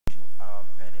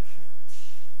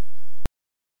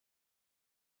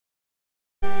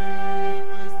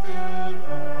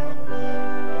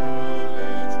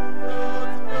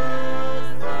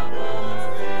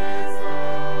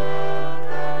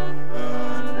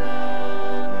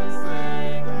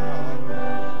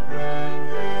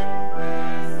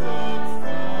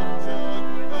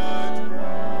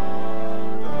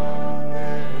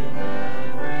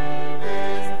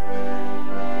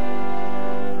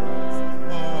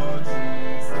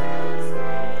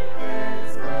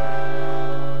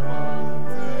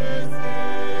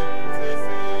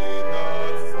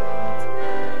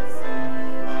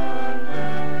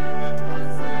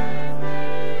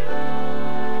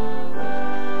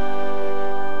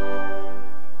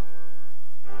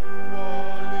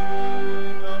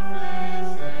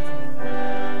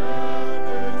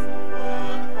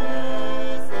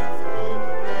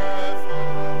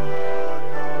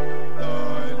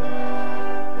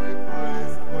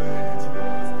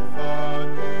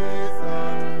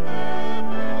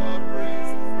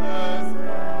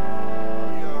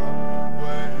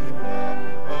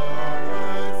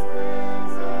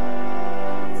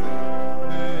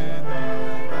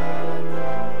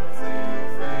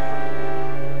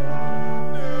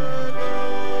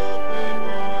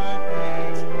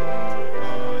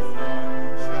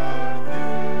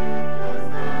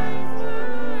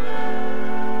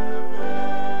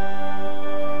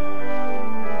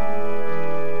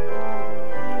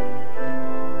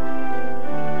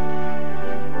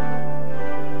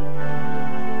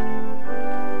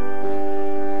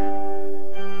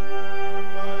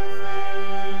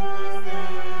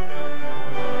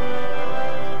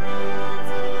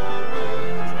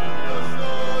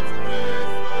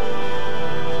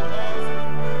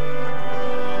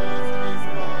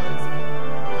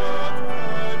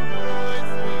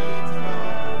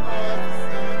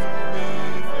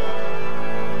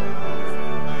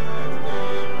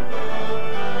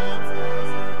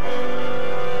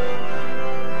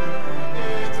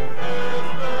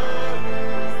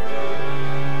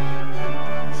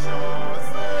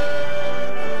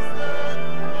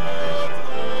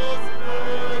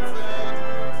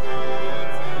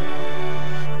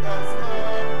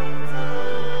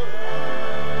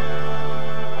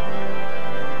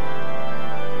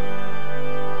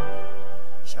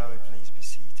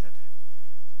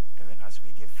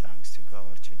thanks to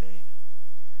God today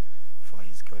for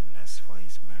His goodness, for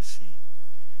His mercy,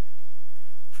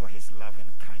 for His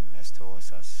loving kindness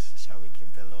towards us. Shall we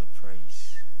give the Lord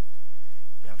praise?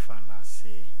 Yamfana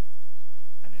say,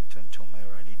 and in Tuntum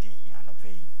Radidin and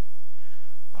obey.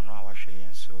 On our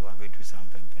share, so I will do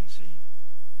something.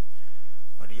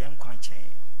 But the young Quanche,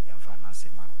 Yamfana say,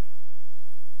 man,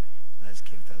 let's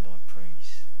give the Lord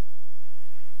praise.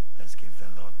 Let's give the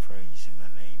Lord praise in the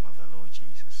name of the Lord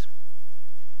Jesus.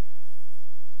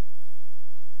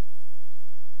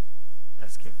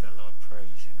 Let's give the Lord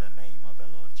praise in the name of the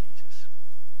Lord Jesus.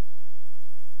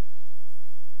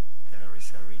 There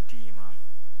is a Redeemer.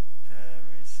 There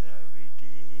is a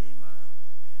Redeemer.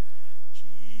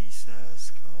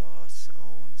 Jesus, God's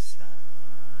own Son.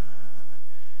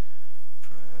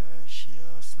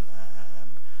 Precious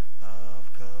Lamb of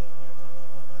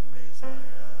God,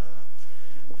 Messiah.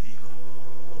 Behold.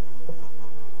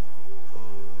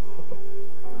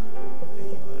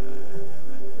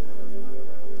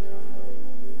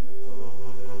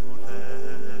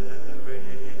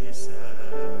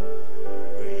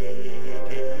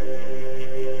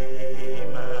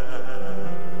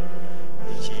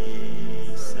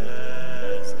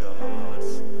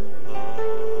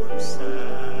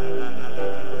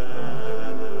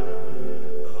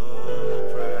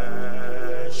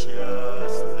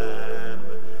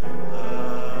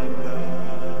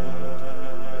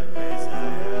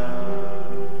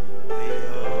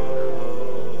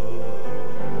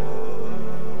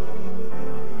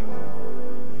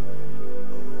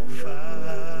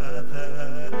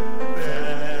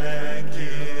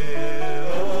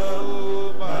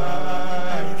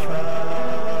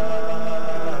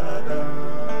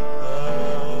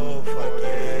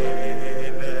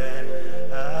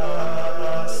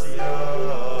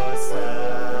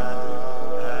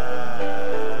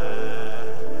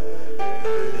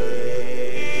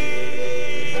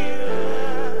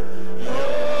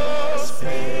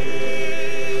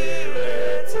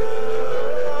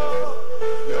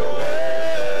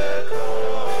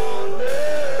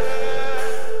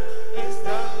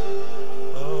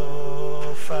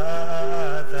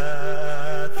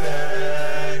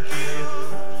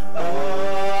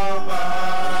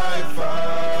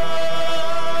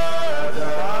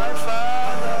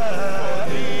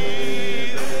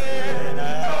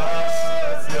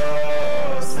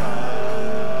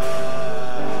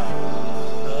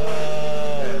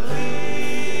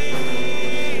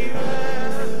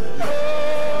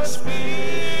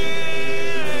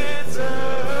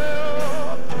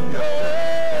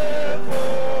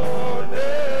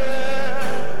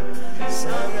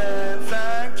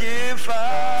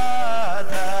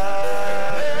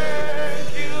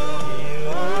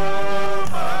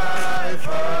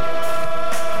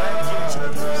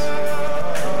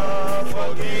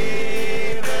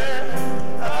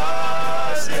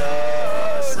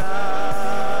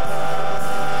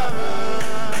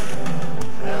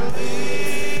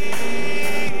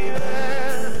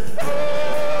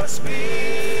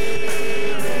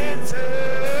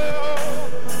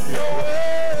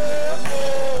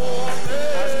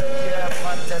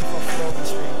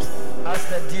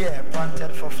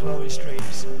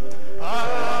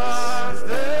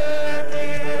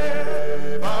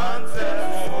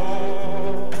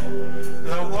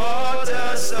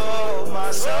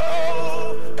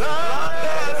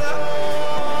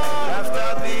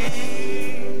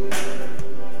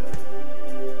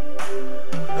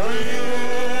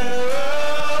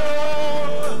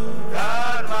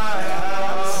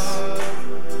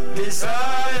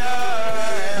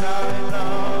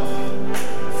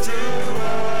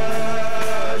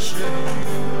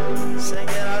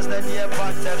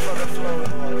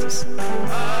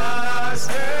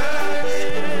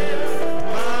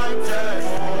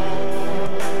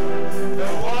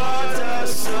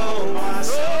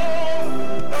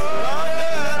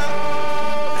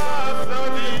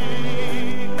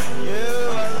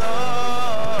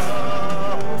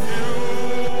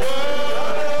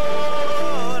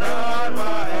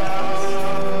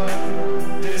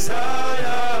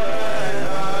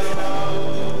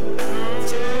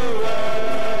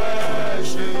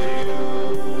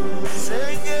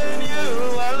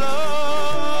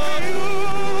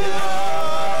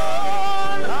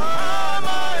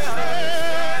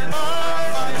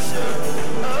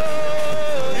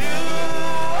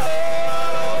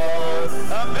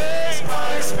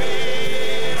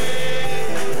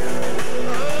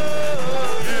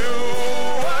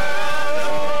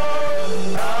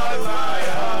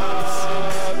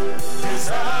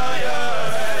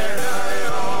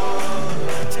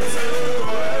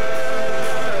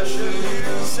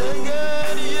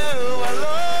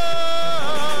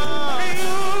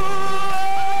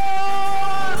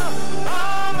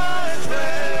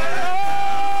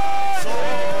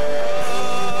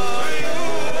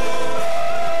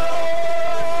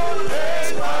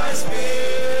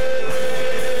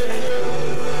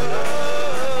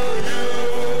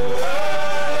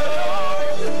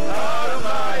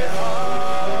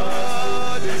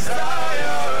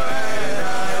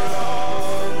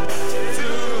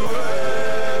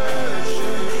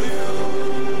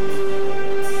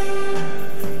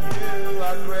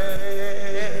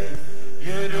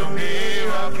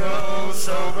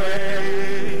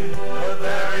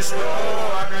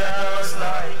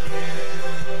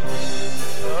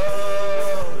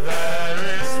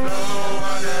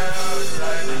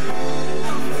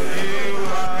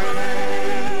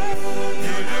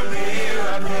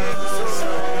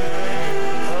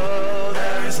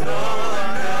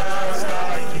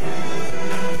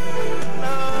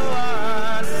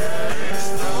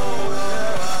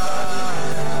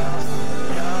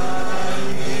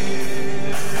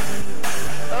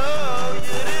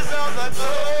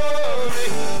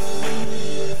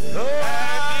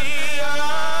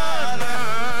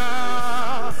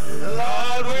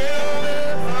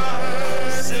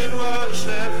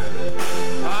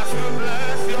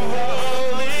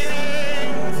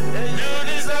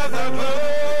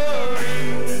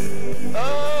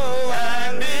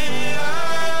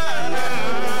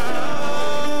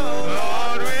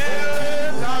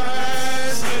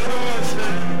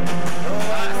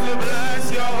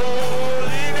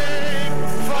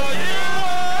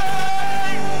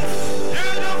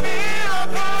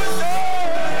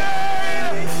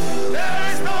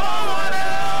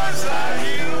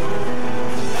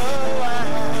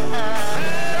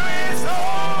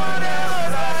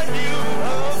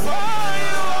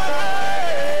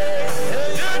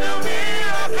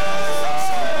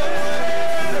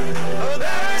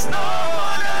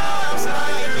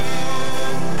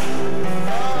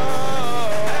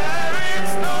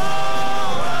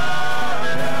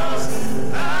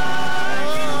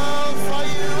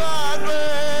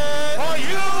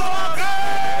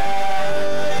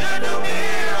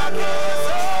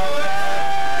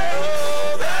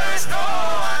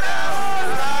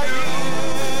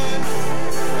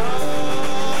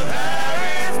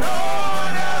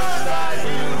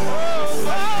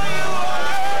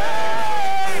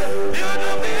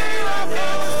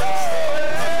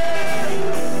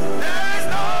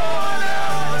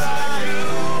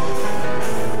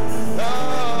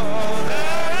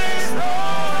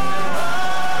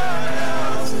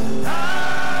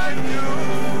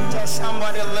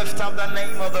 up the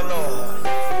name of the Lord.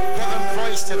 Give him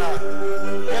praise tonight.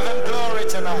 Give him glory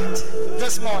tonight.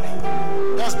 This morning.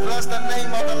 Just bless the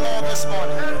name of the Lord this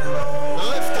morning.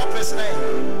 Lift up his name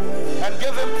and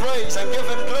give him praise and give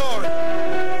him glory.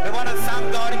 We want to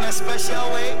thank God in a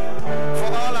special way for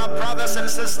all our brothers and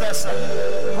sisters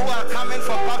who are coming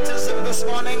for baptism this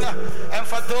morning and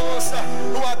for those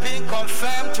who are being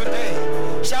confirmed today.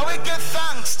 Shall we give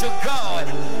thanks to God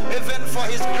even for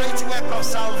his great work of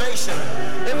salvation,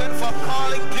 even for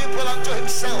calling people unto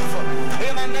himself?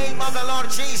 In the name of the Lord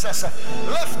Jesus,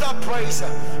 lift up praise.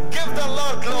 Give the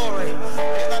Lord glory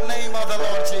in the name of the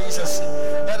Lord Jesus.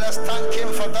 Let us thank him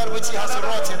for that which he has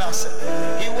wrought in us.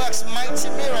 He works mighty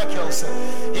miracles.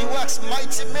 He works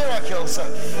mighty miracles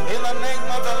in the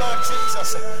name of the Lord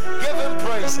Jesus. Give him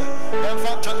praise.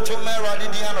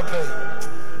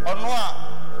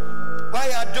 Why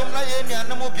are Dumna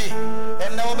Yanamubi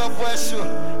and the Obesu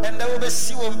and the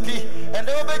Obesiwumpi and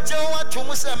the Obejawa to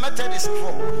Musa Methodist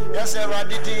for? Yes, I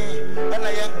radidi and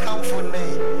I am come for me.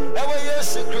 Ever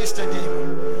yes,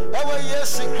 Christadim. Ever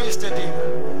yes, Christadim.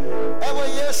 Ever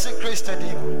yes,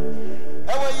 Christadim.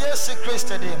 Ever yes,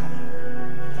 Christadim.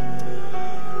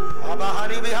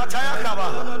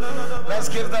 Let's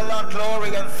give the Lord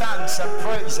glory and thanks and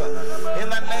praise in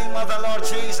the name of the Lord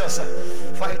Jesus,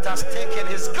 for it has taken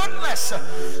his goodness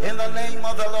in the name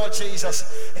of the Lord Jesus.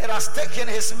 It has taken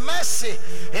his mercy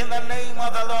in the name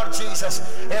of the Lord Jesus.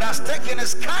 It has taken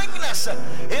his kindness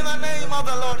in the name of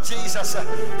the Lord Jesus,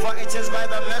 for it is by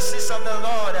the mercies of the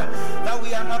Lord that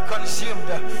we are not consumed.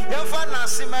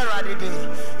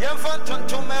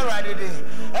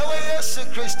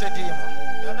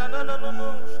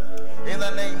 In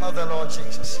the name of the Lord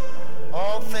Jesus,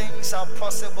 all things are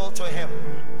possible to him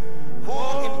who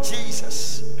in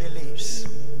Jesus believes.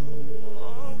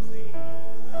 All things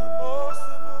are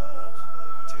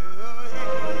possible to him.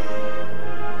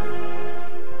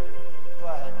 Go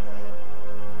ahead, go ahead.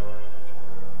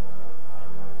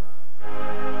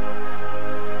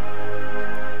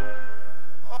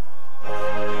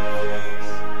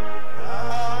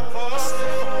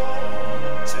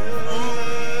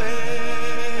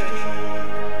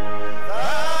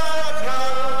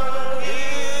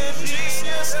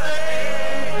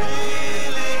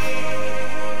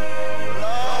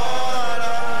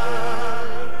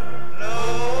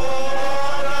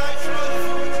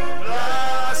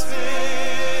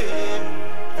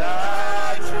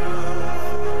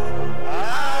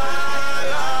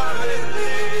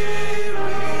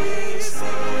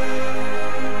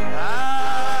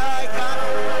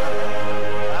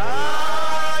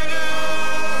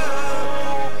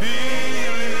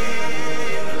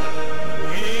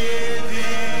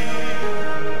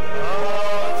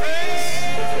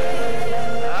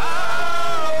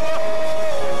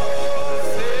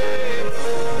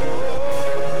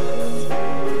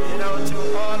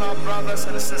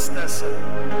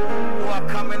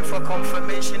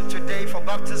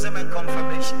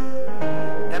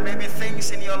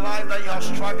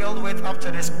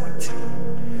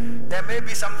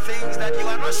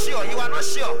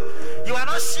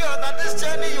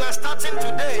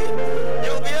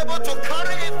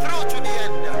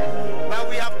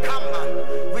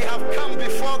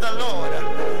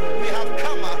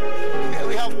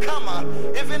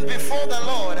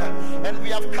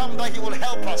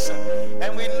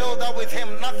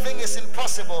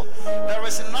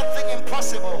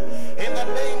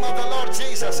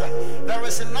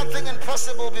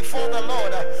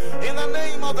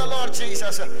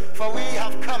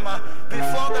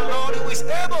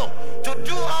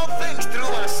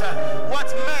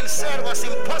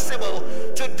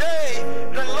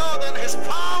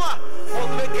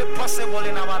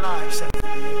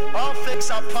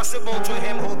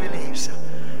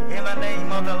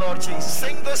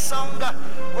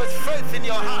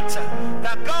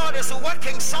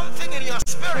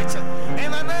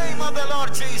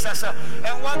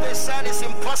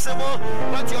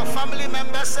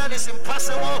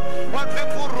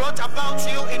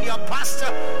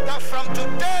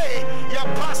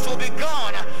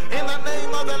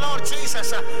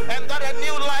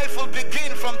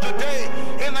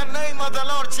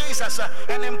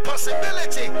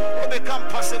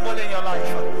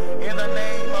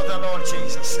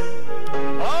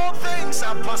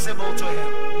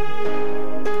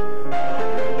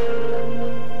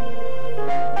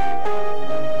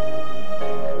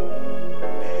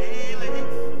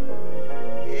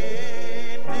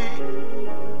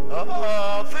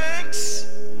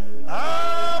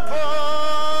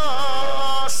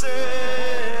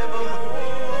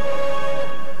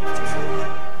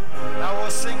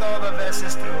 Sing all the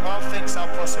verses through. All things are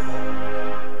possible.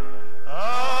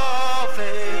 All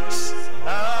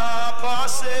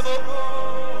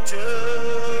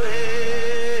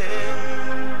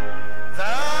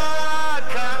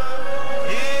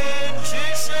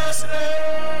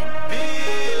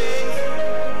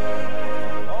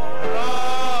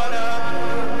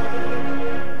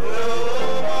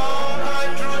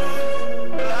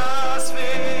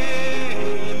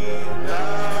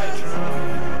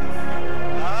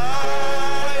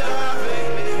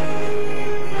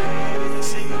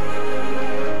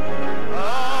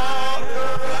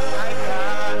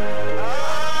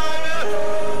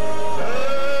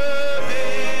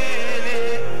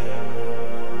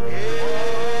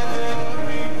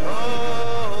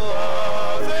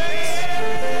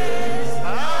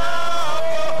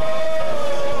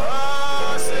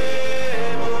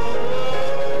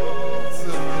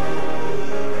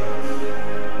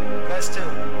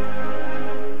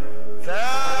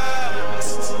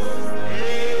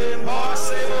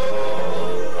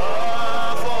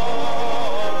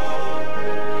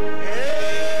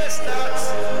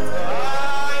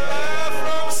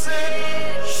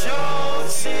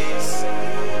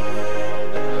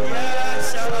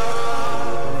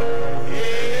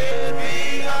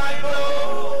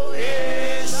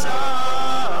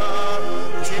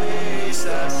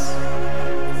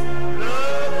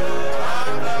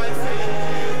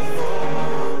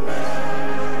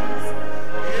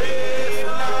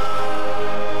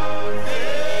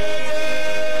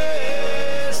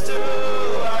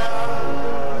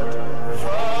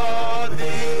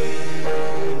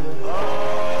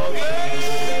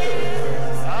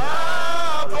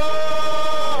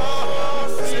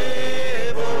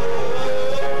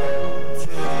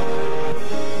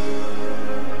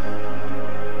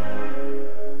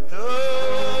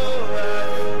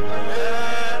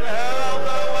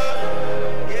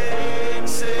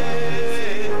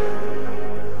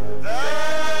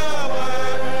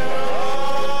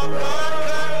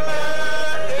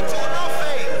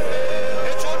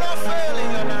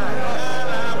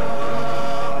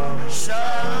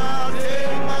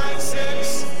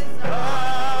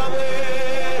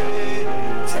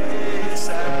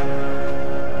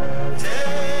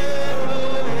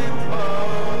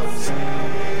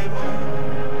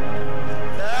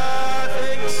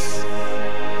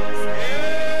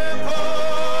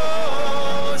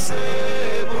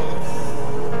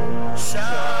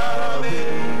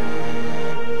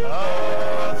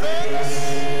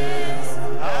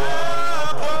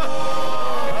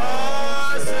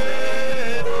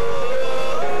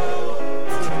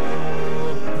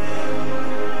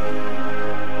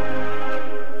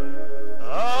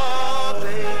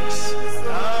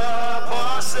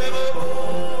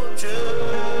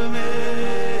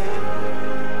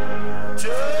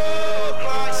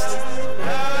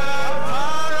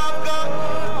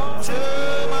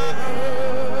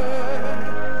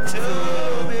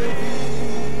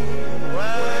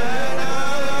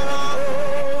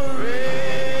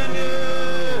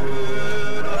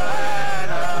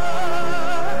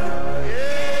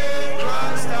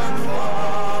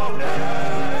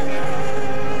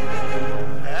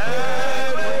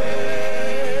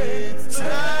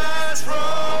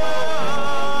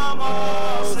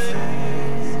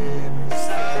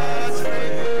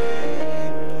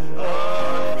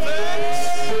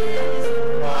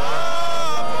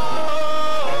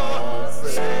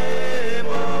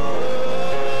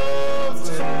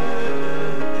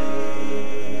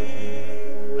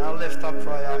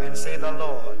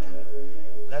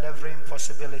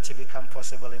impossibility become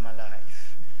possible in my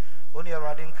life. Only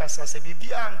Radin Kasa se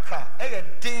bibianka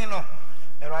dino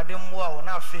Radimwa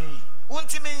na fe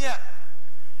untiminya,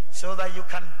 so that you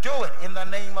can do it in the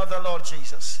name of the Lord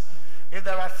Jesus. If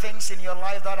there are things in your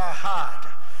life that are hard,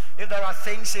 if there are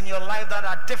things in your life that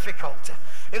are difficult,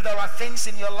 if there are things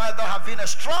in your life that have been a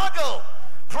struggle,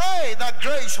 pray that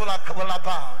grace will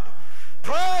abound.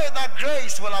 Pray that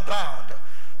grace will abound.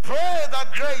 Pray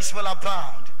that grace will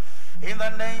abound. In the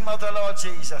name of the Lord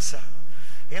Jesus.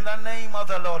 In the name of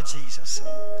the Lord Jesus.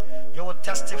 You will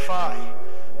testify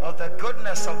of the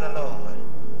goodness of the Lord.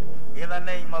 In the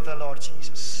name of the Lord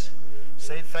Jesus.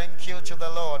 Say thank you to the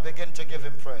Lord. Begin to give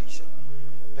him praise.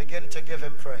 Begin to give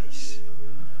him praise.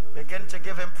 Begin to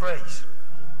give him praise.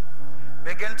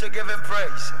 Begin to give him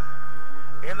praise.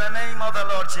 In the name of the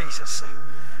Lord Jesus.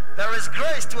 There is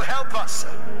grace to help us.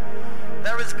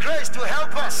 There is grace to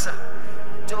help us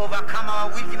to overcome our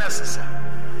weaknesses.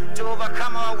 To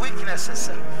overcome our weaknesses.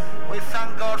 We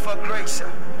thank God for grace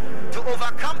to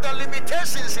overcome the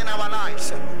limitations in our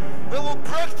lives. We will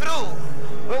break through.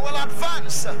 We will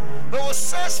advance. We will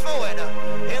surge forward.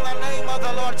 In the name of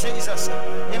the Lord Jesus.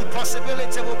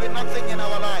 Impossibility will be nothing in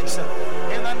our lives.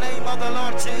 In the name of the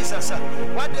Lord Jesus.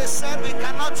 What they said we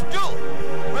cannot do,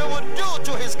 we will do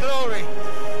to his glory.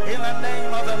 In the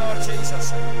name of the Lord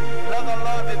Jesus. Let the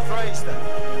Lord be praised.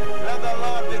 Let the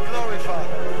Lord be glorified.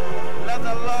 Let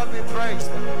the Lord be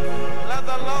praised. Let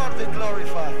the Lord be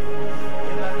glorified.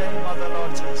 In the name of the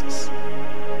Lord Jesus.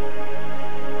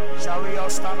 Shall we all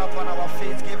stand up on our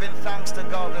feet, giving thanks to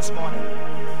God this morning?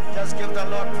 Just give the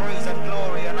Lord praise and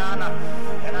glory and honor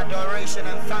and adoration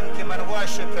and thank him and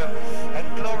worship him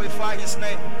and glorify his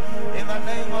name. In the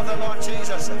name of the Lord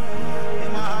Jesus.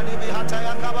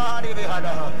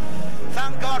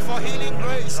 Thank God for healing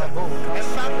grace. And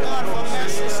thank God for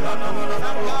mercy. Thank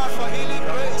God for healing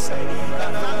grace.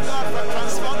 And thank God for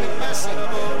transforming mercy.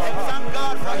 And thank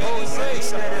God for healing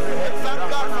grace. And thank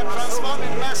God for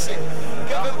transforming mercy.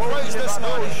 Give him praise this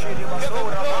morning. Give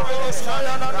him glory this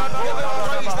morning. Give him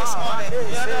praise this morning.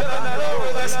 Give him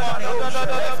glory this morning. Lift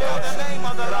up the name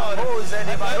of the Lord. And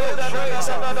give him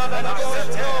praise. And give him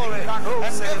glory.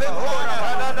 And give him honor.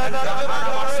 And give him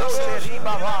adoration. In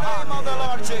the name of the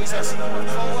Lord Jesus.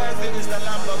 For worthy is the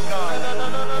Lamb of God.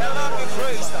 The Lord be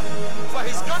praised for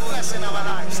his goodness in our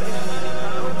lives. In the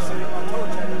name of Jesus.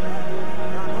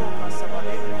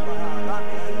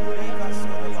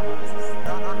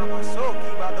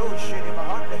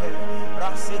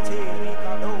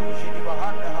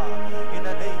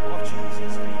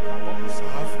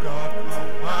 I've got my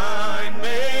mind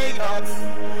made up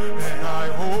and I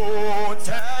won't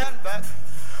turn back,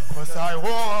 'cause I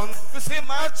want to see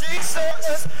my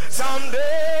Jesus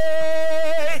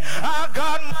someday. I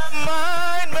got my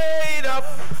mind made up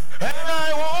and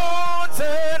I won't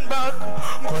turn back,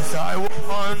 'cause I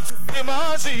want to see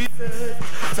my Jesus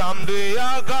someday.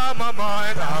 I got my mind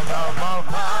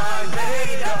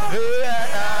made up, yeah,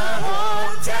 I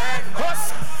won't turn back,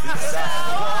 'cause I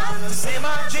want to see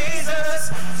my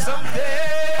Jesus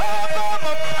someday. I got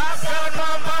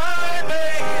my mind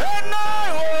made and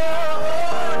I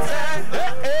won't turn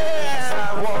back.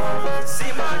 I want to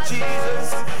see my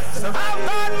Jesus. I've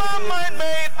got my mind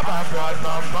made up. I've got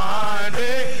my mind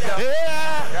made up.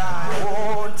 Yeah, I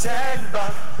won't turn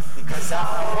back, because I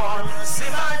want to see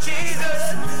my Jesus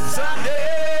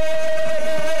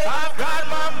someday. I've got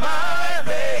my mind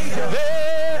made up.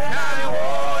 Yeah, I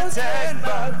won't turn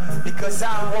back, because I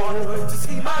want to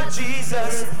see my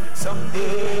Jesus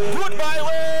someday. Goodbye,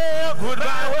 well,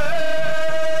 goodbye,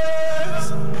 words.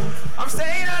 I'm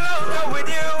staying alone with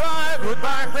you. Bye,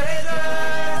 goodbye, pleasures.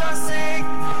 I sing.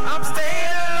 I'm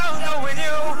staying alone with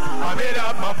you. I made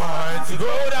up my mind to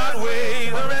go that way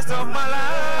the rest of my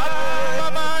life.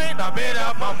 I made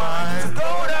up my mind to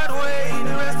go that way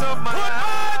the rest of my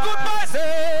life. Goodbye,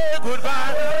 say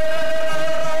goodbye.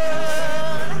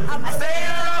 I'm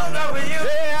staying alone with you.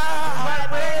 Goodbye,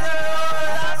 pleasures.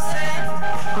 I sing.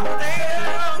 I'm staying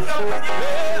alone with you.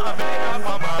 I made up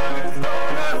my mind to go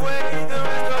that way the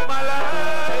rest of my life.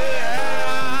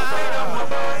 I made up my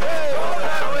mind to go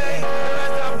that way the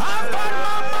rest of my life.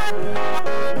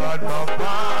 Got my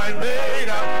mind made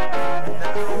up.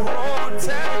 I won't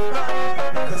turn back,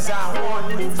 'cause I want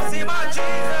to see my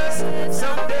Jesus.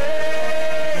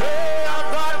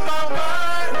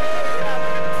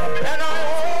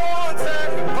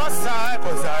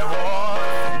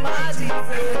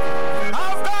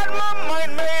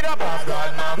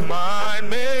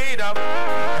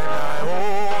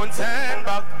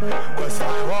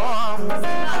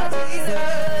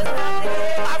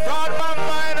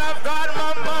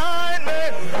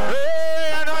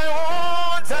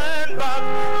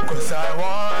 'cause I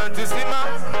want to see my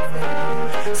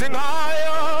sing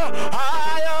higher,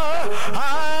 higher,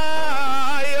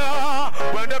 higher.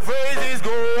 When the praises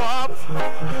go up,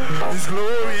 His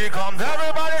glory comes.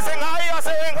 Everybody sing higher,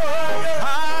 sing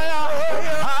higher,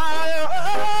 higher.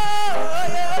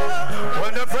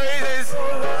 When the praises,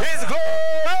 His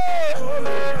glory,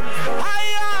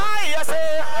 higher, higher,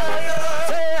 say higher.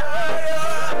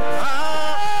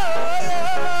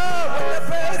 When the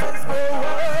praises go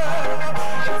up,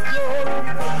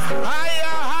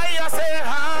 higher, higher, say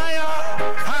higher,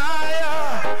 higher,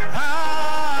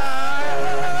 higher.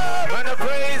 When the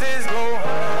praises go,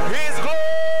 His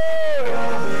glory.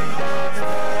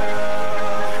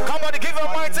 Come on, give a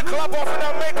mighty clap off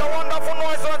and make a wonderful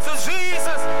noise unto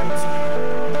Jesus.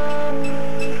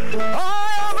 I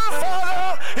have a Father,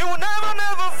 He will never,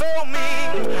 never fail me.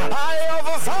 I have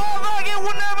a Father, He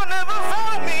will never, never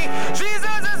fail me.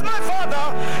 Jesus is my Father,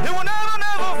 He will never,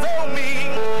 never fail me.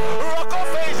 Rock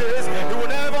of Ages, He will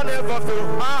never, never fail.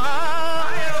 I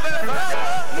have a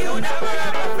Father, He will never,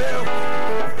 ever fail.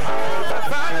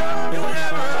 Father, He will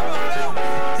never, ever fail.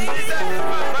 Jesus is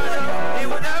my Father, He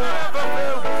will never, ever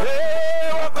fail. Hey,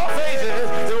 Rock of Ages,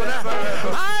 He will never, ever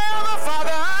fail. I have a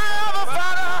Father,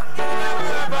 He will never,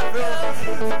 ever fail.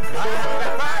 I have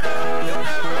a Father, He will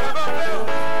never, ever fail.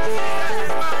 Jesus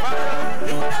is my Father,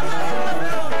 He will never, ever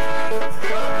fail.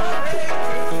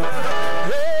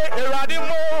 Hey,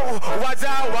 Eradimo, what's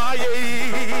our way?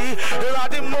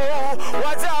 Eradimo,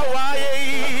 what's our way?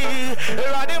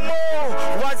 Eradimo,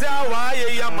 what's our way?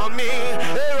 Yamami,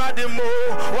 Eradimo,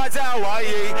 what's our way?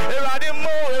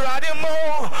 Eradimo, Eradimo,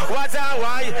 what's our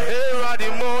way?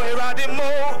 Eradimo, Eradimo,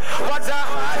 what's our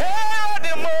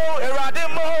Eradimo,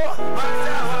 Eradimo, what's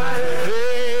our way?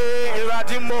 Hey,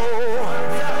 Eradimo,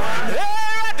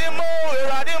 Eradimo,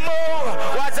 Eradimo,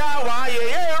 what's our way?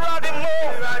 Eradimo, Eradimo,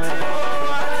 what's our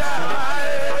way?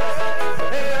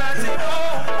 Eradimo,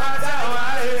 what's our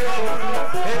way?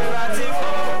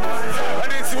 Eradimo,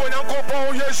 and it's when I'm going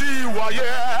to Yeshiwa,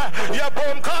 yeah,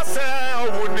 bomb castle,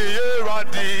 wouldn't you,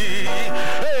 Radi?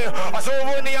 Hey, I saw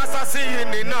when the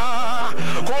assassin in a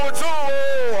go to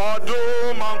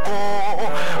Adum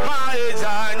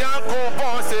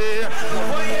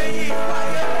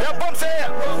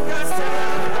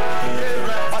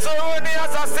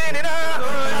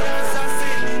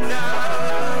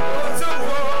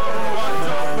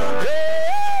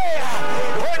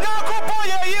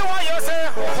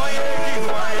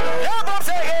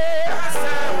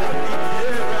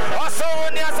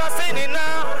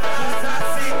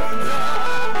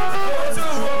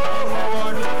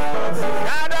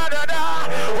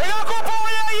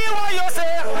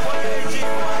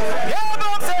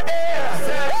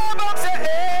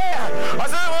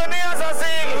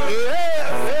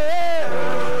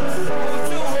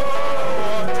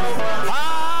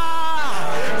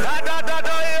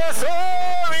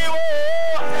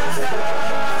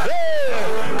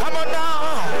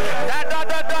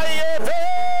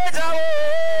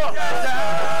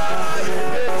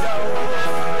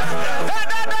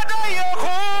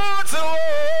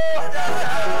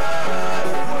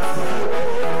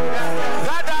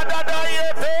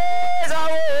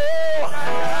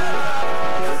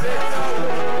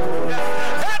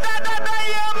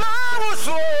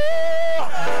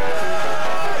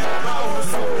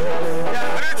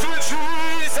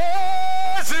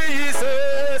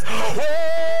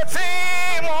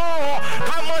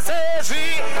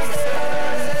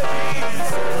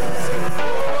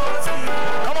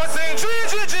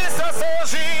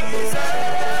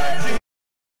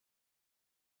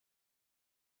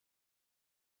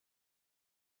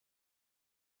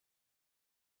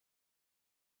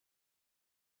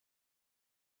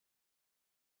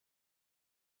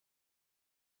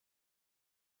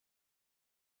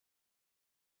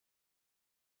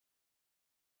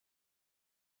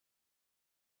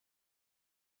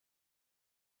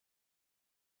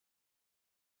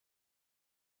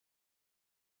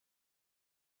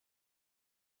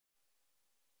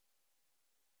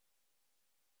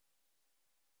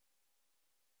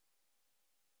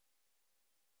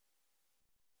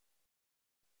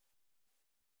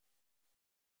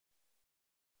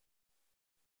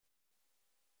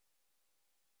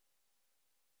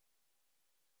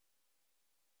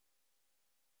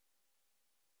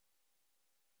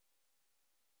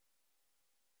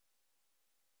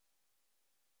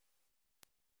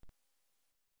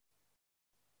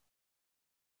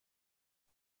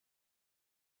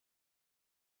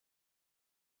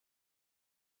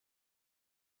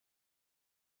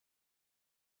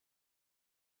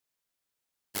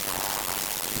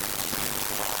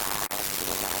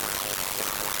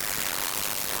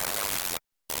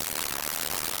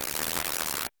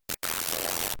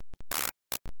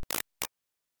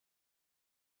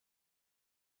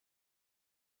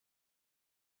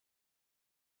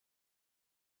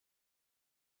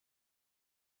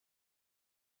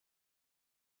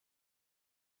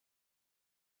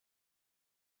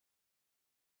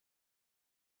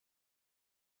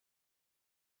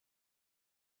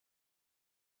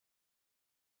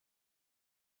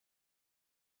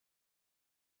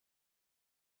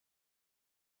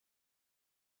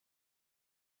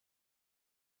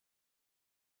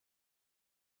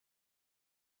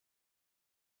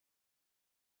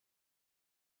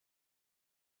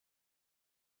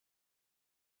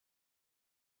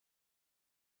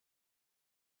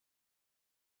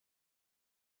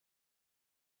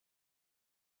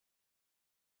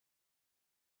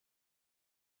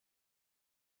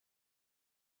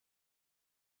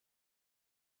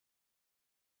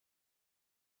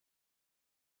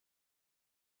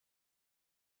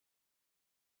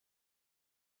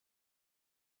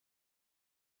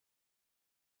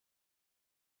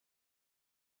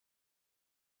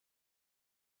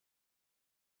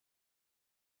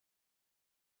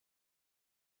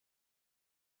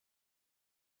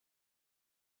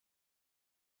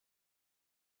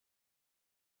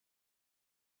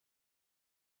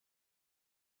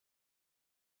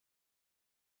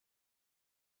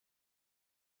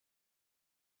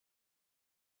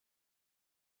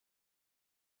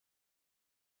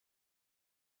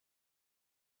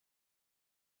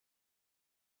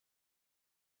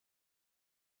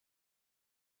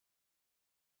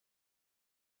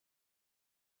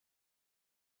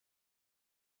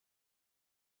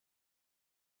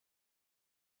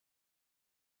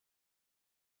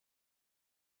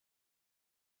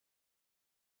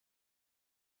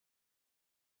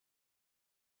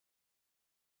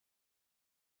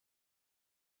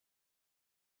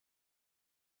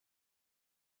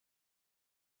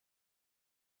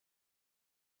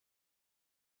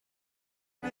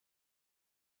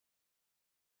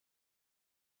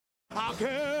How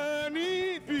can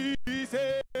it be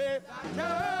said that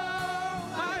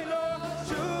my Lord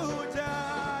should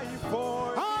die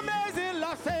for me? Amazing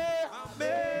love, say,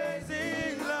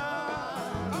 amazing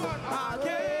love. How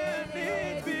can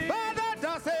it be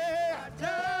that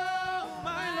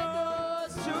my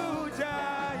Lord should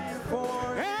die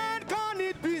for me? And can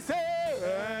it be said,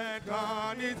 and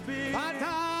can it be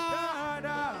that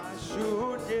I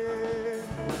should get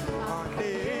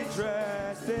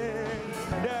uninterested?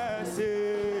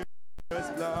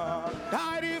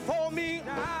 Died it for me,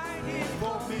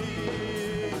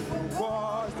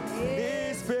 was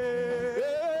his pain.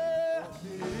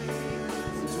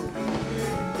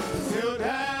 Still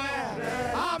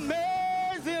that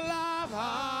amazing love,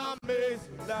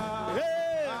 amazing love.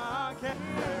 How can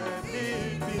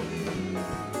it be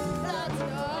that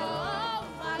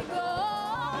my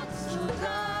God should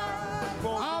die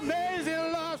for amazing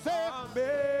love, say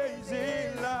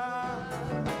amazing love.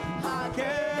 How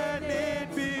can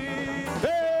it be?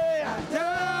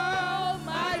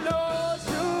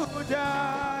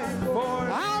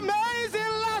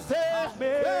 Amazing love,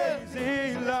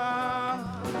 amazing love.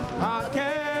 How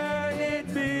can it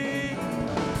be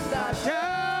that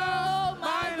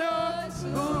my Lord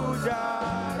who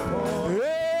died for me?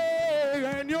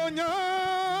 And your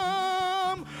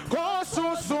name goes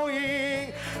so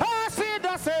swing. I see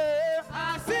the same.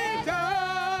 I see the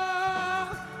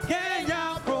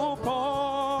Kenya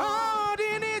propose. Oh,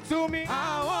 did it to me.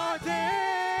 I want it.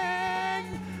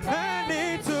 And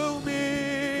it to me.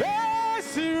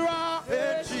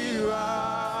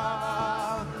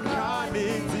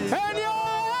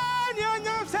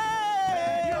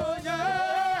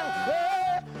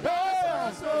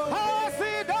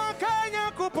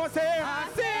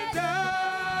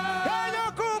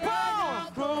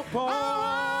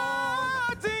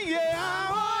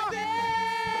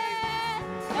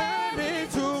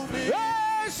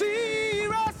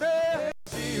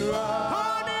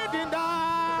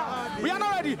 We are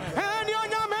not ready. And your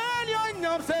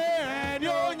name, say, and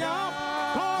your name.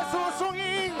 So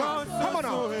swinging. Come on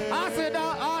now. I said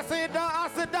that.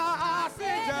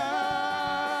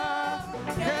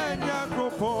 Kenya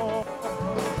Grupo.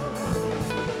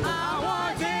 I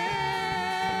want it,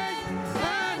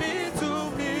 and it to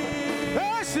me.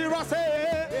 Hey, Shira, say,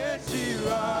 hey,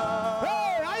 Shira.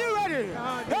 Hey, are you ready?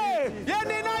 Hey,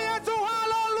 Yenina Yetu,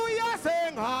 hallelujah,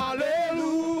 sing hallelujah,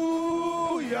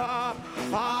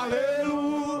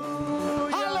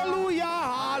 hallelujah, hallelujah,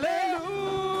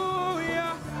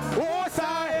 hallelujah. Oh,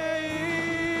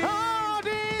 say, oh,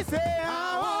 this say, I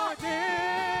want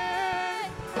it,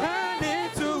 and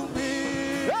it to me.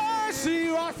 Hey,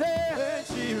 Shira, say, hey,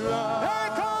 Shira. Hey,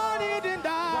 God, he didn't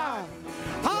die.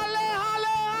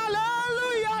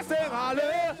 Hallelujah, sing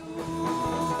hallelujah,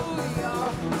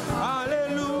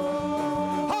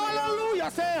 hallelujah, hallelujah,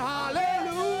 say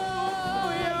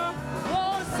hallelujah.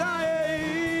 Oh,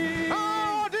 say,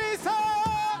 oh, this say,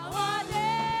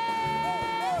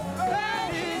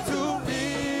 and it to me.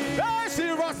 Hey,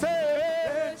 Shira,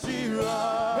 say, Shira.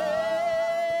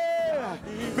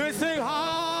 We sing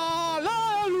hallelujah,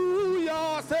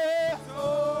 say,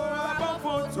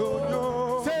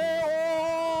 say,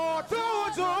 oh, to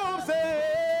Jom,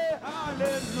 say,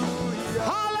 hallelujah,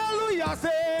 hallelujah,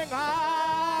 sing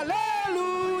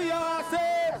hallelujah,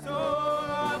 say,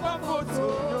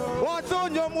 what's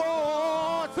on your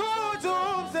more, to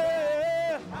Jom,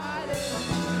 say,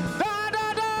 da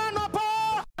da da, no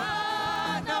pa,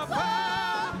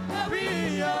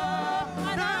 we are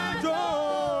not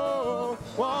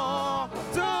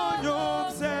to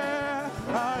Jom, say,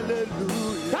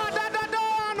 hallelujah. Da da da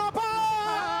da, no pa,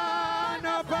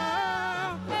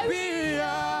 we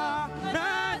are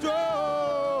not to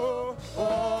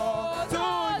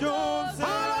Jom, say,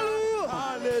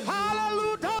 hallelujah,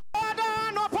 hallelujah. Da da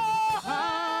no pa,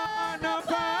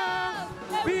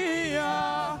 we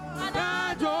are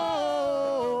not to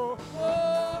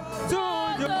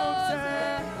Jom,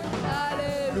 say,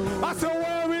 hallelujah. I say,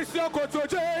 where is your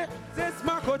kotoje? This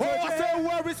my kotoje. Oh, I say,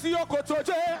 where is your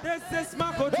kotoje? This is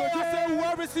my kotoje. Oh, I say,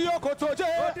 where is your kotoje?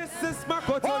 Oh, this is my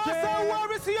kotoje. Oh, I say,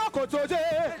 where is your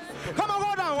kotoje? Come on,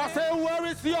 go down. I say, where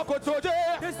is your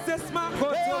kotoje? This is my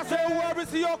kotoje. Oh, I say, where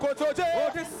is your kotoje? Oh,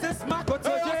 this is my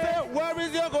kotoje. Oh, I say, where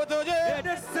is your kotoje?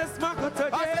 This is my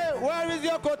kotoje. I say, where is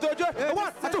your kotoje?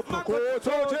 One, two,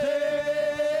 kotoje.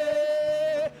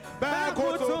 Back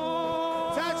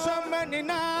koto. Touch a man in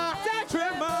a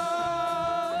tremor.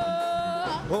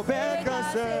 Oh, back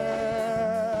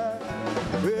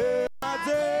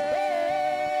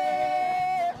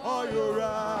oh, you're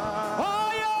right.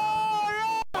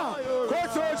 Oh, you're right.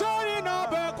 Kotoje, na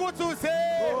back to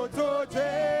say.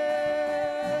 Kotoje.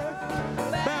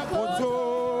 Back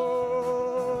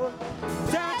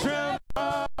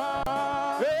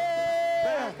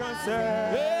For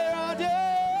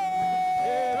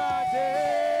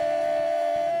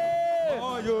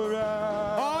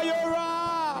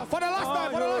the last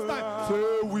time.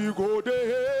 Say we go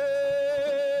there.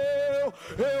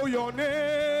 Hail your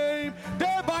name.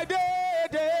 Day by day.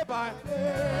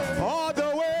 All the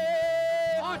way.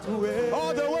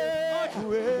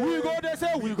 We go there.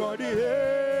 Say we go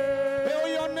there. Hail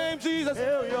your name, Jesus.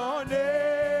 Hail your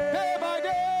name. Day by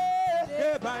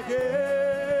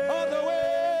day. All the way.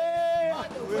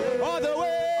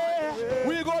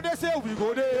 We go there. Say we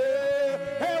go there.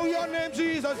 Hail your name,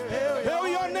 Jesus. Hail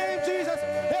your name, Jesus.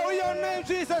 Hail your name,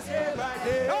 Jesus.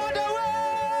 All the way.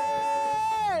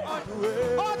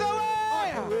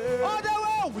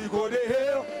 We go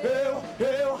there.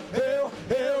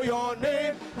 Hail your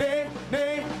name.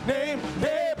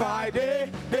 Day by day.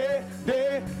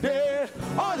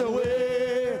 All the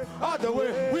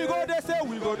way. We go there. Say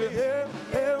we go there.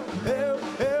 Hail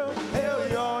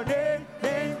your name.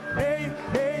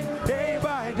 Day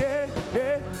by day.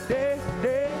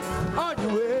 On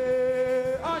the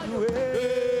way,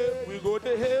 we go to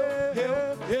hail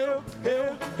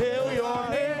your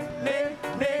name,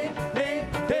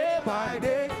 day by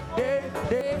day,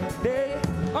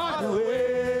 on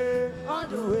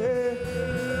the way,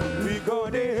 we go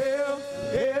to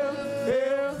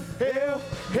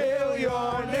hail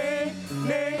your name,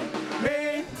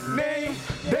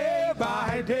 day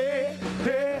by day,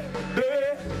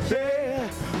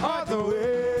 on the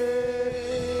way.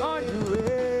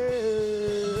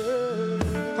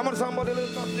 Somebody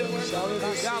lift up your hands.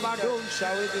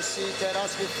 Shall we be seated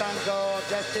as we thank God?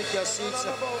 Just take your seats,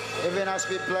 even as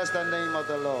we bless the name of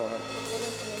the Lord.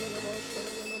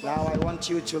 Now I want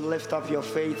you to lift up your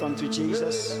faith unto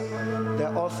Jesus,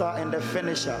 the author and the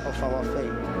finisher of our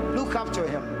faith. Look up to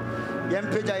him.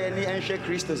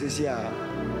 Christus is here.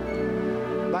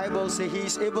 Bible says he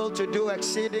is able to do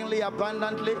exceedingly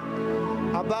abundantly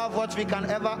above what we can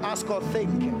ever ask or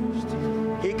think.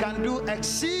 He can do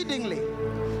exceedingly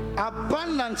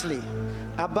abundantly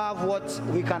above what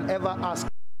we can ever ask.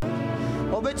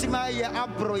 Obetima ye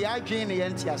abro ya adwene ye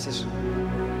ntiaseso.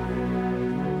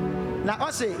 Na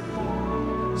ose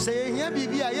say hia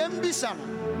bibia yembisa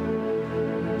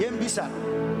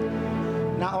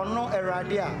na ono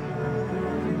erade a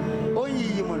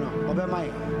onyiyi mu no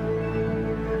obemai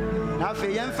na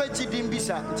afi yemfa gidi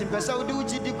mbisa ntimpesa odi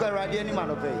ugidi kwa erade ani ma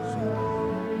no pe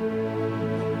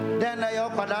den na yo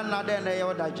kwada na den na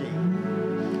yo daje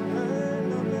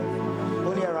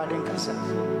oni erade nkasa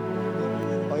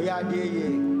oya de ye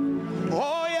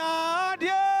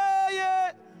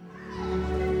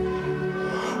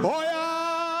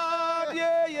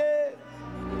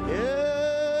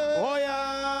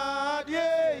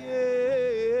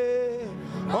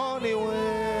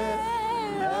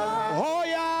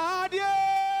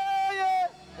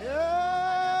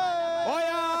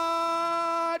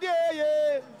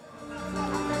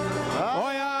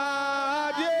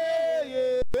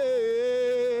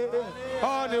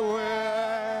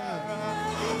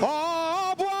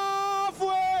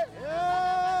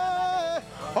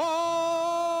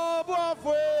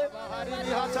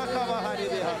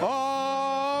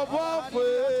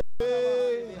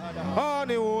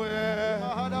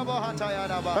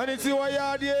and it's why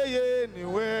I did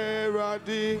anywhere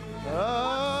ready.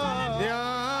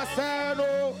 Yeah,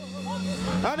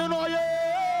 I don't know.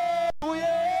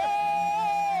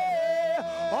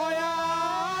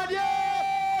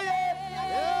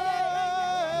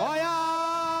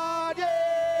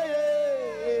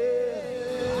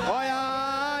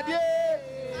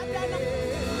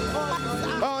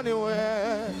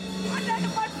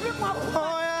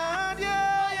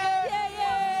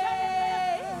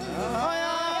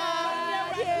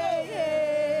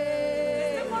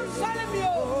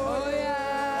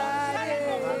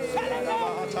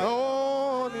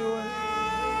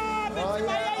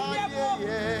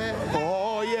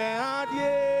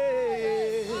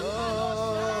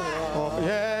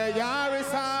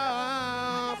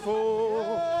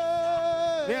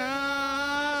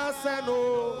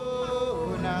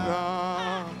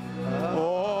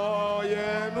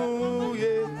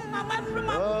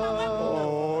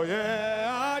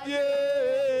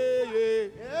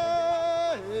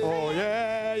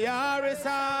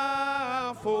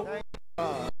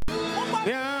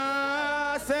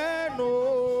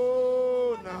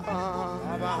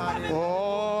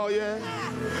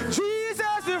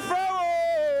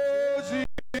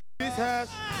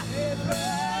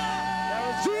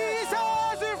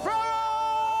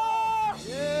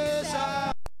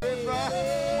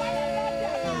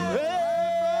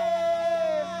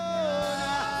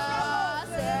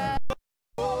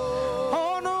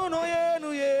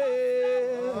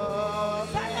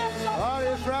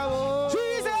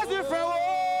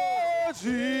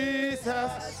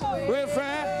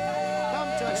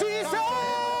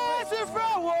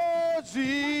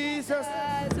 Jesus.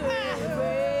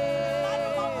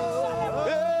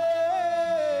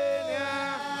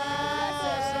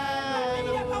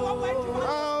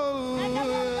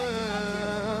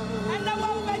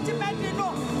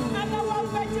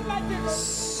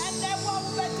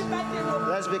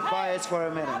 Let's be quiet for a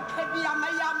minute.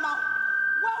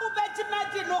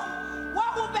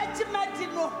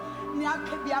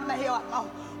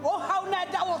 Oh, how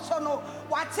nada was no,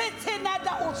 what's it,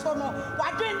 nada also no,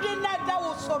 what didn't nada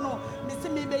also no, Miss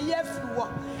Mibbe Yefu,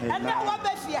 and now what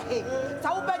Beffia,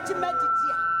 Taubeti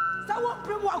Meditia, Sawa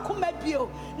Primo Kumebio,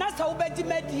 Nasa Ubeti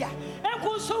Media, and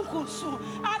Kunsu,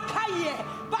 Akaye,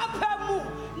 Papamu,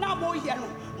 Namoyano,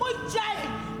 Mojai,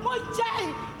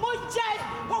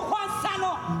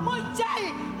 Mohansano, Mojai,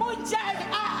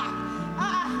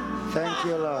 Thank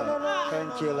you, Lord.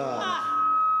 Thank you, Lord.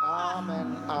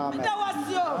 Amen. Amen.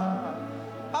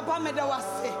 Papa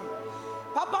Medawase.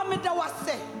 Papa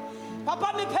Medawase.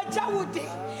 Papa me peja wudi.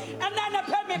 And then a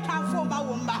pay me can for my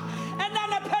womba. And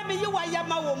then a pay me you are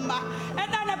yama womba.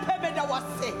 And then a pay me da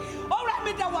wase. All right,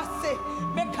 me da wase.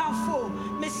 Me can for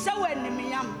me show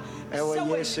enemy am. Ewe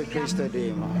Yesu Kristo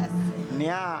demo.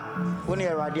 Nia uni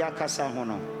eradia kasa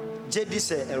hono. Jedi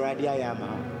se eradia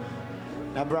yama.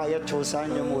 Na bra ye to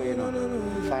sanyo mo ye no.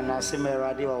 Fana se me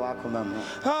eradia wa wakoma mo.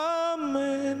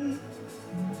 Amen.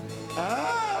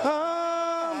 Amen.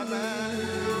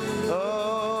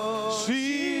 Oh,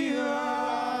 See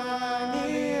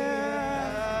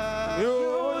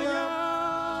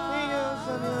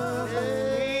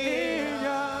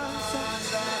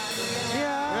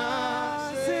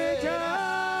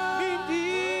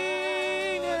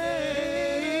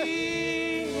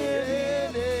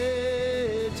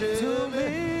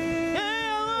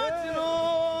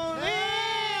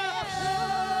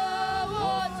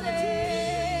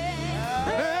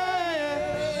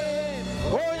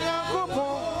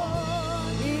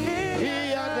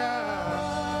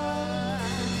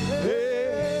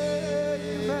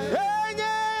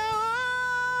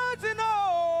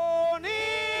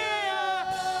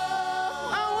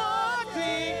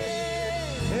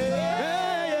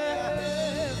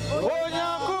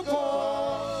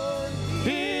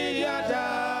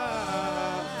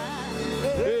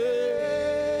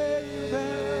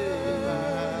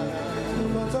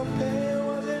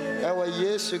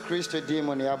Yesu Christo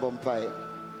demon yabompai.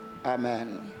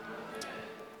 Amen.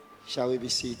 Shall we be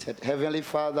seated? Heavenly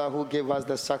Father, who gave us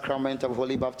the sacrament of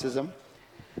holy baptism,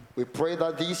 we pray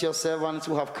that these your servants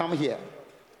who have come here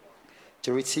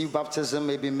to receive baptism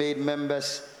may be made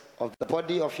members of the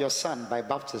body of your Son by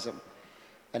baptism,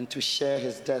 and to share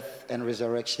his death and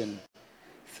resurrection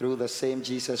through the same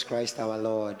Jesus Christ our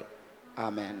Lord.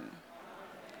 Amen.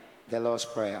 The Lord's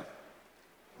Prayer.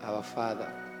 Our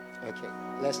Father. Okay,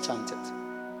 let's chant it.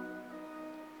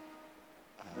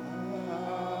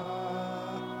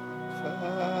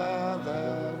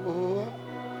 Father, who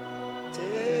art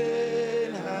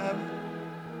in heaven,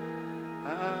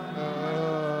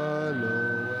 hallowed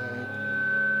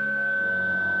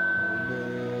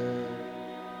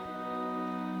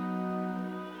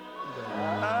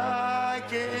thy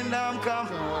kingdom come,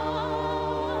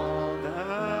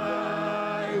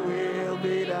 thy will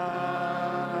be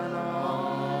done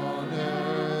on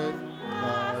earth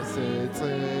as it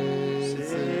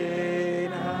is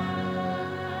in heaven.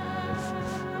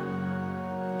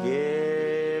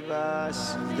 Give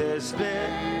us this day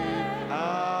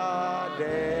our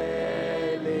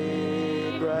daily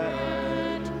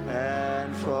bread,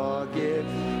 and forgive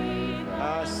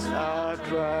us our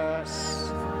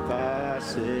trespasses,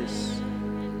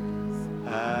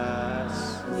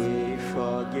 as we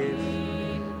forgive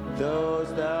those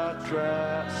that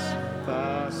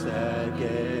trespass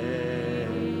against.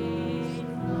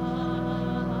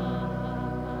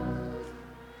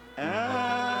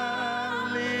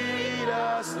 And lead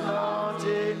us not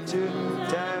into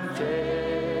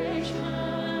temptation,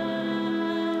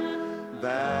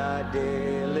 but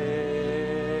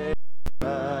deliver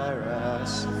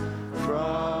us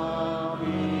from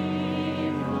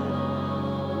evil.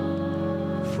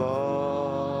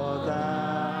 For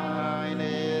thine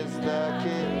is the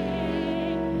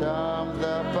kingdom,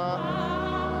 the power,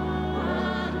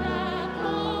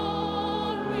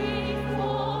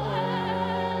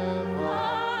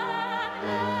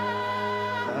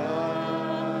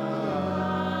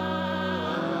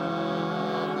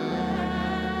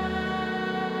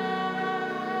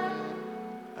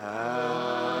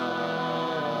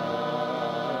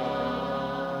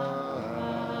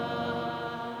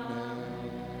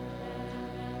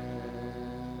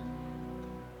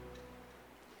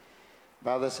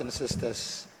 brothers and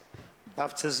sisters,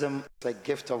 Baptism is a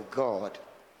gift of God.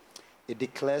 It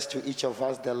declares to each of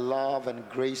us the love and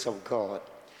grace of God.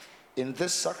 In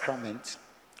this sacrament,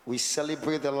 we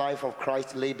celebrate the life of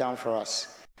Christ laid down for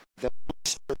us, the Holy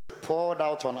Spirit poured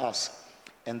out on us,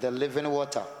 and the living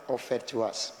water offered to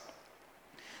us.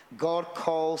 God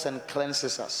calls and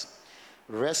cleanses us,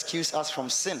 rescues us from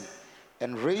sin,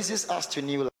 and raises us to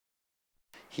new life.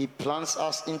 He plants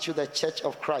us into the church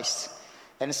of Christ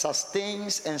and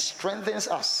sustains and strengthens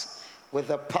us with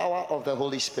the power of the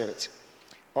Holy Spirit.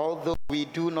 Although we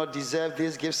do not deserve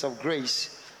these gifts of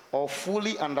grace or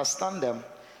fully understand them,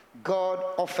 God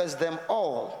offers them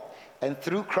all, and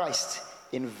through Christ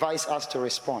invites us to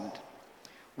respond.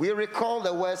 We recall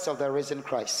the words of the risen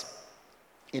Christ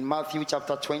in Matthew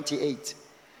chapter 28,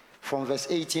 from verse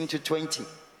 18 to 20.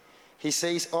 He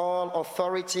says, "All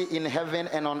authority in heaven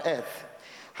and on earth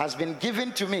has been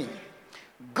given to me.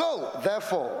 Go,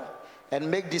 therefore, and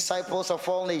make disciples of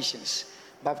all nations,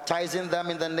 baptizing them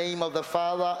in the name of the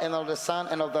Father and of the Son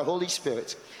and of the Holy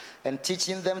Spirit, and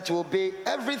teaching them to obey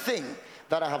everything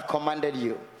that I have commanded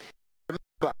you.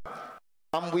 Remember,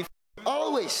 I'm with you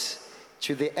always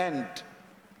to the end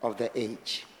of the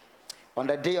age." On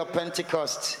the day of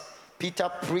Pentecost, Peter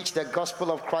preached the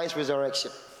gospel of Christ's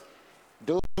resurrection.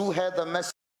 Those who heard the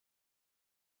message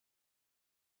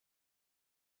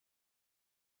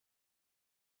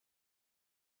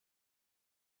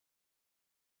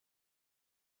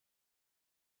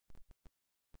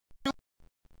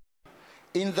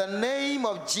in the name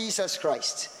of Jesus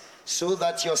Christ, so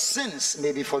that your sins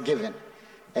may be forgiven,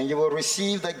 and you will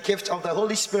receive the gift of the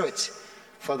Holy Spirit.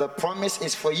 For the promise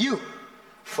is for you,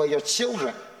 for your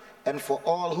children, and for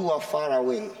all who are far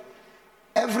away,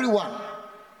 everyone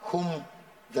whom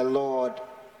the Lord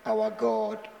our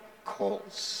God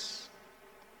calls.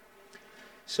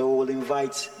 So we'll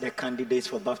invite the candidates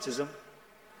for baptism.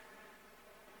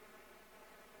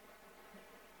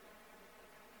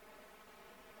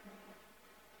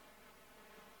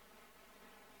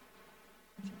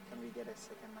 Can we get a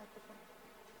second microphone?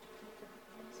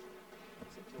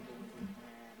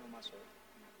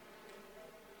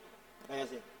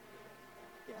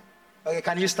 Yeah. Okay,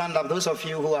 can you stand up, those of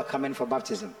you who are coming for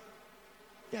baptism?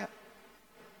 Yeah.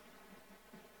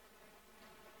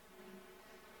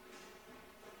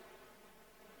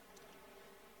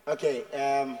 Okay,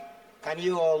 can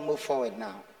you all move forward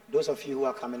now? Those of you who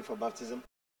are coming for baptism,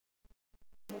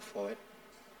 move forward.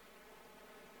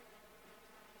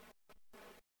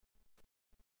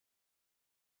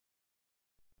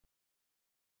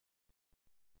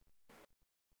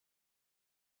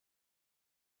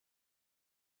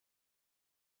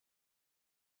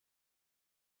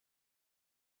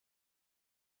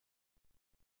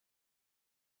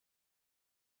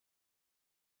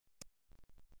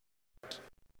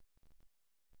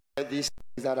 These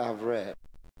things that I have read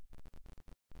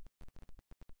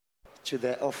to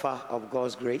the offer of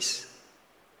God's grace,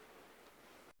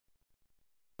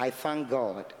 I thank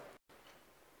God.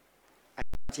 I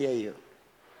can't hear you.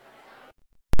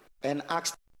 And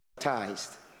asked to be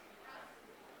baptized.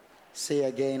 Say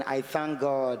again, I thank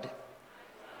God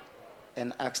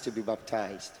and asked to be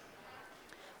baptized.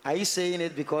 Are you saying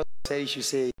it because you say you should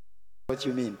say what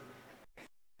you mean?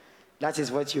 That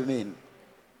is what you mean.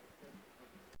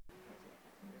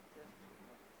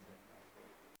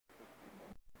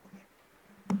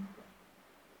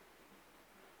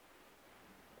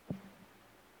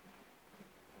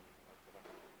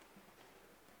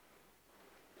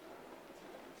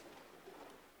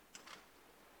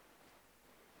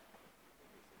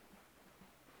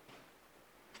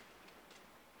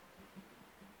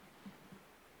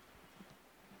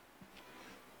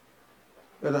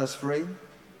 Let us pray.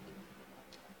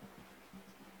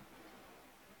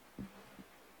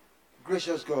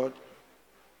 Gracious God,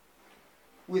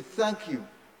 we thank you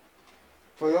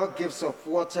for your gifts of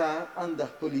water and the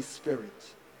Holy Spirit,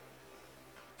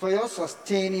 for your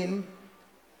sustaining,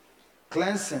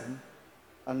 cleansing,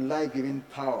 and life-giving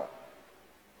power.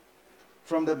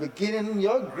 From the beginning,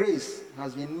 your grace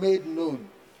has been made known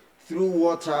through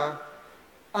water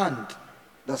and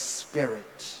the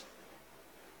Spirit.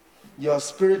 Your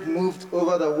Spirit moved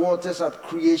over the waters at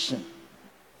creation,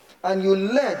 and you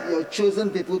led your chosen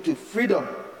people to freedom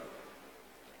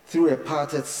through a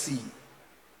parted sea.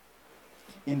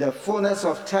 In the fullness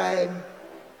of time,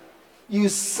 you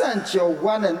sent your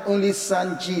one and only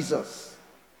Son, Jesus.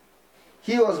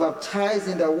 He was baptized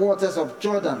in the waters of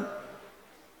Jordan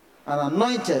and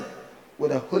anointed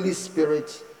with the Holy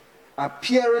Spirit,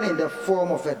 appearing in the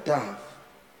form of a dove.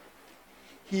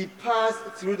 He passed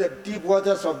through the deep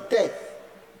waters of death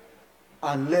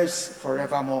and lives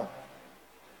forevermore.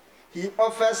 He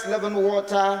offers living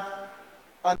water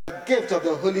gift of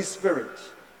the Holy Spirit.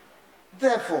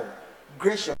 Therefore,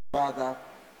 gracious Father,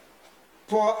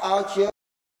 pour out your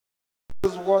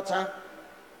water,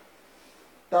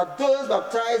 that those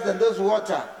baptized in this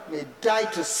water may die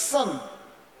to sin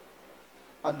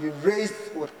and be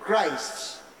raised with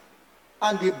Christ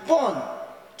and be born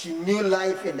to new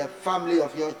life in the family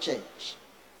of your church.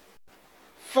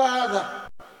 Father,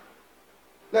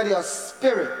 let your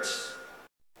Spirit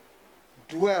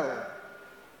dwell.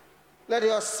 Let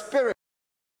your Spirit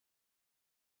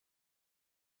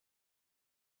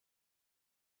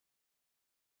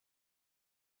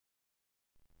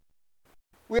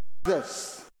with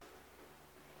us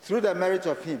through the merit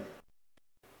of him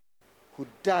who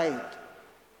died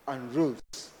and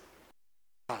rose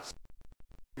us,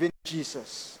 even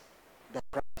Jesus the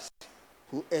Christ,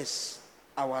 who is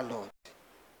our Lord.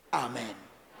 Amen.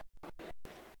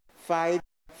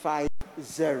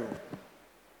 550.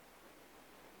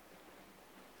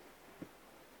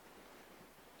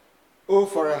 Oh,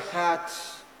 for a heart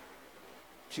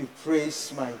to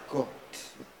praise my God,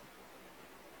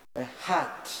 a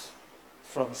heart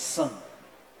from sin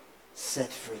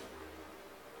set free.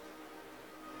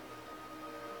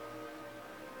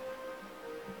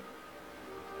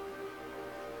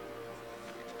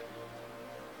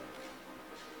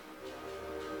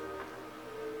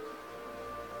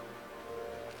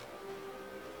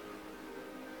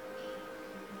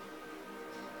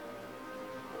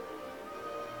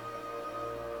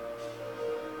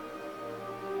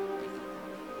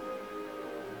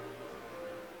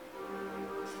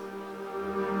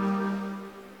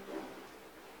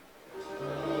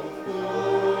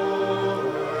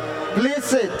 Please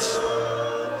sit.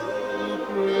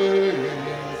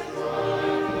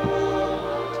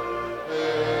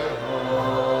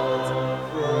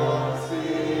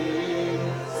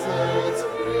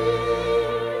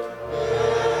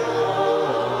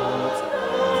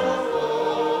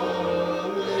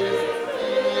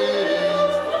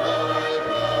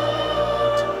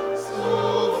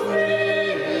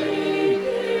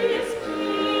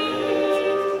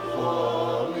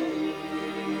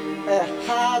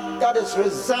 That is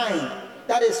resigned,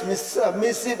 that is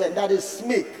submissive, and that is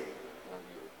meek.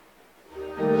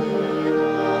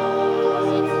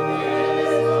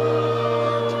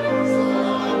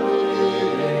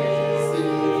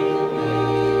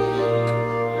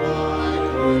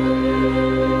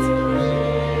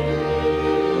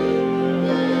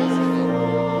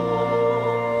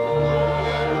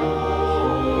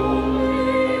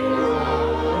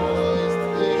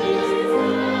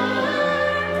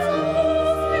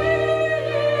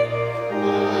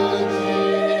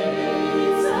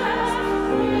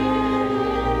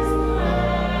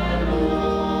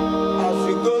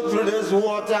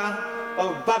 Water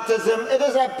of baptism, it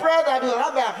is a prayer that you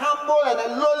have a humble and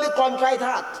a lowly contrite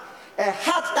heart, a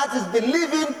heart that is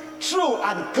believing, true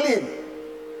and clean.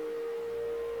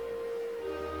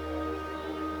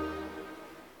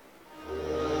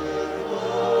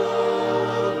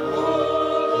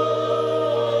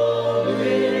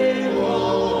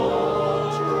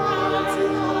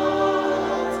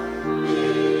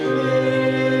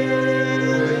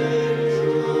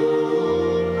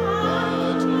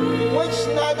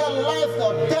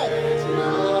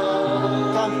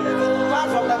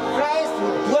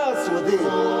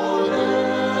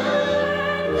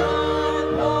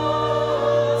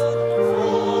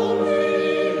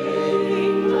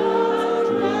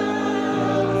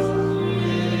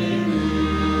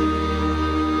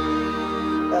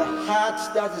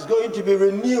 That is going to be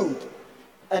renewed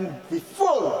and be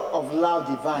full of love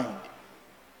divine.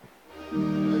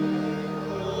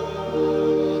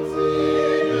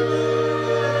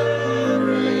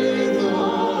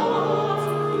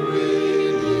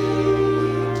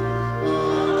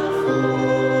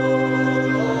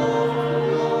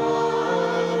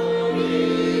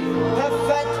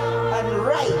 Perfect and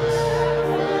right.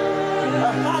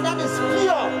 A heart that is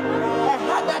pure. A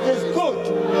heart that is good.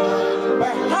 A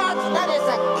heart that is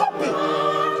a copy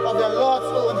of the Lord's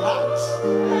own heart.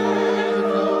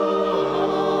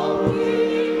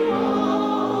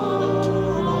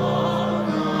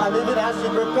 And even as you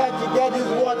prepare to get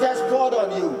these waters poured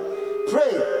on you,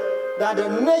 pray that the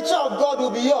nature of God will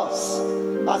be yours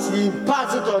as He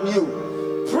imparts it on you.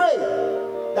 Pray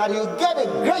that you get a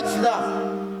great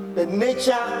love, the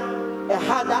nature, a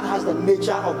heart that has the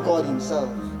nature of God Himself.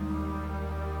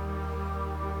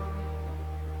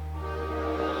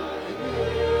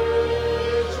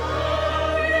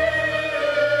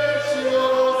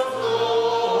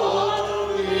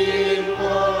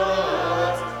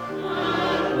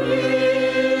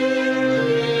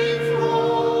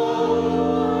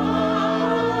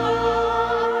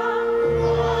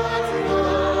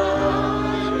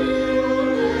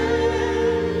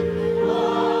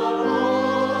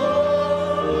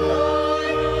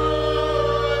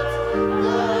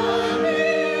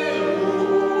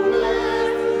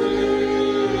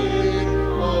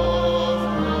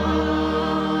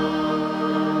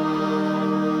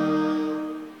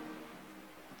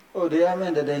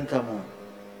 amen, then come on.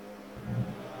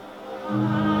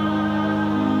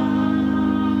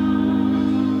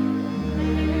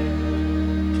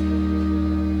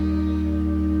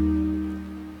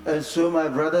 And so, my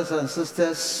brothers and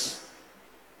sisters,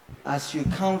 as you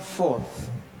come forth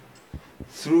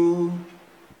through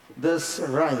this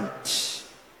rite,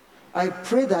 I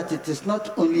pray that it is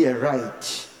not only a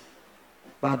rite,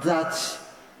 but that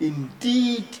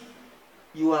indeed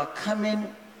you are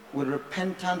coming with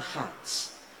repentant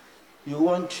hearts. You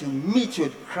want to meet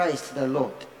with Christ the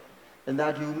Lord, and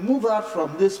that you move out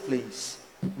from this place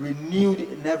renewed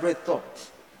in every thought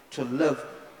to live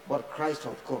for Christ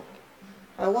of God.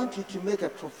 I want you to make a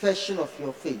profession of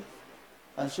your faith.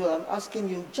 And so I'm asking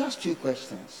you just 2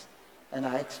 questions, and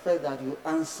I expect that you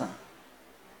answer,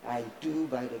 I do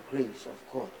by the grace of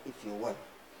God, if you will.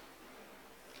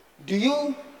 Do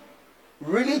you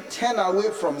really turn away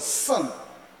from sin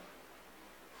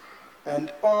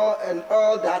and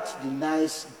all that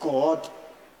denies God?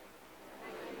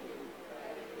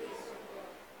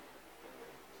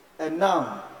 And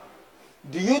now,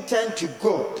 do you turn to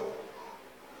God,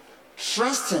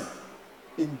 trusting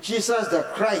in Jesus the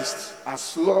Christ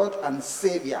as Lord and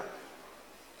Savior,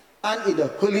 and in the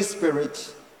Holy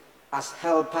Spirit as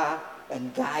helper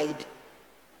and guide?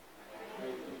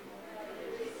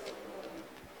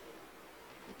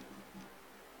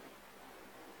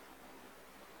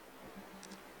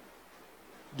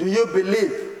 Do you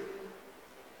believe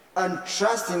and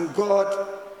trust in God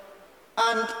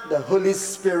and the Holy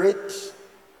Spirit?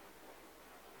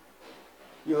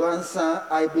 You answer,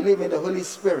 I believe in the Holy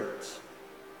Spirit,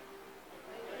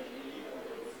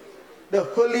 the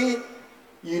Holy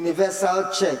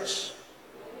Universal Church,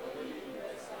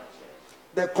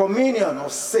 the communion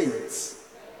of saints,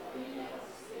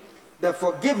 the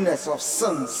forgiveness of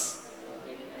sins,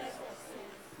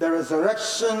 the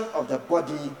resurrection of the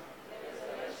body,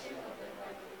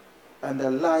 and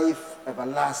the life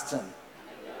everlasting.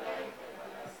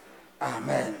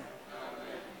 Amen.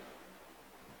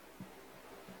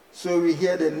 So we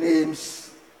hear the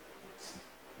names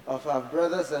of our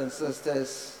brothers and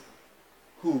sisters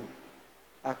who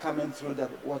are coming through the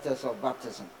waters of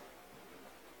baptism.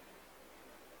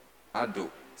 Ado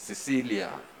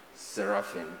Cecilia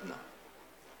Serafina.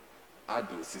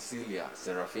 Ado Cecilia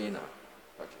Serafina.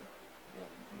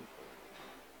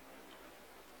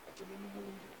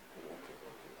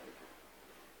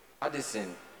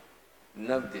 Addison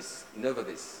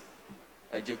Nevertheless,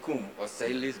 Ejekum Osei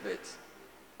Elizabeth,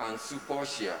 and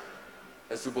Portia,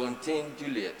 Subontain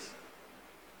Juliet,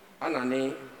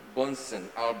 Anane Bonson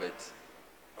Albert,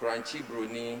 Crunchy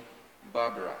Bruni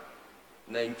Barbara,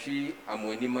 Naintri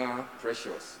Amonima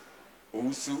Precious,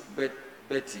 Ousu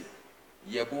Betty,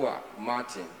 Yeboah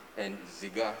Martin, and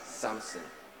Ziga Samson.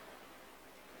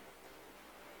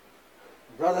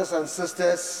 Brothers and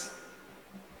sisters,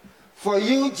 for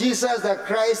you, Jesus the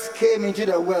Christ came into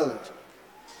the world.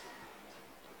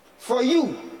 For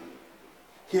you,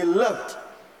 he lived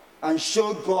and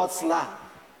showed God's love.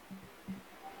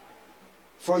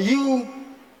 For you,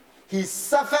 he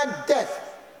suffered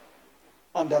death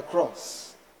on the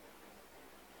cross.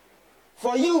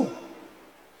 For you,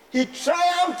 he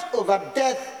triumphed over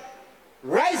death,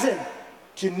 rising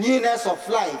to newness of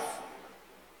life.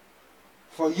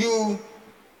 For you,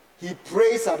 he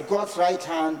prays at God's right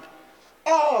hand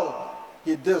all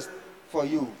he did for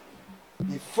you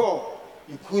before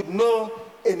you could know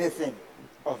anything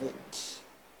of it.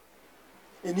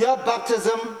 In your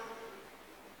baptism,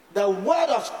 the word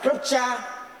of Scripture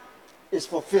is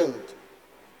fulfilled.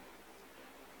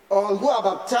 All who are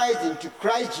baptized into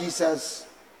Christ Jesus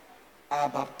are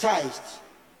baptized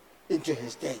into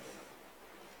his death.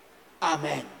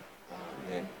 Amen.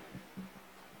 Amen.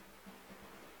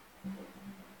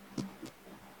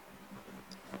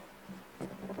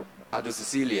 Ado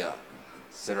Cecilia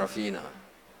Serafina.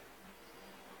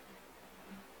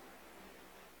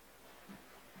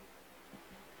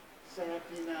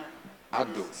 Serafina.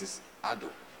 Ado.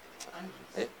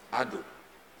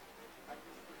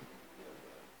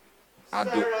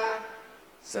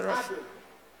 Sarah.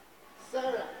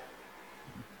 Sarah.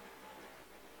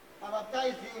 I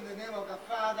baptize you in the name of the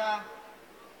Father,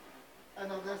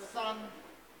 and of the Son,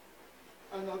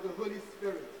 and of the Holy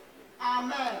Spirit.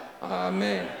 Amen.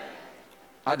 Amen.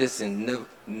 Addison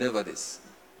Nevertheless.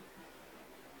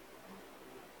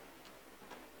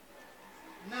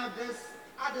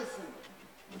 Addison.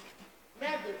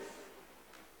 Nevertheless.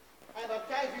 I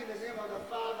baptize you in the name of the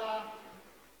Father,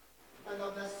 and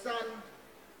of the Son,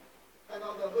 and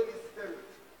of the Holy Spirit.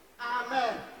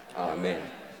 Amen. Amen.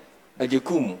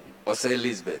 Ejekum Osei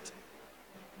Elizabeth.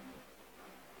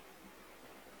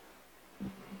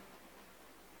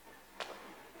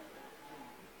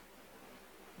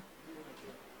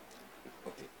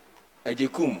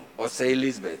 Ejekum or say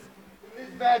Elizabeth.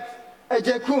 Elizabeth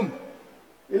Ejekum.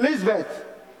 Elizabeth,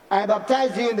 I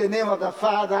baptize you in the name of the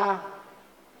Father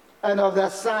and of the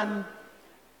Son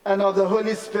and of the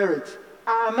Holy Spirit.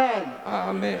 Amen.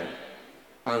 Amen.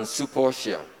 Ansu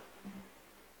Portia.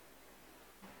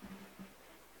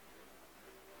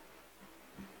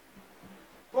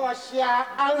 Portia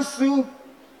Ansu.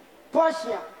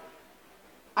 Portia,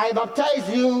 I baptize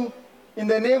you in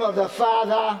the name of the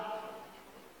Father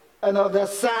and of the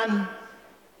Son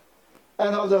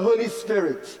and of the Holy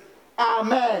Spirit.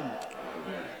 Amen.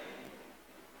 Amen.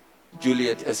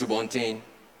 Juliet Esubontain.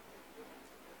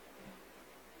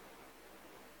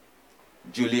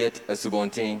 Juliet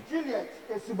Esubontain. Juliet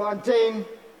Esubontain.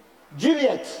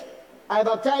 Juliet, I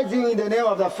baptize you in the name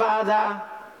of the Father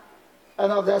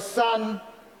and of the Son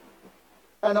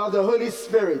and of the Holy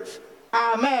Spirit.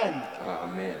 Amen.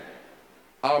 Amen.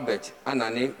 Albert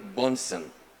Anane Bonson.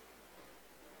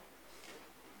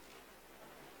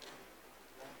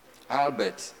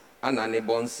 Albert Anane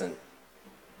Bonson.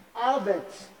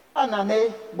 Albert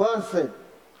Anane Bonson.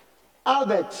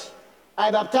 Albert,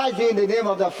 I baptize you in the name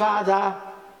of the Father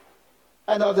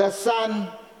and of the Son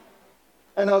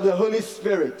and of the Holy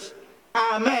Spirit.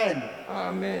 Amen.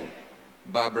 Amen.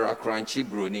 Barbara Crunchy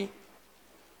Bruni.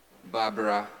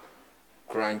 Barbara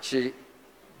Crunchy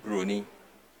Bruni.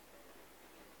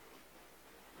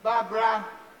 Barbara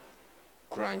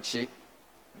Crunchy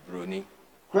Bruni.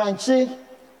 Crunchy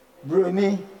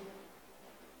Bruni.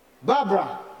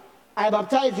 Barbara, I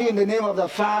baptize you in the name of the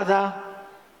Father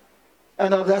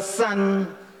and of the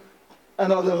Son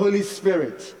and of the Holy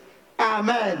Spirit.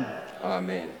 Amen.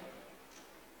 Amen.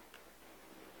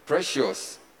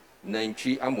 Precious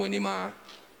Nantwi Amwenima.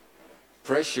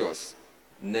 Precious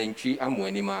Nantwi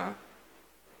Amwenima.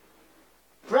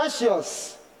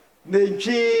 Precious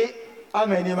Nantwi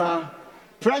Amwenima.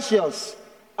 Precious,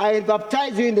 I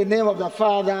baptize you in the name of the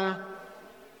Father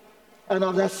and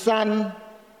of the Son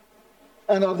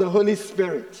and of the Holy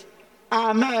Spirit.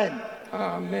 Amen.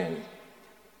 Amen.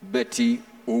 Betty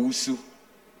Ousu.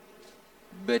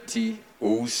 Betty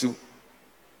Ousu.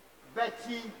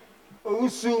 Betty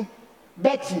Ousu.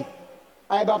 Betty,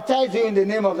 I baptize you in the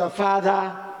name of the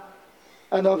Father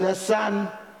and of the Son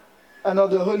and of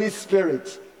the Holy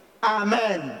Spirit.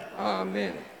 Amen.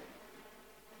 Amen.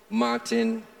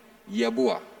 Martin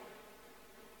Yeboah.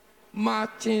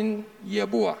 Martin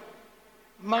Yeboah.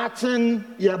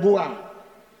 Martin Yeboah.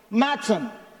 Martin,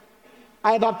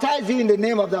 I baptize you in the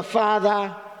name of the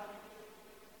Father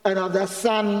and of the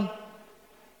Son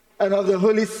and of the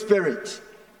Holy Spirit.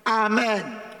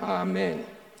 Amen. Amen.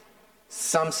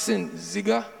 Samson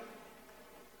Ziga.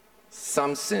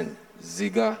 Samson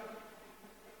Ziga.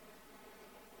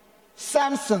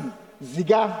 Samson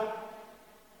Ziga.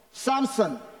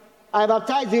 Samson, I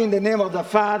baptize you in the name of the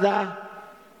Father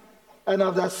and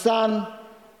of the Son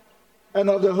and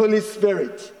of the Holy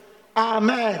Spirit.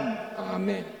 Amen.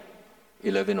 Amen.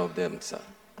 11 of them, sir.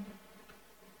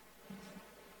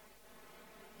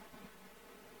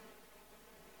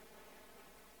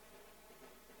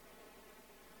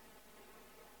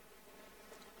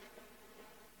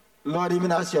 Lord,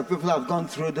 even as your people have gone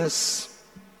through this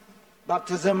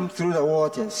baptism through the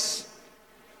waters,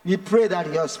 we pray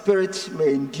that your Spirit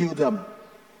may endue them,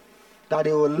 that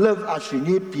they will live as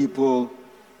renewed people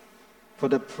for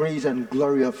the praise and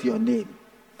glory of your name.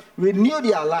 Renew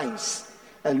their lives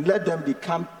and let them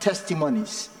become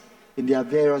testimonies in their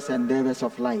various endeavors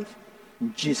of life.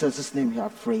 In Jesus' name we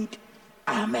have prayed.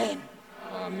 Amen.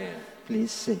 Amen.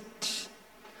 Please sit.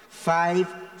 5,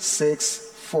 6,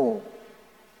 4.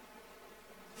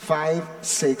 5,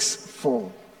 6,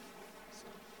 4.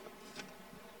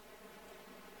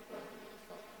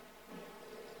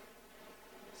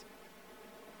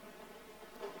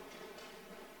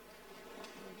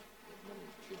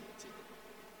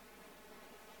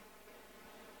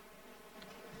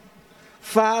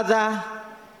 Father,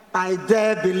 I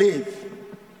dare believe,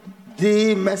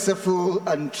 thee merciful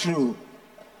and true.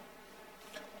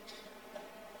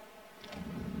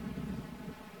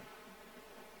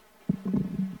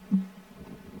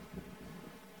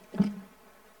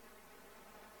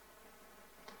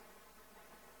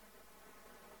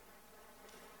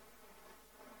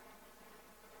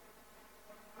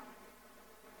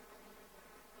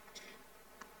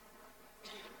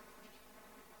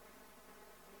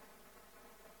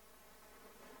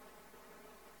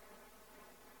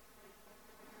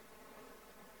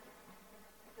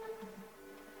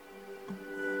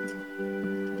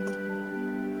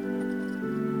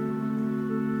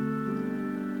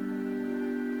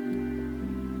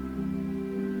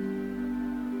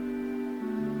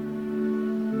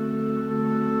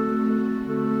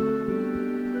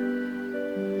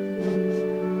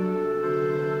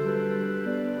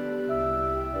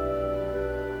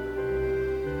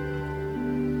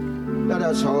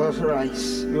 us all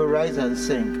rise. You rise and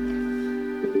sing.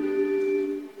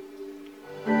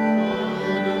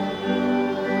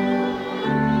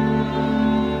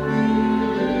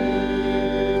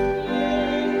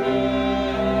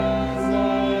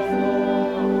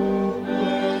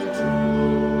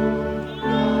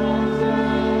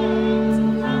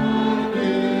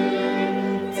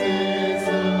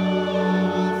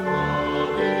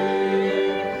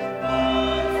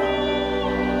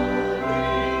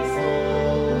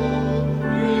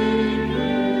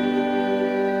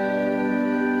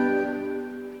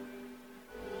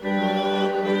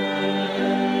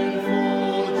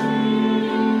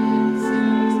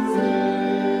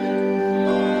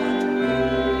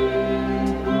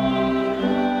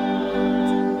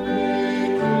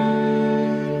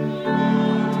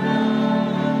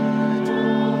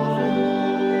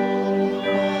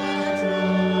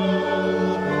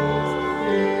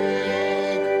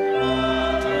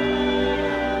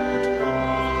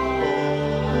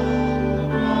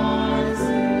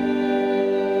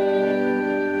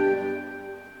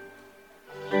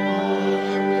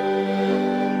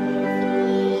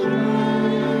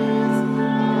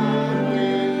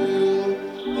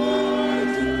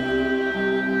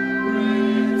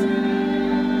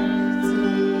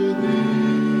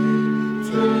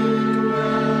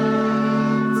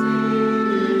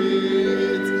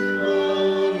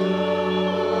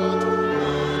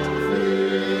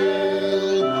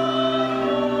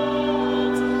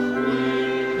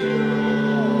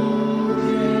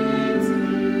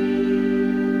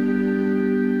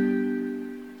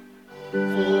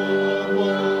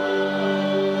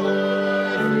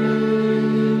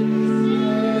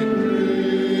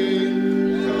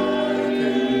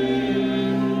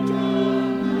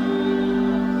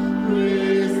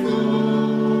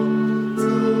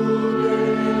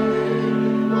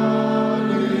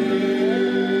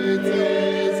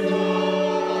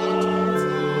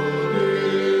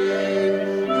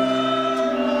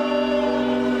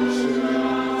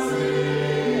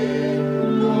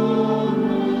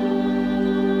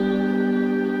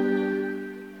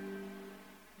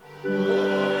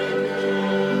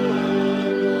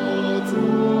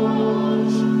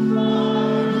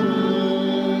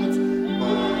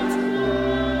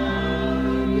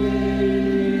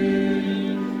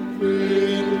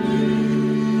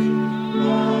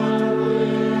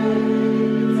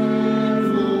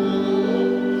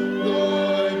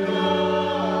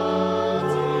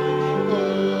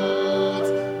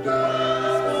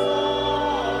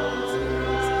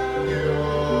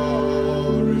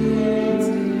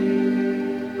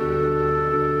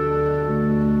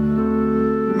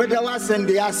 And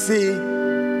they are say,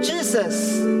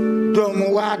 Jesus,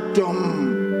 dom wa dom.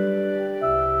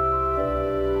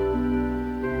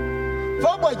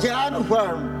 For Bajan,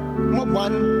 where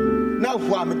Moban, now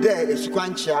who am there is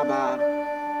Quanchaba.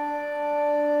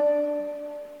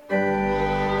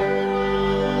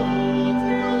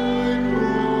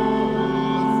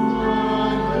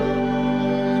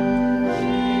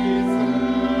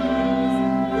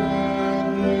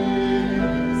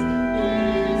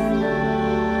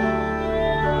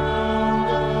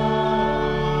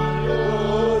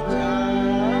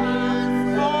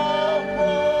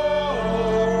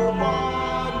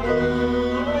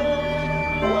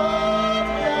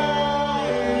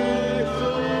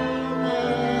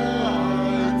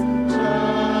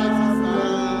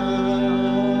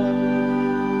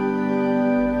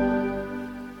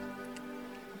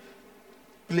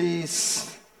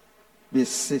 Please be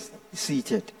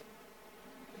seated.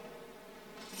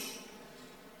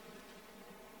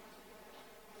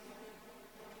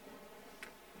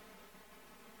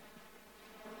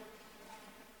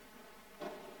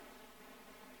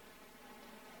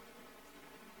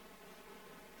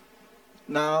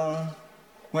 Now,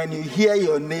 when you hear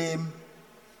your name,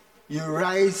 you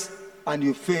rise and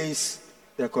you face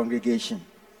the congregation.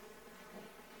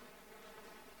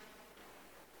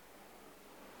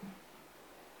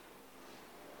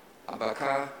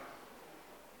 Abaka,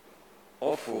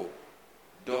 Ofo,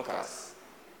 Dorcas,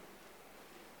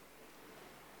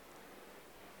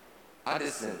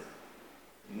 Addison,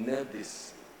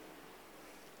 Nebis.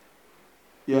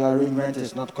 Your arrangement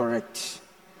is not correct.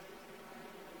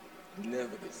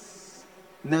 Nebis.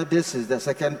 Now this is the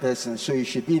second person, so you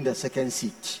should be in the second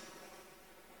seat.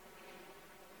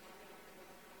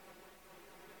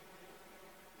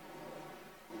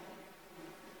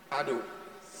 Ado,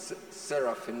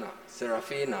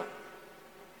 Serafina.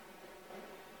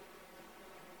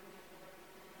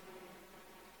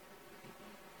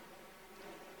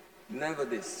 Never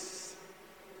this.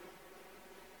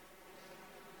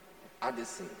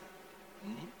 Addison.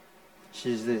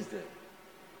 She's there. There.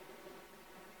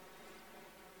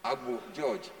 Agbo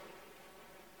George.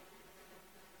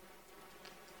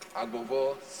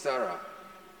 Agbobo Sarah.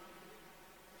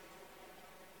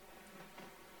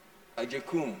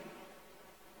 Ajekum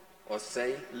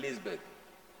Osei Lisbeth.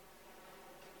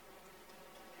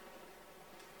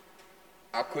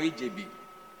 Akoi Jebi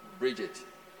Bridget.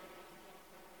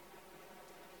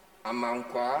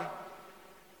 Amankwa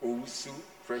Ousu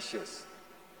Precious.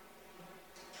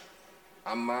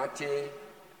 Amate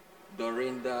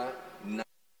Dorinda Na.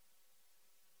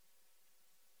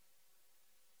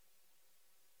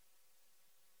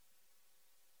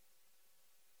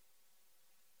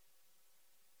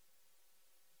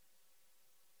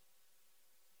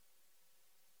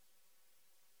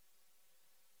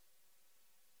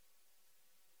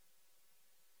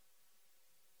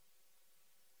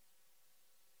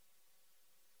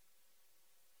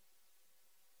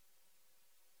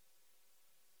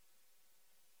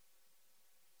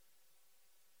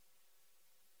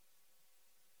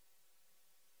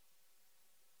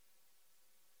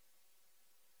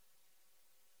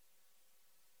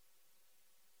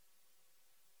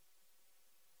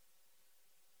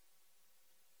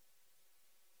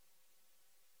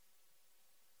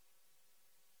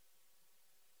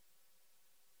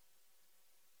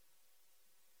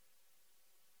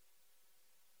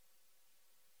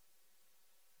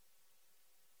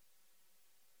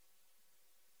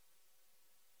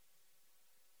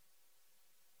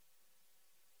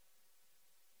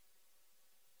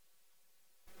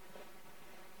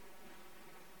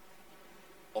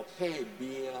 Hey,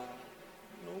 beer.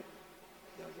 No,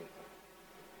 doesn't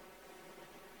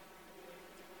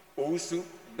come. Ousu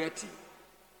Betty.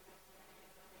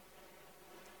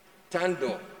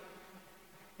 Tando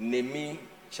Nemi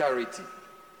Charity.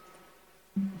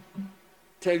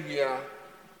 Tevia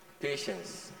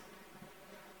Patience.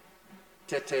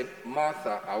 Tete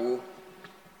Martha Awo.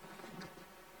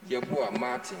 Yebua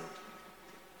Martin.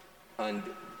 And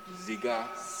Ziga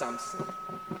Samson.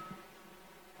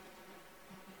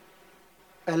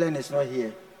 Ellen is not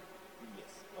here. Yes,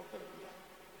 okay,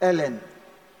 yeah. Ellen.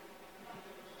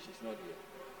 She's not here.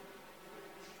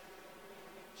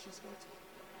 She's not here.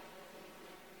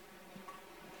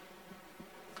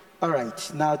 All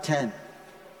right, now 10.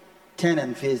 10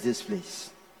 and face this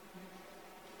place.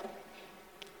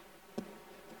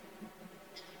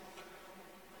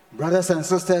 Brothers and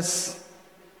sisters,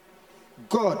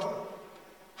 God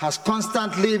has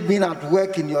constantly been at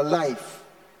work in your life.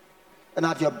 And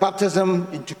at your baptism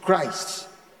into Christ,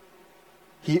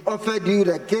 he offered you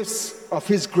the gifts of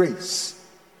his grace.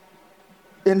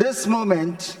 In this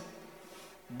moment,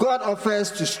 God offers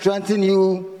to strengthen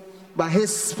you by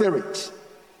his Spirit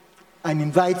and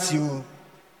invites you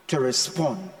to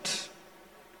respond.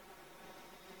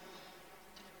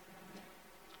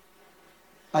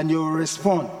 And you will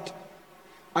respond,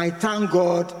 I thank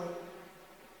God,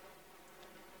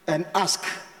 and ask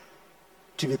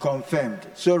to be confirmed.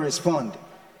 So respond.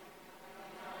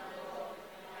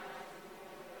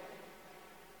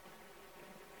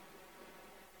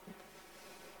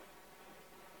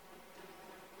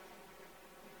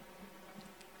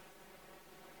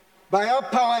 By your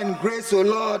power and grace, O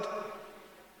Lord,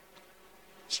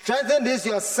 strengthen these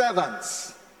your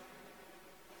servants,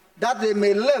 that they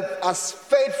may live as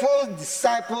faithful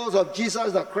disciples of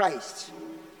Jesus the Christ.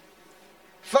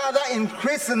 Father,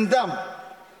 increase in them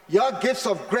your gifts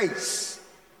of grace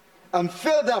and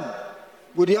fill them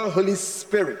with your Holy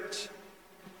Spirit,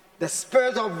 the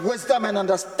spirit of wisdom and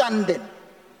understanding,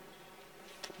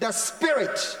 the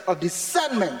spirit of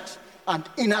discernment and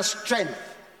inner strength,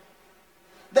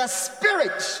 the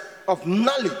spirit of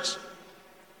knowledge,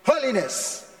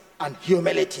 holiness, and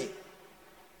humility.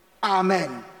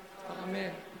 Amen.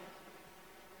 Amen.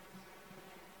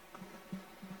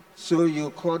 So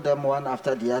you call them one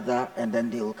after the other, and then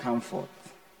they will come forth.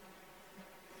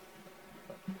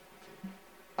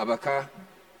 Abaka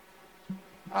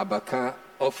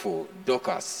Ofo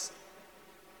Dorcas.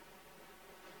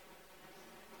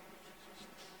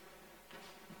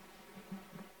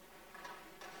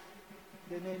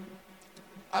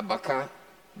 Abaka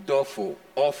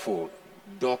Ofo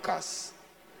Dorcas.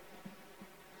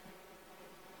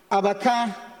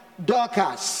 Abaka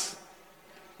Dorcas.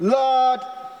 Lord,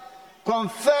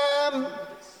 confirm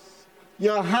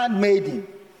your handmaiden,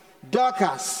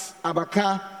 Dorcas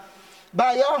Abaka,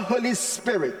 by your Holy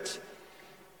Spirit,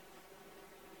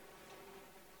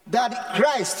 that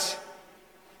Christ,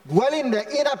 dwelling in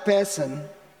the inner person,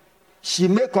 she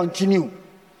may continue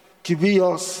to be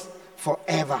yours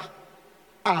forever.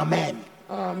 Amen.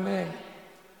 Amen.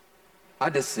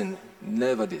 Addison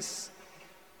Nevadis.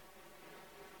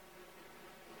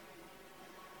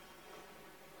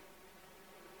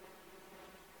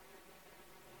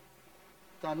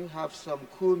 Can we have some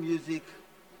cool music?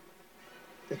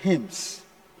 The hymns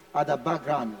at the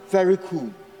background. Very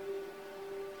cool.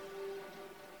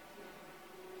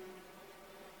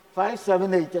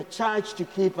 578, a charge to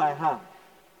keep I have.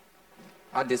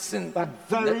 Addison. But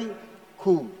very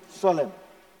cool, solemn.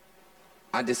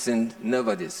 Addison,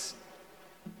 never this.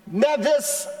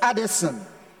 Nevis Addison.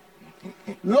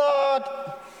 Lord,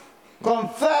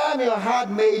 confirm your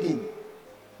handmaiden,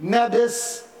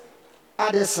 Nevis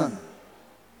Addison,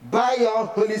 by your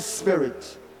Holy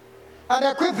Spirit, and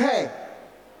equip her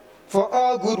for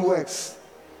all good works,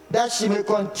 that she may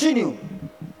continue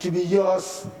to be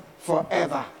yours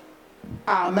forever.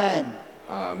 Amen.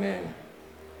 Amen.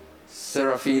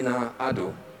 Serafina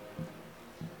Ado.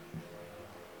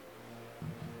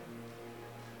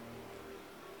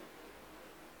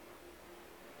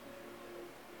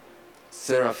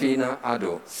 Serafina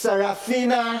Ado.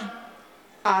 Serafina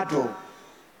Ado.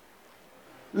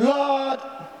 Lord,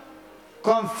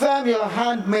 confirm your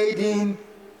handmaiden,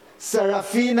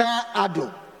 Serafina Ado,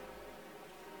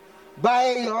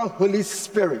 by your Holy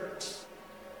Spirit,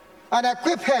 and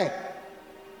equip her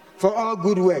for all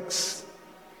good works,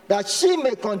 that she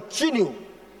may continue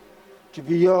to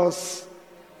be yours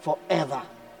forever.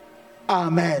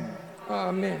 Amen.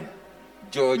 Amen.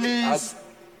 George. Please.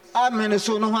 Amen.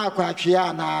 So no one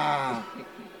kwachiana.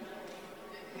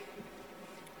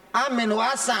 Amen.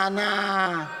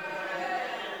 Wasana.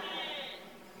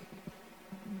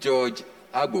 George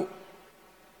Agbo.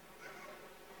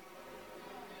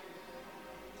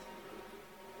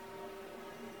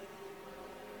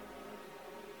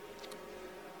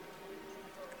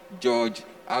 George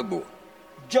Agbo.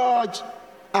 George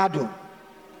Ado.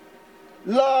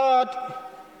 Lord,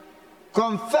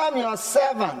 confirm your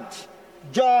servant,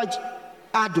 George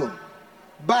Ado,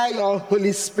 by your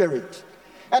Holy Spirit,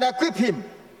 and equip him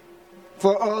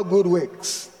for all good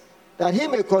works, that he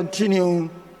may continue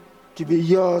to be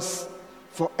yours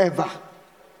forever.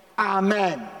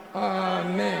 Amen.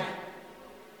 Amen.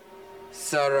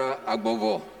 Sarah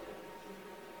Agbovo.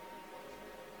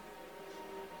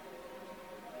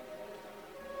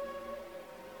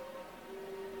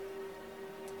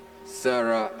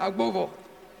 Sarah Agbovo.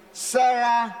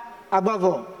 Sarah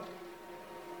Agbovo.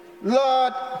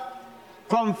 Lord,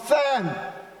 confirm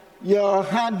your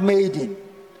handmaiden,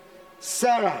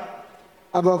 Sarah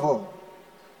Agbovo,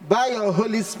 by your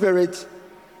Holy Spirit,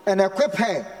 and equip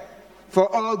her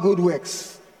for all good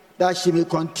works, that she may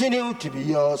continue to be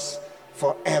yours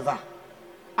forever.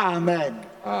 Amen.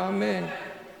 Amen.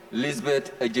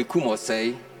 Lisbeth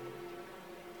Ejekumosei.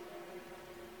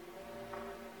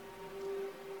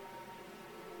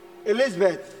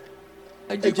 Elizabeth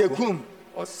Ejekum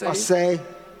Osei. say,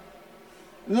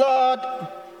 Lord,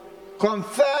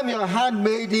 confirm your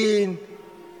handmaiden,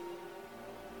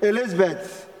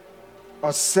 Elizabeth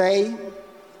Osei,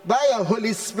 by your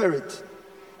Holy Spirit,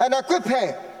 and equip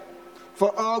her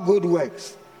for all good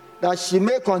works, that she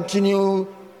may continue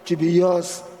to be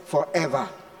yours forever.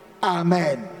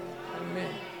 Amen.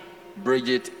 Amen.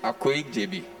 Bridget Akwe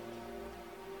JB.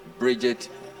 Bridget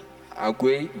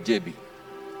Akwe JB.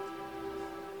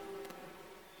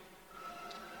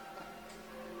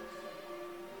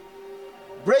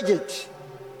 Bridget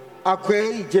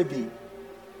Akwe JB.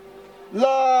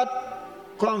 Lord,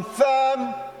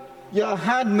 confirm your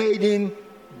handmaiden,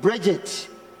 Bridget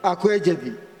Akwe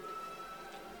JB,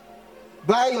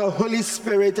 by your Holy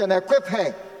Spirit, and equip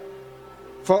her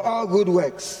for all good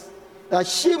works, that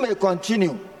she may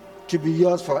continue to be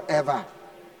yours forever.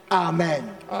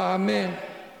 Amen. Amen.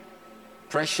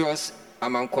 Precious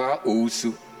Amankwa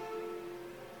Ousu.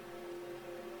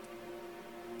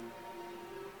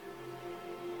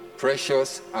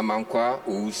 Precious Amankwa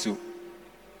Ousu.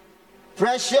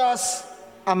 Precious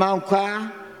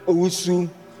Amankwa Ousu.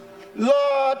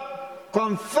 Lord,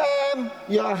 confirm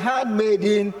your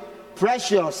handmaiden,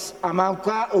 Precious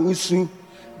Amankwa Ousu,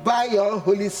 by your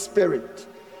Holy Spirit,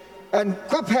 and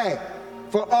equip her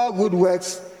for all good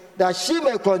works, that she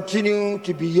may continue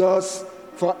to be yours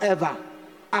forever.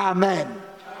 Amen.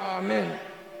 Amen.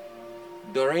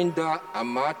 Dorinda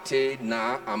Amate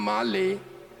Na Amale.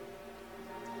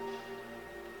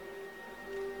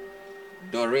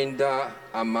 Dorinda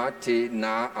Amate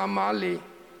Na Amale.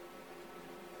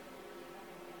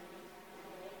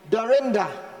 Dorinda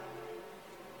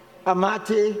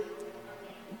Amate.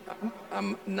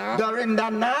 Na.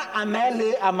 Dorinda Na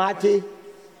Amale Amate.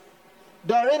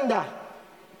 Dorinda,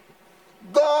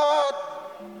 God,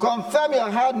 confirm your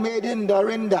handmaiden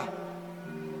Dorinda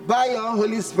by your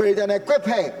Holy Spirit, and equip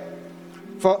her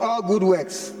for all good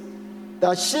works,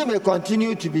 that she may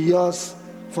continue to be yours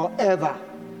forever.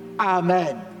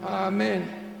 Amen. Amen.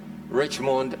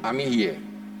 Richmond Amihie.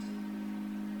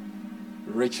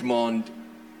 Richmond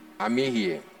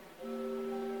Amihie.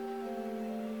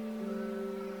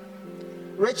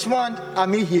 Richmond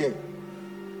Amihie.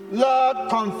 Lord,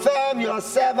 confirm your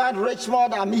servant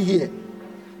Richmond Amihie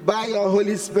by your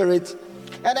Holy Spirit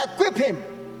and equip him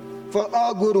for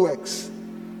all good works,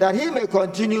 that he may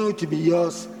continue to be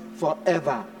yours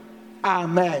forever.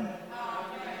 Amen.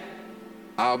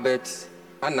 Albert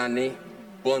Anani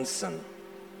Bonson.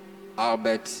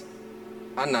 Albert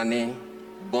Anani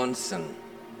Bonson.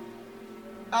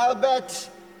 Albert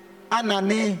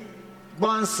Anani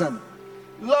Bonson.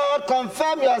 Lord,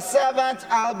 confirm your servant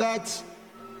Albert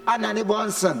Anani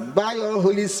Bonson by your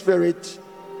Holy Spirit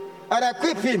and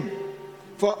equip him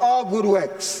for all good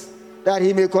works, that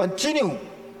he may continue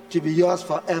to be yours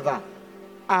forever.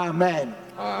 Amen.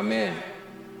 Amen.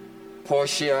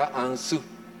 Portia Ansu.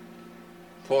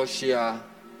 Portia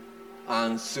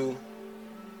Ansu.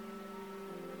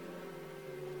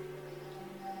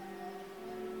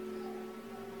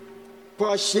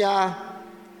 Portia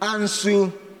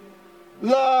Ansu.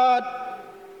 Lord,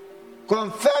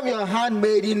 confirm your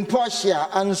handmaiden Portia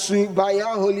Ansu by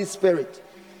your Holy Spirit,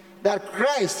 that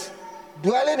Christ,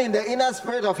 dwelling in the inner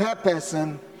spirit of her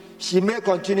person, she may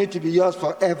continue to be yours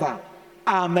forever.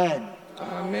 Amen.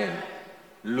 Amen.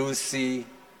 Lucy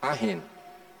Ahin.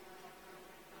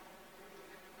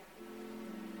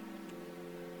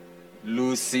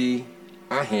 Lucy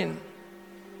Ahin.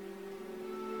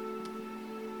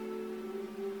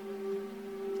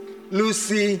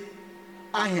 Lucy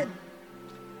Ahin.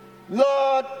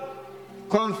 Lord,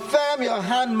 confirm your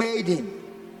handmaiden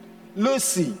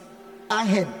Lucy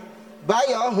Ahin by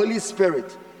your Holy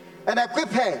Spirit and equip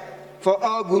her for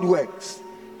all good works,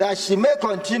 that she may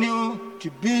continue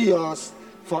to be yours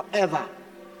forever.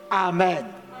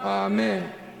 Amen.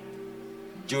 Amen.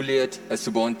 Juliet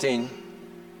Esubontin.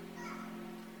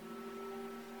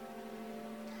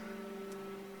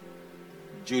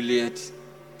 Juliet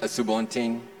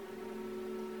Esubontin.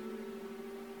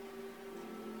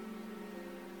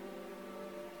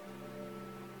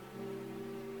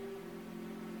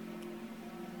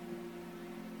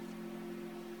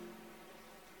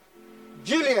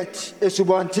 Juliet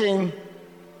Esubontin.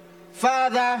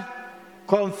 Father,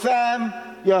 confirm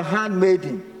your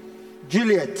handmaiden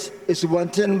Juliet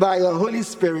Esubontin by your Holy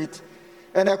Spirit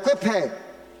and equip her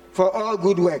for all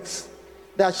good works,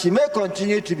 that she may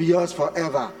continue to be yours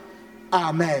forever.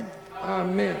 Amen.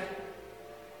 Amen.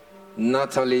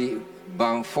 Natalie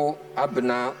Banfo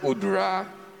Abna Udra.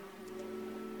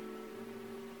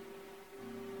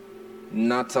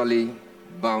 Natalie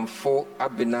Banfo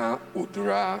Abna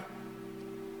Udra.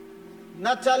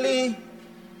 Natalie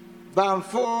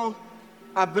Banfo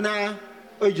Abna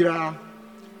Udra.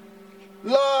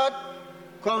 Lord,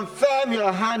 confirm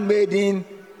your handmaiden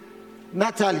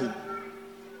Natalie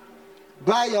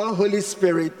by your Holy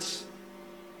Spirit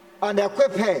and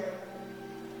equip her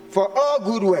for all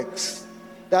good works,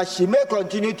 that she may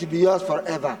continue to be yours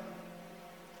forever.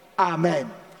 Amen.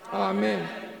 Amen.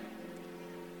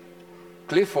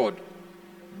 Clifford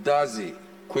Dazi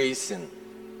Quayson.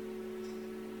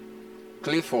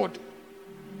 Clifford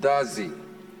Dazi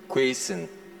Quayson.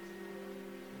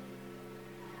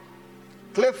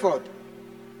 Clifford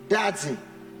Dazi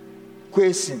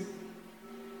Quayson.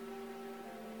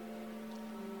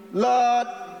 Lord,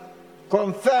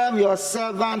 confirm your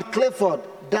servant Clifford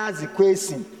Dazi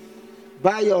Quayson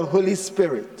by your Holy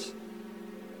Spirit.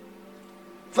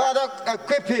 Father,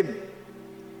 equip him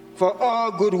for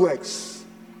all good works,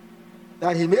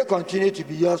 that he may continue to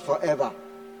be yours forever.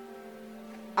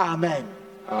 Amen.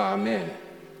 Amen.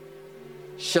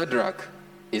 Shadrach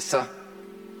Isa.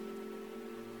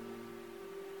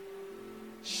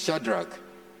 Shadrach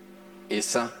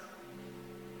Isa.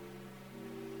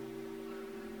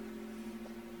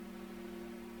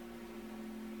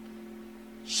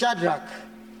 Shadrach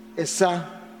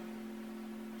Isa.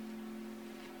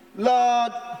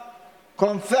 Lord,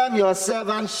 confirm your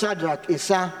servant Shadrach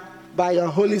Isa by your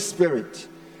Holy Spirit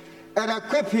and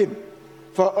equip him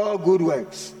for all good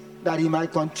works, that he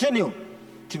might continue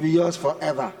to be yours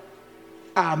forever.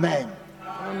 Amen.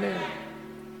 Amen.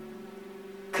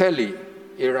 Kelly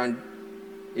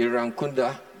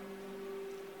Irankunda.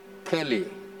 Kelly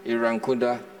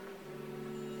Irankunda.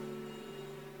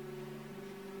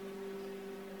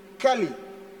 Kelly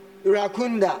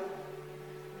Irakunda.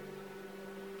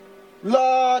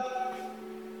 Lord,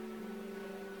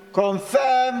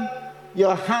 confirm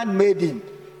your handmaiden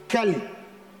Kelly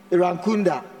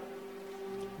Irankunda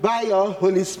by your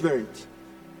Holy Spirit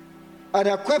and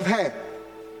equip her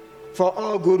for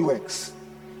all good works,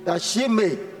 that she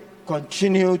may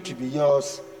continue to be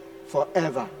yours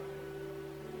forever.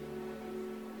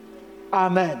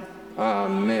 Amen.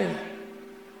 Amen.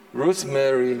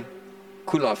 Rosemary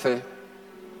Kulafe.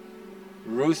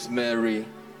 Rosemary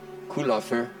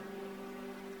Kulafe.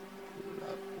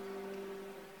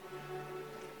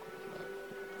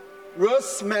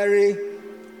 Rosemary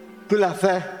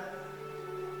Kulafe.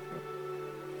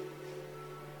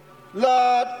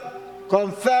 Lord,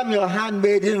 confirm your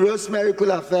handmaiden Rosemary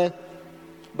Kulafe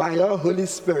by your Holy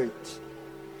Spirit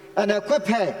and equip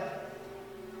her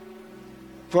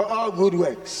for all good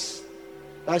works,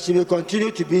 that she will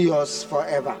continue to be yours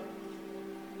forever.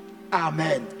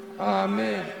 Amen.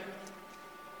 Amen.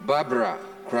 Barbara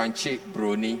Crunchy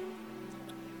Bruni.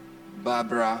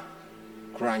 Barbara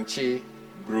Crunchy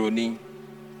Bruni.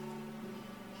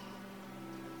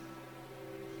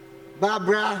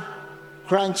 Barbara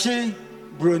Crunchy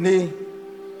Bruni.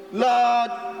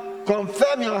 Lord,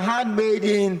 confirm your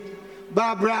handmaiden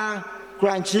Barbara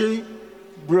Crunchy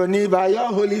Bruni by your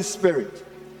Holy Spirit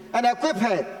and equip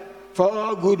her for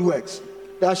all good works,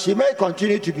 that she may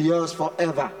continue to be yours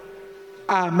forever.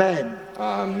 Amen.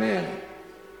 Amen.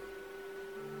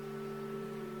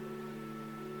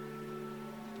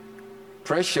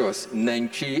 Precious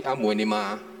Nanchi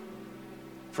Amwenima.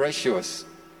 Precious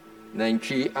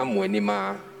Nanchi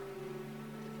Amwenima.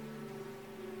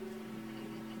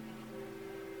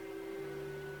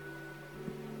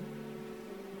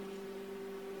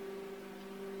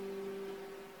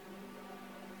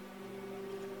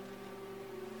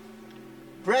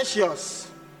 Precious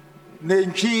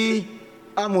Nenchi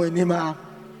Amwenima.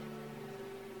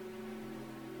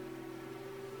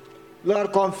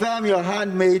 Lord, confirm your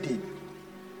handmaiden,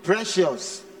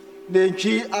 Precious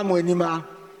Nenchi Amwenima,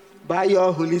 by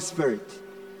your Holy Spirit,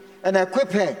 and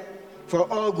equip her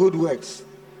for all good works,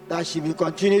 that she will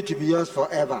continue to be yours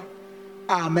forever.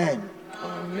 Amen.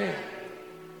 Amen.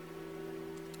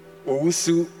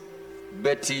 Owusu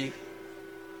Betty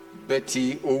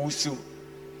Owusu.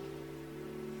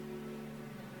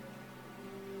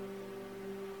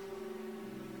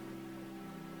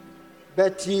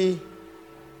 Betty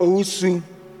Owusu.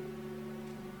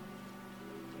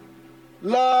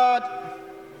 Lord,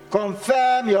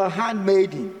 confirm your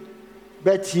handmaiden,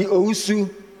 Betty Owusu,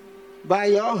 by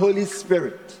your Holy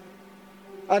Spirit,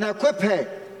 and equip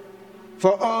her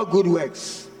for all good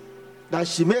works, that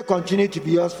she may continue to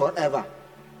be yours forever.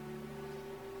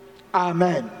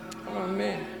 Amen.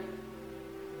 Amen.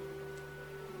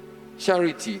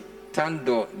 Charity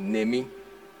Tando Nemi.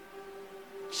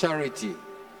 Charity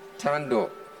Tando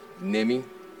Nemi.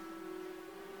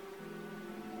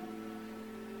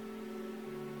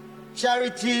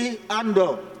 Charity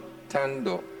Ando.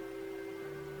 Tando.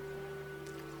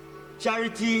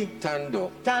 Charity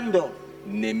Tando Tando.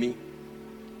 Nemi.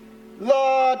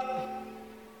 Lord,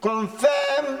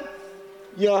 confirm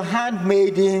your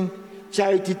handmaiden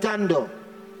Charity Tando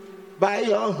by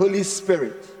your Holy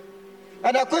Spirit,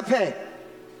 and equip her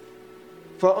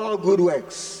for all good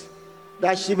works,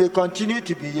 that she may continue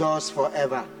to be yours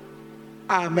forever.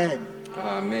 Amen.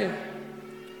 Amen.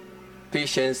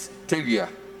 Patience Tevia.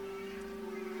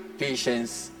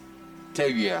 Patience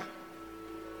Tevia.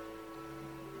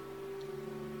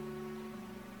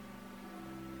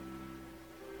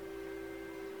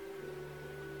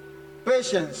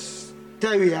 Patience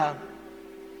Teria.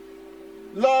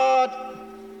 Lord,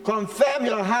 confirm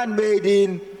your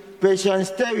handmaiden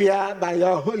Patience Teria by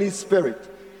your Holy Spirit,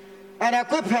 and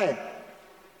equip her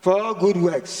for all good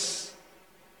works,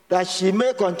 that she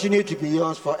may continue to be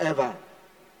yours forever.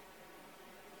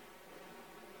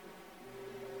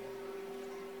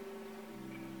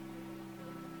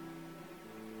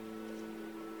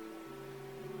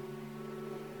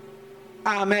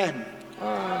 Amen.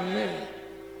 Amen.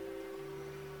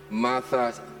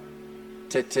 Martha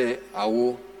Tete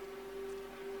Awo.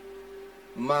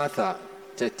 Martha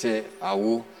Tete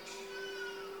Awo.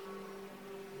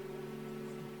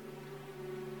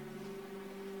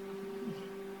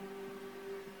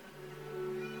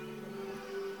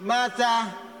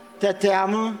 Martha Tete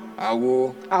Amu.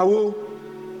 Awo. Awo.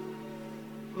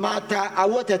 Martha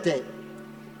Awo Tete.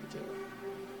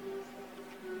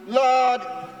 Lord,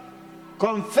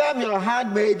 confirm your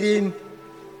handmaiden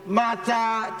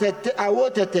Martha Tete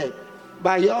Awo Tete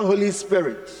by your Holy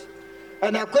Spirit,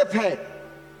 and equip her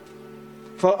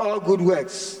for all good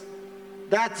works,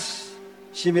 that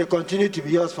she may continue to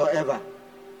be yours forever.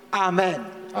 Amen.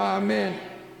 Amen.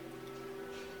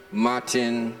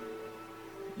 Martin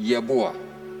Yeboah.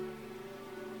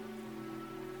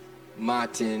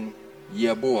 Martin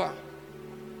Yeboah.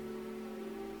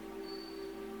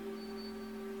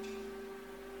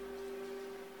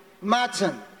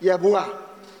 Martin Yeboah.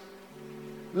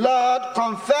 Lord,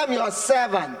 confirm your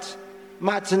servant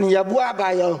Martin Yeboah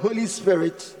by your Holy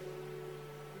Spirit,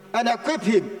 and equip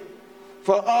him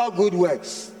for all good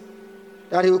works,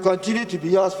 that he will continue to be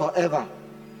yours forever.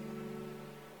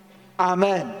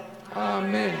 Amen.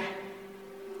 Amen.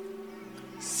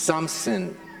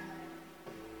 Samson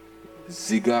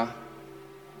Ziga.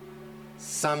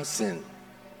 Samson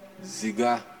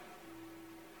Ziga.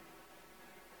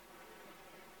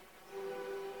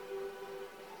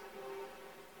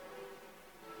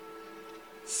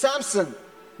 Samson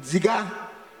Ziga.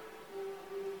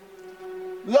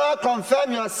 Lord,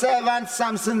 confirm your servant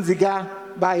Samson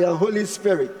Ziga by your Holy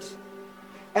Spirit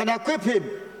and equip him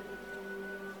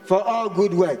for all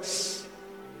good works,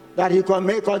 that he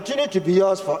may continue to be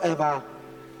yours forever.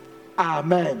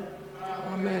 Amen.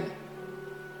 Amen.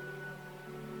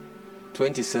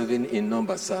 27 in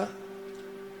number, sir.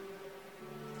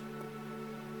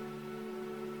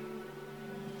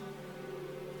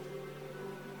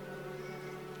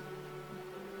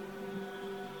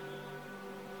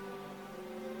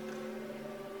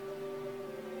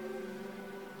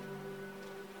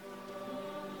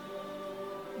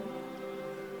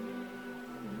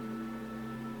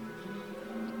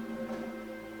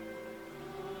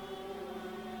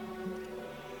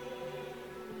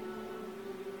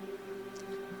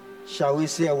 Shall we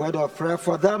say a word of prayer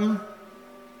for them?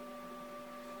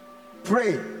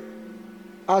 Pray,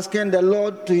 asking the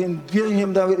Lord to imbue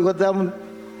him with them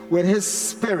with his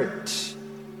spirit.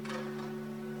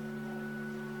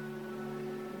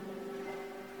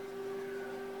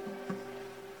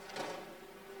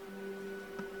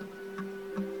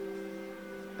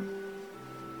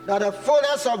 That the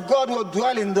fullness of God will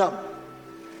dwell in them.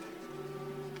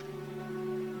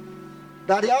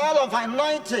 That the oil of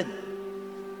anointing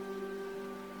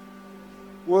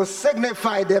will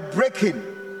signify the breaking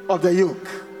of the yoke.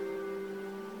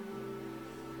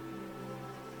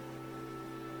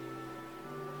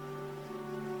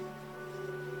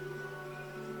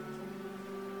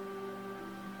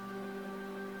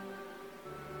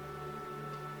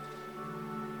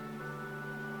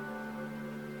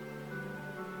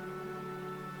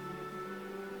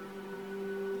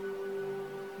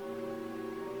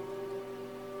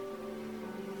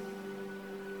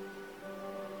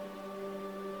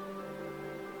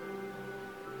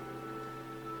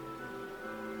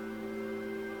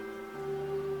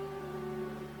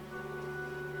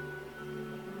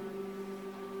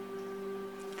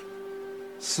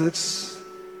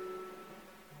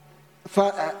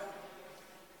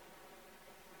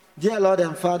 Dear Lord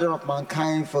and Father of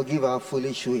mankind, forgive our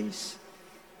foolish ways.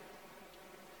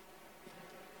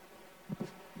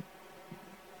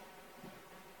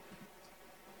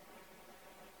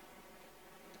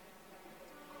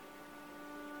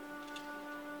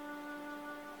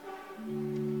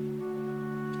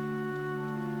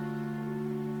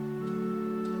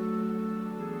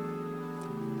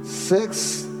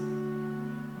 Six,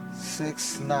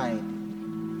 9.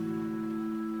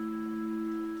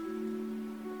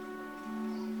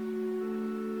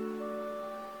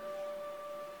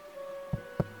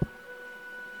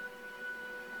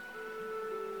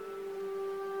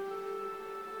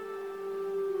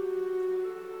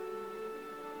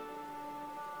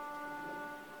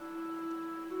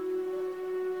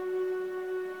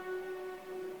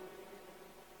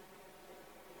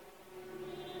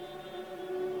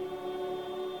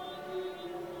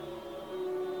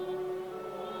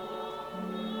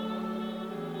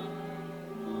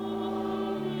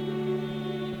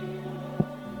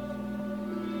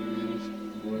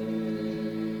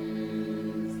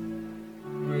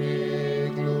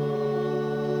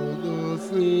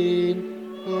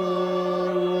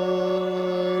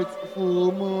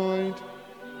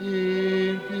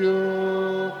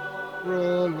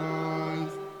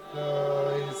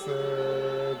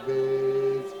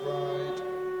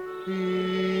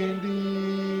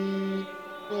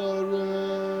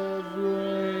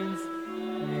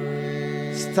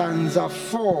 Stanza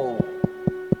 4.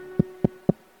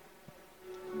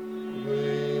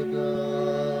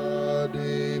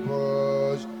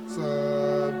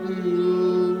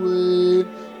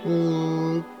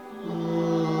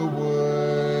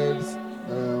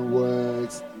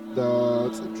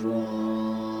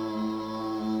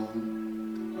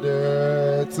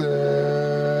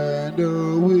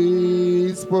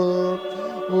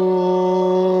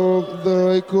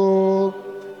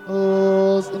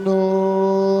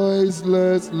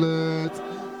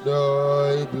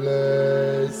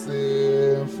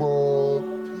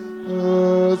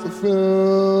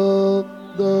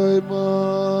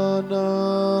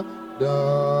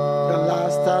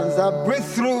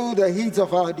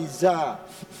 Of our desire.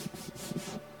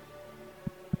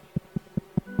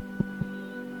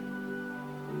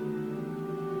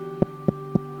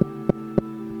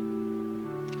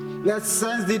 Let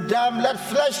sense be dumb, let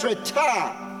flesh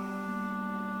retire.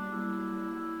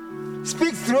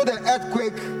 Speak through the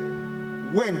earthquake,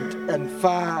 wind, and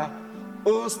fire,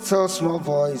 O still small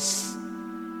voice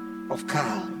of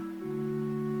calm.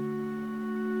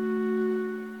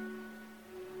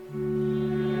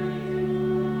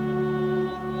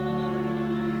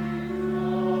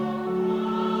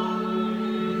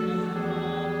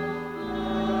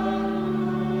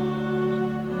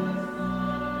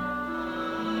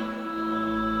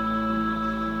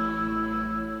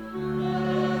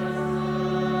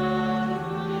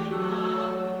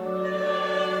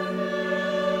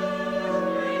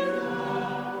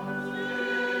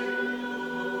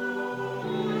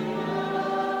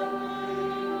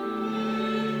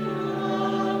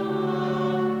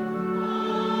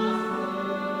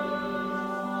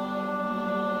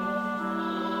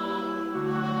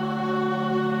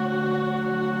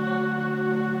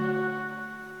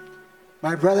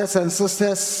 My brothers and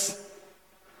sisters,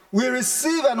 we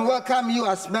receive and welcome you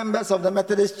as members of the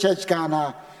Methodist Church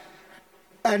Ghana,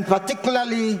 and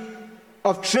particularly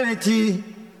of Trinity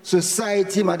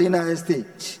Society Medina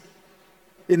Estate.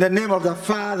 In the name of the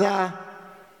Father,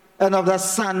 and of the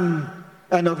Son,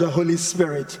 and of the Holy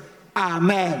Spirit.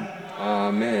 Amen.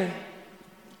 Amen.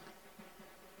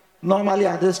 Normally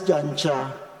at this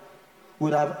juncture, we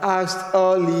would have asked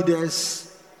all leaders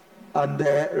and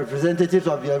the representatives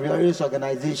of your various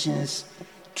organizations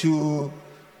to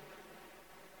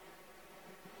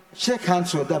shake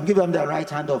hands with them, give them the right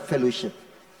hand of fellowship.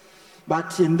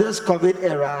 But in this COVID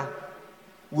era,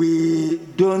 we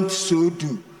don't so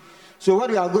do. So what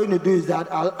we are going to do is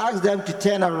that I'll ask them to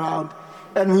turn around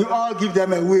and we all give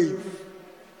them a wave.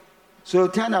 So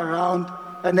turn around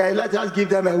and then let us give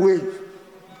them a wave.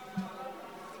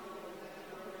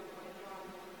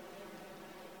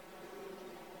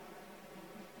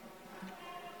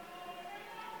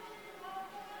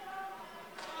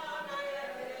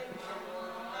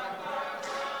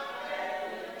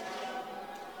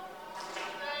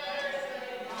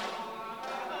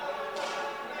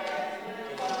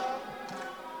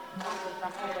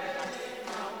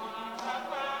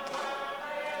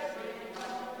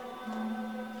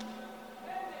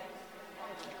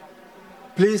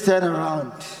 Please turn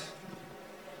around.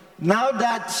 Now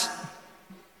that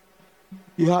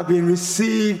you have been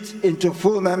received into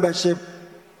full membership,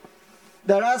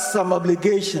 there are some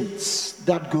obligations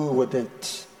that go with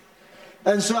it.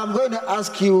 And so I'm going to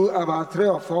ask you about 3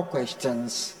 or 4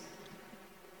 questions.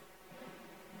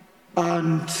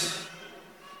 And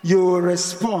you will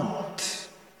respond.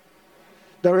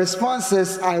 The response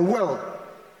is, I will.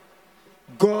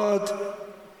 God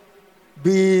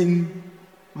being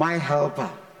my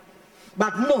helper.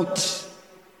 But note,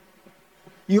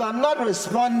 you are not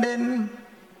responding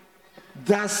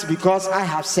thus because I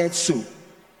have said so.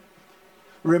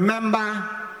 Remember,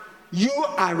 you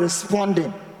are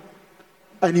responding,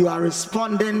 and you are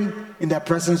responding in the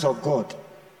presence of God.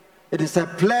 It is a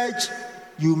pledge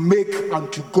you make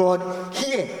unto God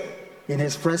here in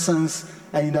his presence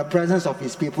and in the presence of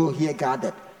his people here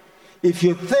gathered. If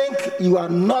you think you are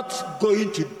not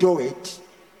going to do it,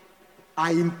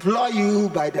 I implore you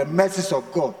by the mercies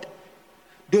of God,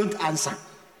 don't answer.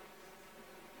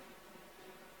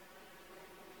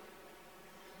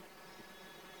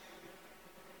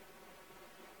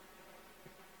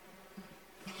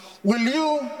 Will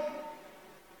you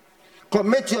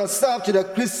commit yourself to the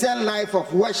Christian life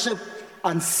of worship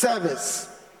and service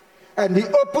and be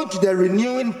open to the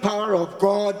renewing power of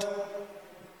God?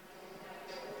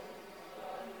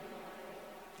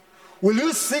 Will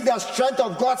you seek the strength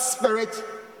of God's Spirit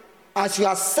as you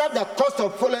accept the cost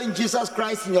of following Jesus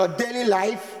Christ in your daily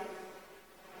life?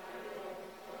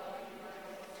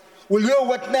 Will you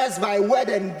witness by word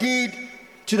and deed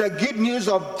to the good news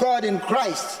of God in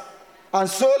Christ, and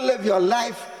so live your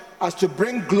life as to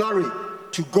bring glory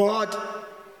to God?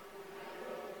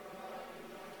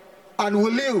 And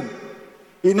will you,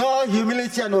 in all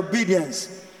humility and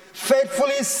obedience,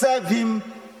 faithfully serve him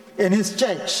in his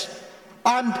church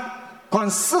and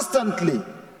consistently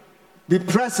be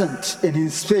present in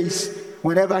his space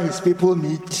whenever his people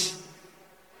meet?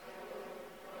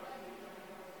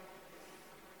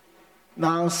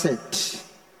 Now sit.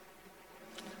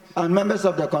 And members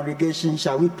of the congregation,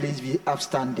 shall we please be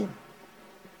upstanding?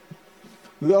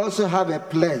 We also have a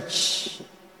pledge.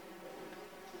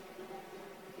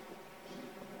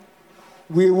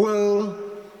 We will,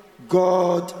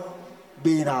 God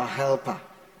being our helper.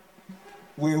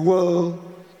 We will,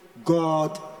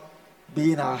 God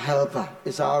being our helper,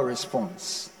 is our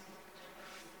response.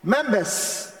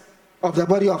 Members of the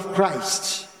body of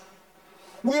Christ,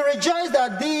 we rejoice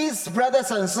that these brothers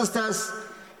and sisters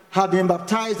have been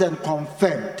baptized and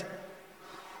confirmed.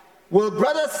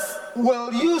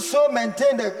 Will you so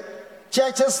maintain the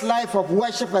church's life of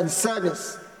worship and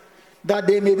service that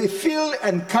they may be feel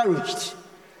encouraged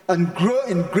and grow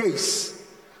in grace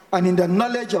and in the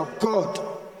knowledge of God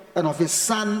and of his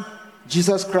Son,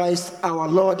 Jesus Christ, our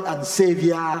Lord and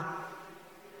Savior? God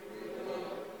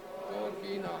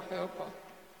being our helper.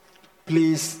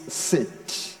 Please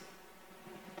sit.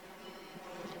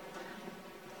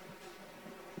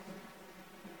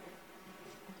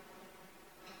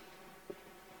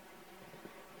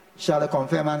 Shall the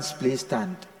confirmants please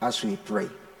stand as we pray?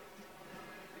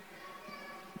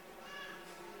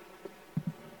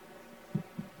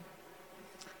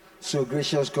 So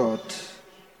gracious God,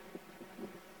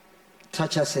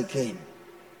 touch us again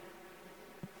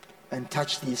and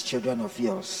touch these children of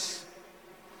yours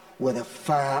with the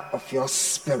fire of your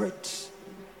Spirit.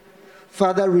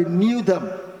 Father, renew them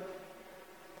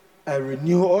and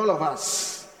renew all of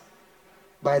us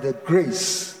by the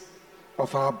grace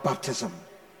of our baptism,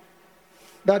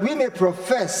 that we may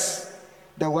profess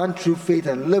the one true faith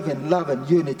and live in love and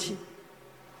unity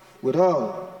with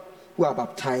all who are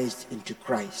baptized into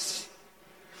Christ.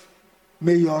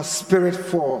 May your Spirit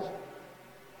fall,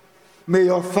 may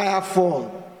your fire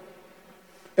fall,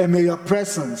 and may your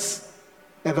presence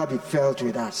ever be felt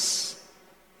with us.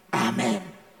 Amen.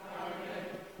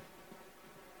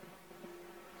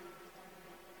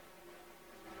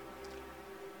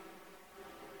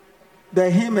 The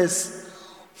hymn is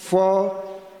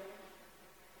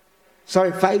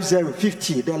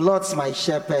 50. The Lord's my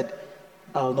shepherd,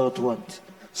 I'll not want.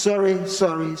 Sorry,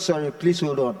 please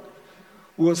hold on.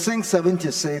 We'll sing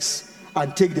 76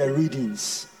 and take the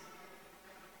readings.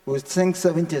 We'll sing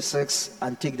 76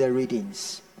 and take the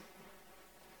readings.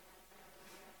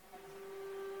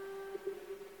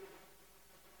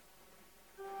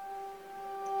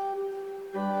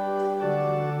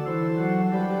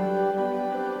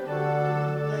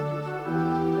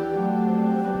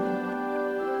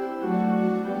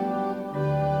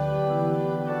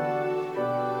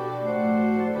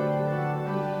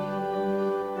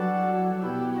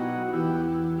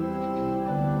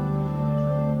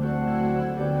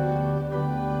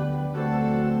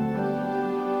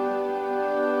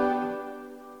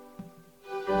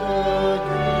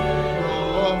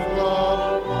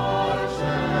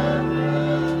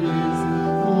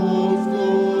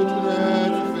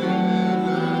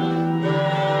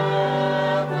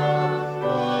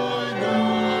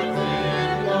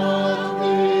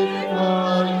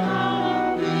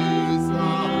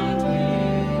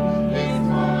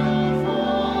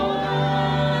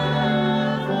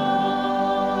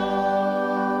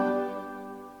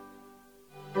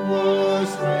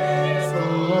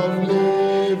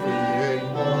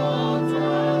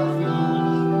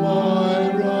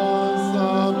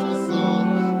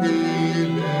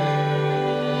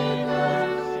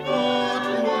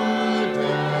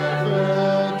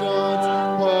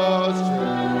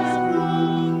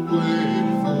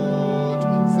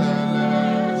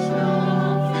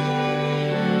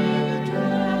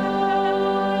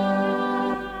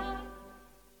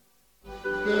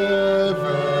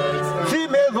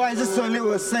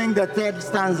 Sing the third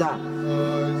stanza.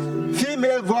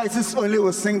 Female voices only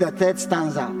will sing the third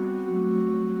stanza.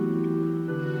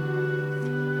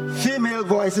 Female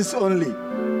voices only.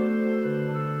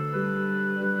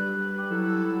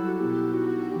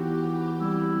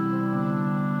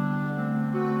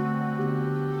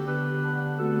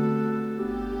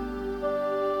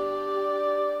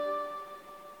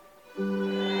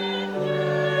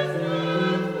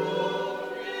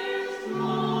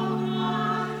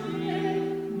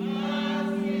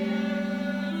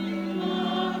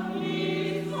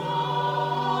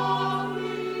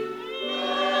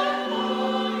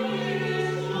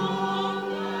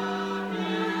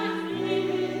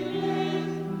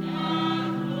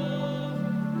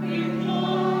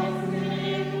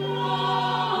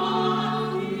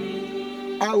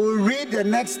 I will read the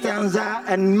next stanza,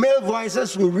 and male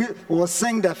voices will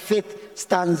sing the fifth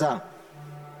stanza.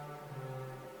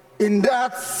 In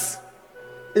that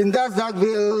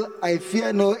veil I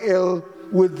fear no ill,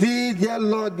 with thee, dear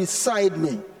Lord, beside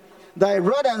me. Thy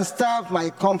rod and staff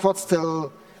my comfort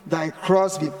still, thy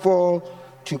cross before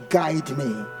to guide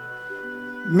me.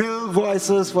 Male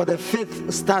voices for the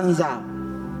fifth stanza.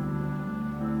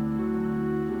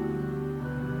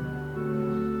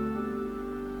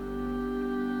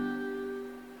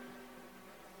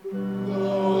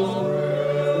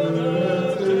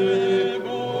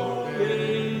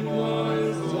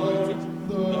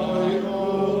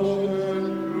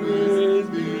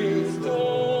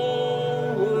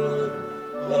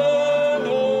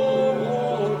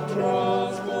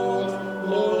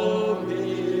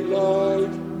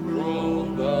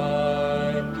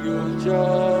 And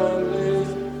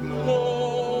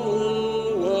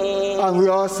we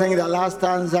all sing the last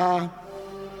stanza.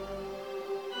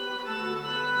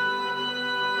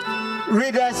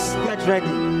 Readers, get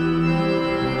ready.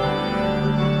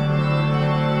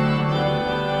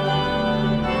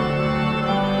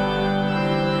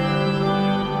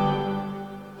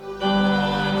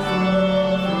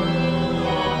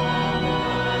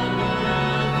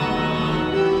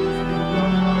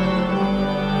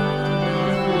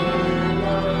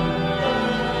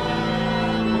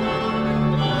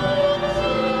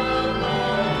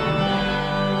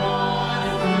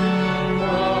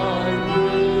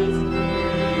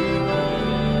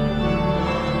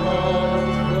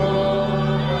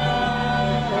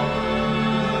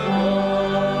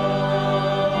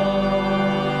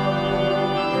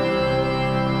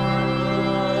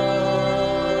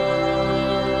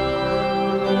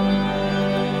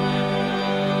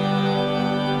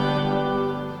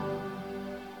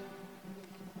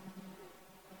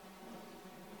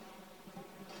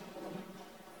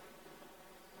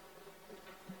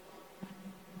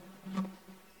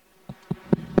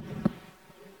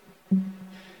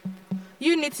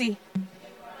 Unity.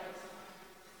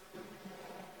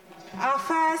 Our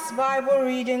first Bible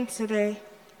reading today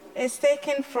is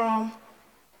taken from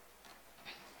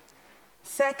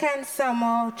 2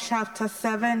 Samuel chapter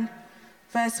 7,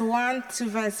 verse 1 to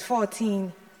verse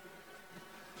 14.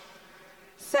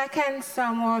 2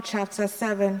 Samuel chapter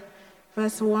 7,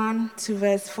 verse 1 to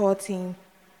verse 14.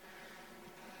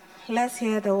 Let's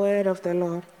hear the word of the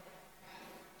Lord.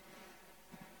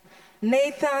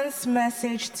 Nathan's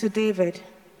message to David.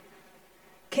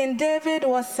 King David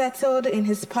was settled in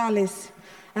his palace,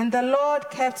 and the Lord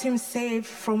kept him safe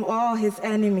from all his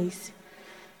enemies.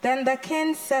 Then the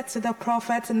king said to the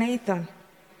prophet Nathan,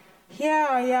 Here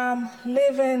I am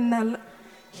living in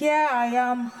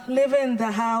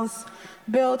the house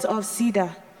built of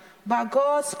cedar, but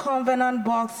God's covenant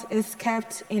box is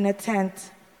kept in a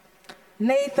tent.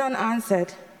 Nathan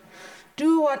answered,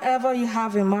 Do whatever you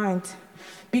have in mind,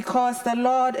 because the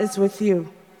Lord is with you.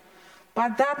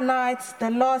 But that night the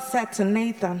Lord said to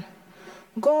Nathan,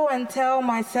 Go and tell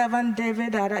my servant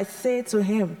David that I say to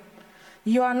him,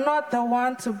 You are not the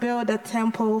one to build a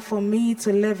temple for me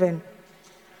to live in.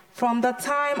 From the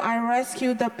time I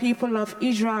rescued the people of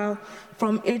Israel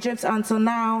from Egypt until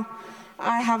now,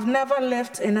 I have never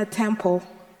lived in a temple.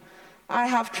 I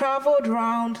have traveled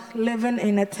around living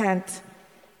in a tent.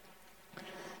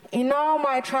 In all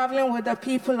my traveling with the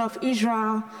people of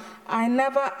Israel, I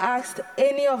never asked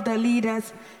any of the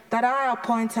leaders that I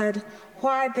appointed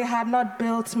why they had not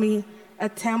built me a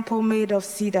temple made of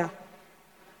cedar.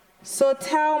 So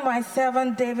tell my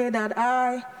servant David that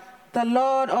I, the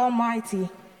Lord Almighty,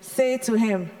 say to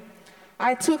him,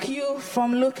 I took you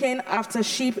from looking after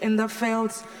sheep in the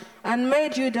fields and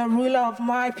made you the ruler of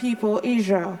my people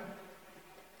Israel.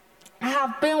 I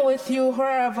have been with you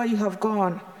wherever you have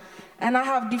gone, and I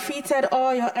have defeated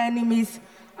all your enemies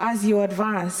as you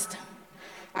advanced.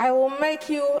 I will make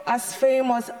you as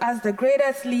famous as the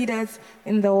greatest leaders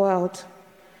in the world.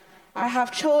 I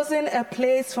have chosen a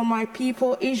place for my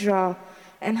people Israel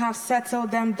and have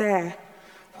settled them there,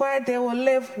 where they will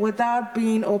live without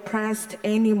being oppressed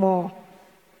anymore.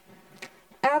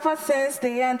 Ever since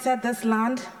they entered this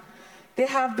land, they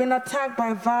have been attacked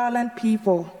by violent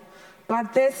people,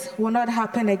 but this will not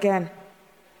happen again.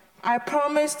 I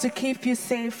promise to keep you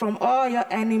safe from all your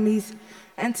enemies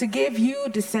and to give you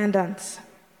descendants.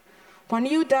 When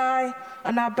you die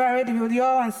and are buried with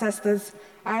your ancestors,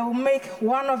 I will make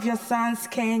one of your sons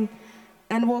king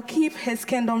and will keep his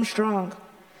kingdom strong.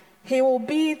 He will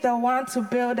be the one to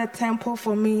build a temple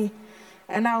for me,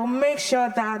 and I will make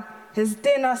sure that his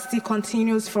dynasty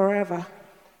continues forever.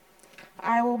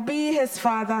 I will be his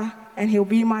father, and he'll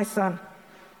be my son.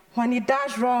 When he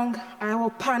does wrong, I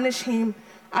will punish him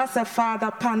as a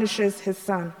father punishes his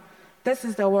son. This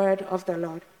is the word of the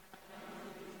Lord.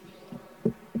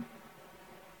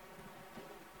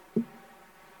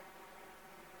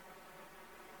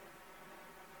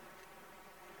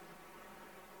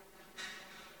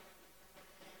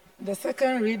 The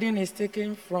second reading is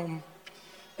taken from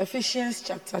Ephesians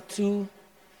chapter 2,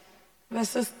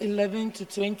 verses 11 to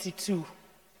 22.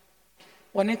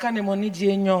 Waneka ne moni di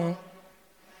enyo.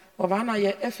 Wabana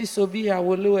ye Efeso bi ya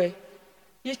woloe.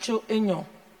 Yicho enyo.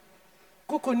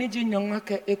 Kuku ni ji nyonga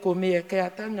ke ekome ye ke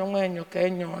ata nyonga enyo ke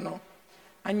enyo no.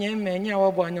 Anye me nya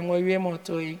wabo anyonga wie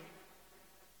moto yi.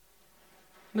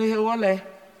 No he wole.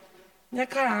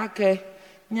 Nyaka ake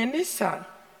nyenisa.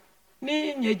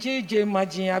 Ni nyejije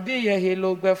majin abi ye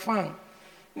helo gbefan.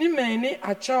 Ni me ni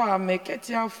achawa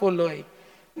ameketia foloi.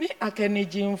 Ni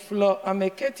akenijin flo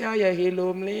ameketia ye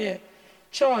helo mliye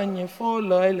cho nye fo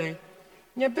loile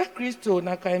nye be Kristo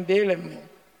na kan bele me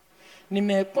ni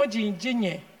me kpoji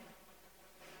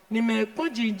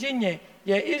jinye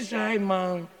ye Israel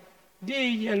man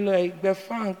di ye lo igbe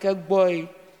fan ke boy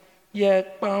ye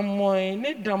pamoy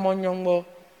ni damonyongo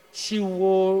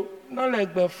shiwo no le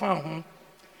igbe fan ho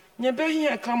nye be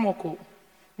hia kamoko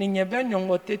ni nye be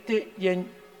nyongo tete ye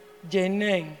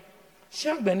jenen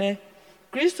shagbene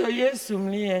Kristo Yesu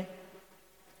mlie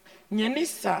nye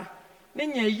nisa ni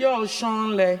nye yo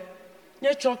shon le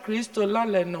nye cho Kristo la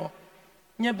le no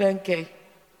nye benke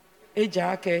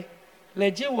ejake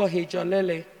le ji wo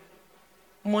hejolele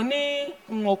moni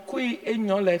ngokui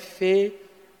enyo le fe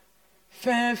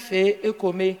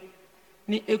ekome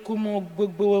ni ekumo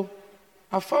gbogbo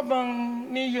afaban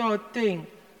ni yo ten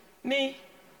ni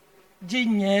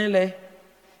jinyele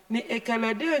ni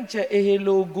ekelede nche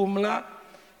ehelo gumla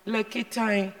le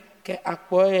kitain ke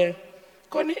akpoye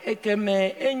koni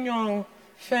ekeme enyo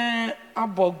fe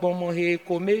abogbomo he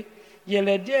ekome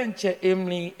yele de nche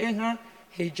emli eha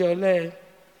hejole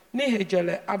ni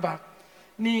hejole aba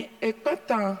ni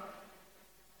ekpata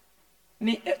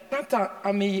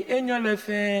ami enyo le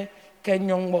fe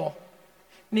kenyongbo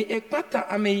ni ekpata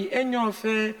ami enyo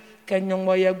fe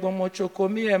kenyongbo ye gbomo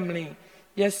chokomi emli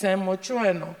ye semo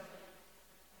chueno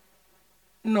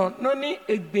no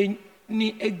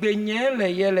ni egbenye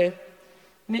le yele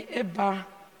ni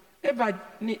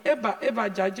eba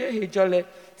jaje hejole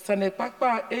sane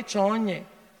papa echonye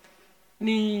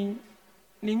ni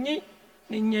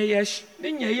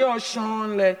nye yo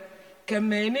shon le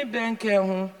keme ni benke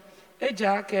hu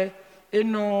ejake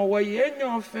eno wo ye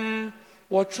nyo fe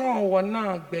wo tron wo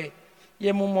na gbe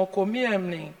ye momoko mi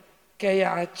emni ke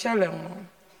ya chele won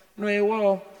no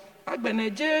ewo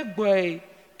agbeneje gboy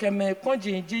keme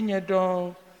konji jinye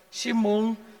don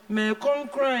shimon me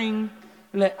konkrain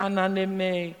le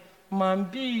ananeme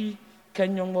mambi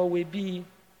kenyongo webi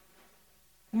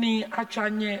ni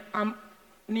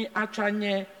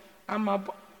achanye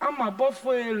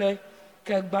amabofo ele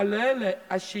kegbalele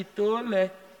ashito le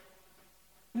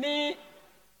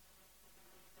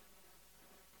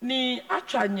ni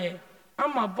achanye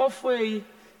amabofo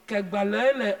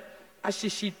kegbalele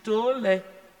ashishito le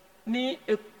ni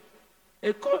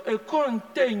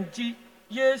ekontenji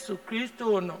Yesu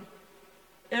Kristo no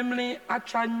emli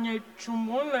achanye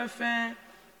chumole fe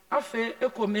afe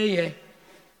ekomeye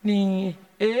ni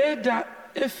eda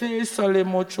efe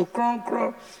solemo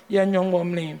chukronkro ya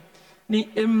nyongomli ni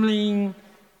emli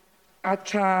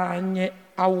achanye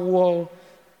awo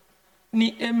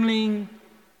ni emli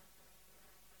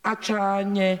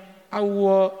achanye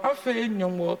awo afe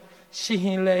nyongo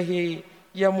shihinlehe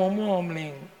ya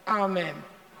momomli amen.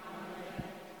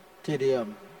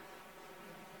 Tidium.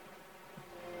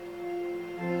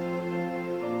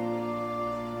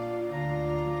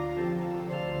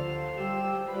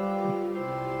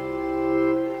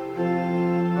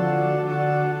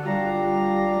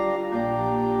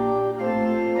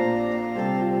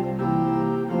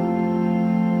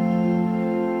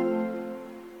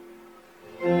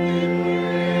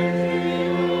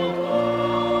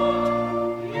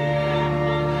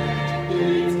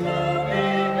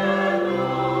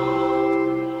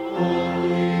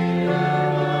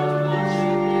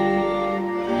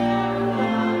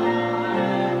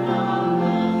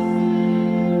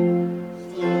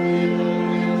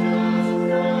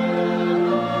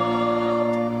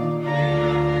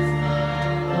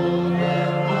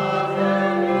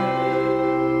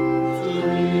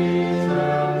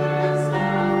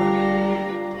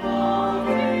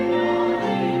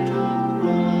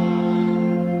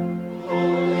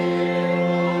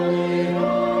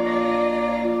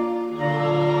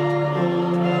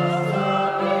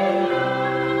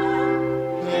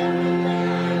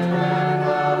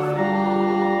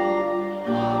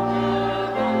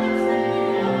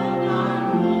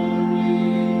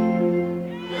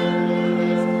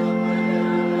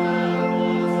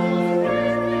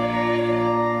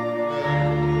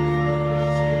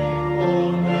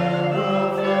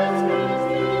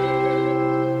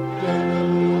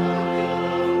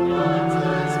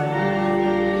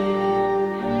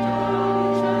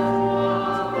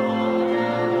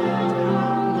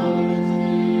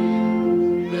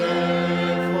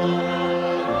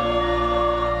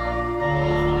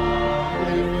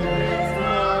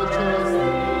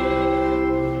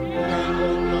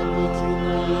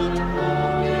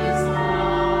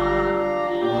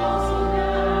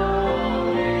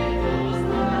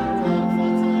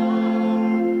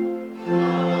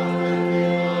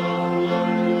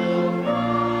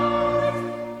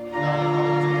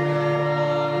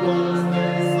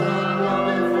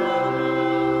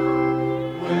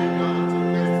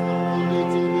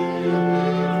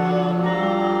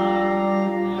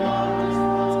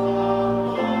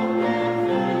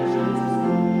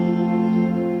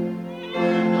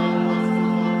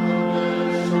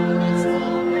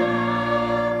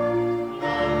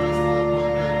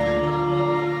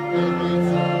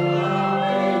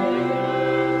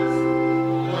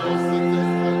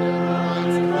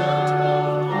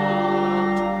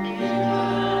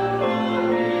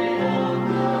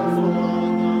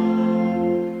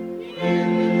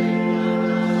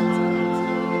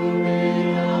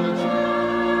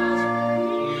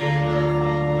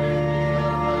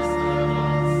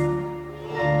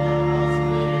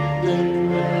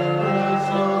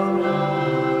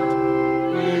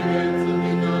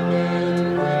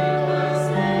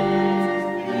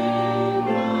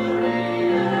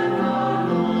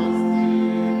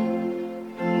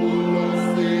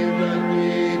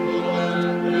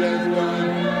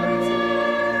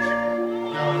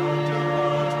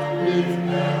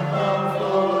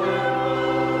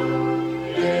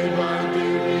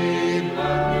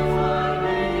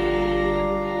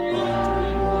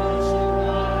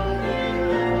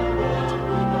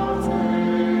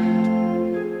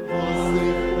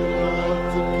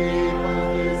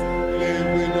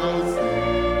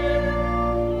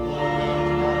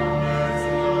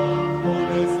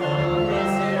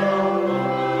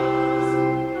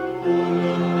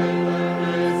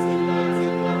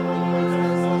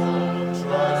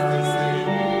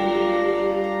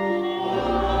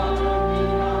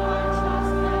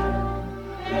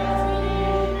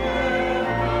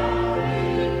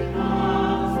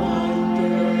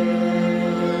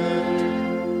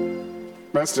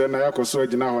 Pastor na yakɔ so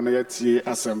agyina hɔ na yɛtie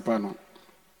asɛmpa no.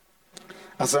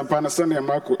 Asɛmpa no sɛnea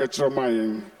Marko ɛkyerɛ ma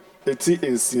yɛn eti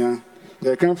nsia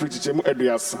yɛka mfiri kyekyɛmu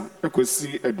 30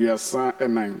 ɛkɔsi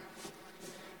 39.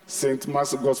 St.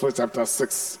 Mark's Gospel chapter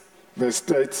 6 verse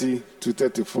 30 to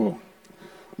 34.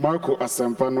 Marko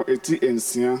asɛmpa no eti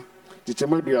nsia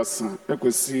kyekyɛmu 30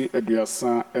 ɛkɔsi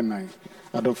 39.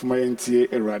 Adɔfo ma yɛntie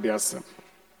Awurade asɛm.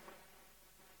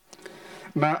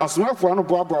 Na asomafoɔ no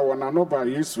boaboa wɔn ano baa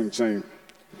Yesu nkyɛn.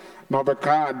 Na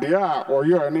ɔbɛkaa deɛ a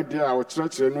ɔyɛɛ ne deɛ a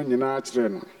ɔkyerɛkyerɛ no nyinaa kyerɛ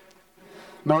no.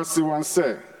 Na ɔse wɔn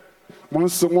sɛ, mo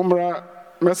nso mommra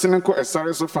mɛsene nkɔ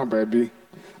ɛsare so fa baabi,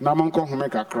 na monkɔ home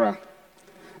kakra.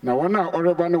 Na wɔn a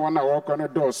ɔreba ne wɔn a wɔrekɔ no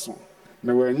dɔɔso,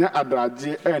 na wɔanya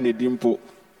adagye ɛnnidi mpo.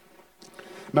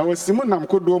 Na wɔsi mu nam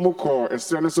kodoɔ mu kɔɔ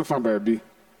ɛsare no so fa baabi.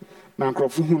 Na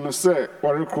nkurɔfo hu no sɛ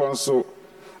wɔrekorɔ nso,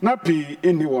 na pii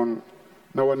nni wɔn.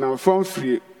 Na wɔnam fam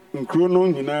firi nkuro no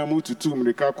nyinaa mu tutu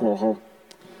mmirika kɔɔ hɔ.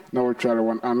 Na wɔtware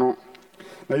wɔn ano.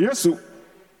 Na Yesu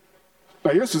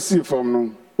sii fam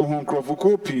no, ohun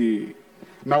nkurɔfokuo pii.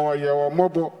 Na wɔyɛ wɔn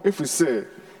mmɔbɔ ɛfiri sɛ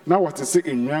na wɔte sɛ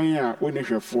nnwan a wɔnni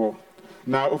hwɛfoɔ.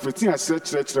 Na ofiti ahyɛ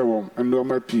kyerɛkyerɛ wɔn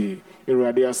nneɛma pii.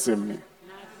 Awurade asɛm ni.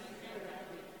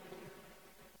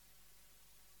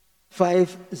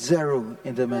 5-0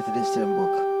 in the Methodist Hymn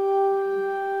Book.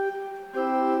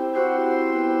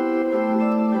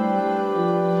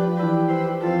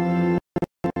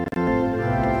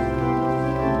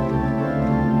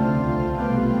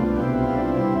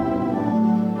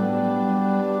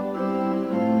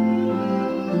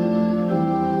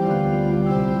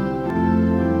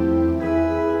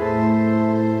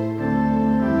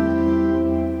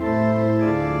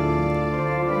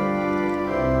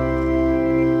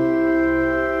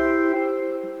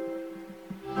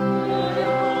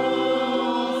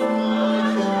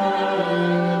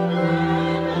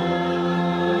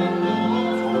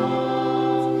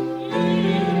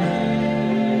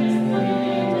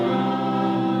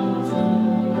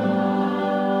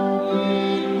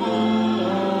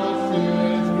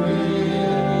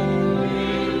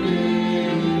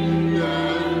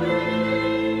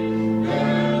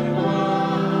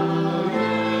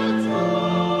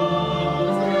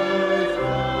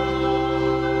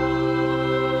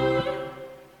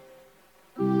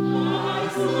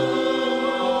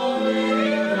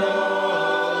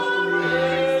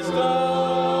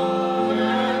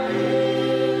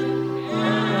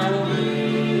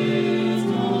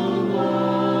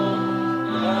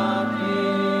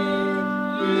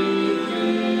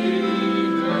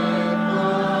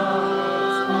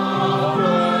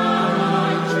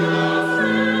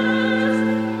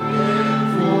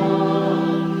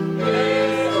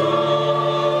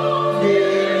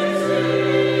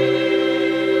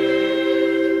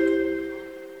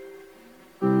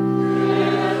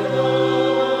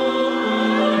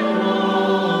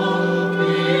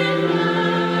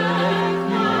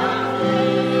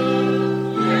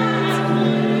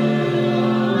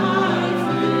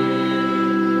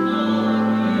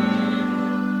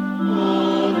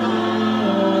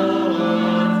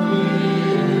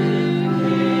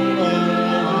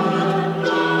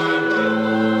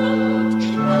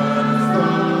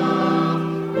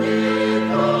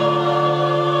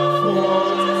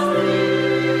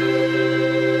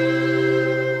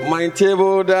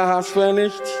 table that has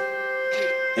furnished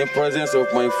in presence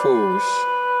of my foes.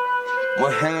 My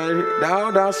head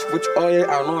thou dost with oil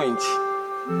anoint,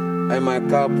 and my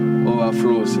cup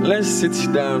overflows. Let's sit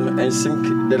down and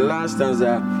sing the last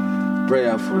stanza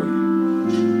prayerfully.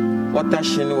 What a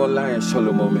shame will lie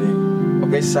Solomon.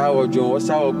 Okay, sour John, what's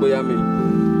our boyami?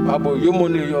 Abo Yomo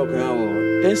New York now.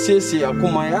 NCC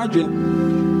Akuma Adrian,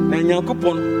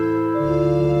 Nanyakupon.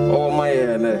 Oh, my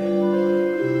head.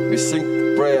 We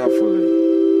sing prayerfully.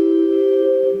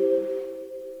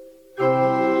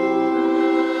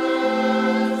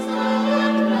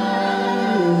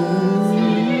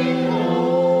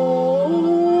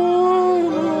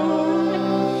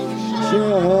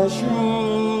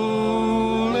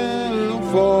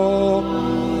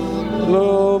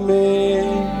 Follow me,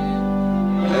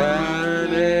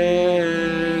 and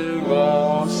it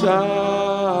goes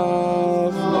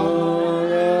out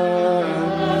forevermore.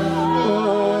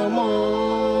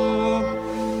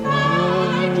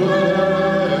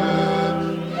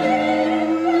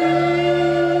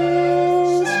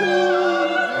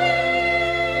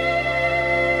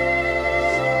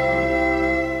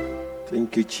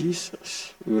 Thank you,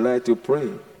 Jesus. We would like to pray.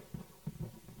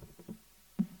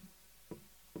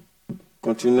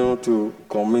 Continue to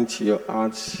commit your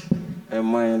hearts and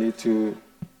mind to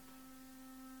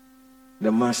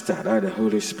the Master, that the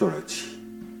Holy Spirit.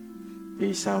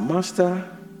 He is our Master,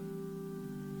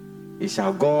 He is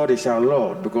our God, He is our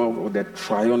Lord, because of the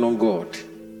triune God.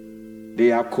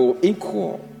 They are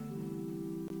co-equal.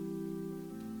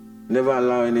 Never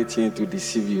allow anything to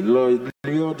deceive you. Lord,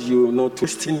 you not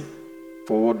twisting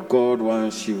for what God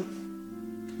wants you.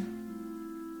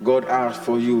 God asked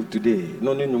for you today.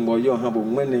 No more you have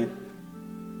money.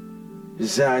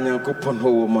 Zanya kupon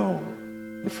ho ma.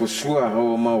 For sure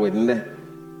ho ma wende.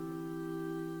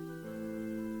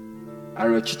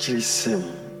 Are chichiri sem.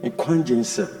 Ikwanjin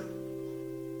sem.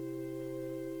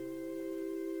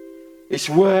 His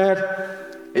word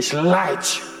is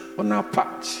light on our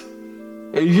path.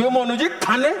 E yomo no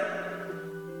jikane.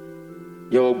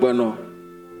 Yo gbeno.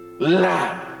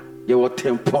 La yo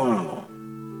tempo.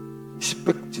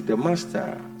 Speak to the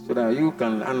Master so that you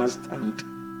can understand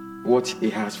what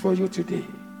He has for you today.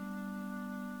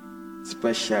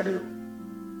 Especially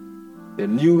the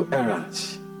new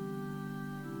errands.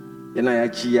 The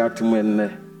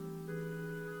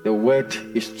word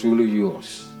is truly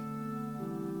yours.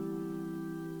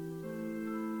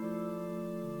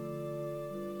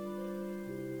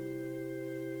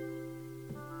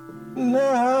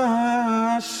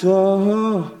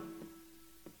 So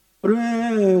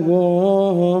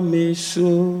Rewo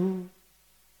misu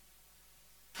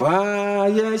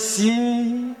fire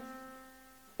si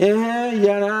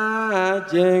yara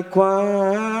je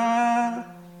kwa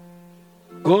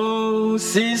go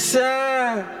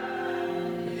sisa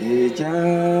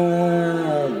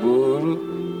ejaburu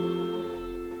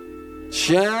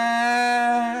she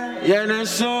yana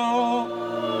so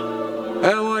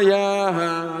ewo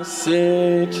ya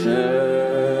seche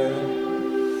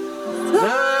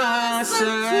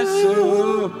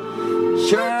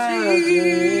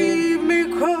me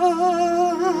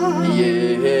cry,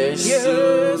 yes,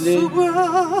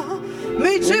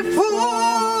 me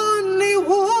chefuni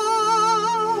wo,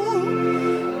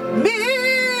 me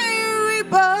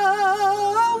riba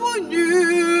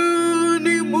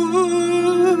wonyuni mu,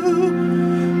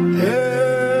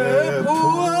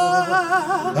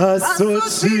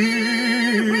 asochi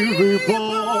riba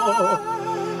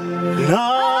na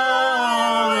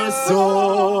so.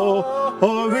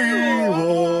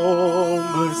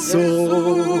 So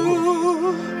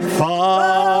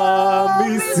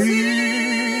famisi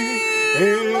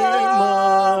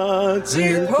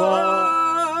imagine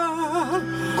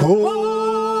ko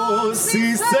si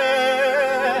se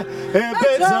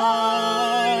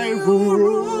ebedai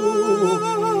guru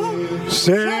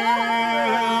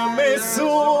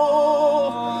shemesu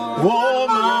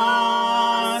woma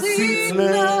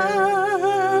sitne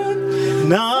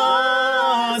na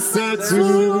setu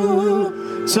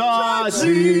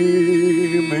Chaji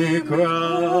me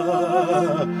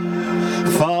cry,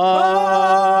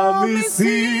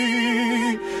 famisi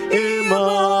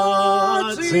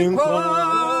imagine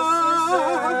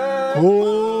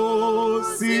oh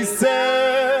si se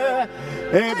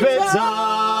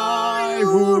ebetai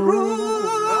huru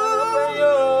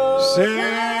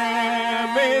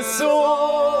shemiso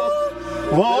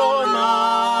wona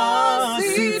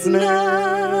sitne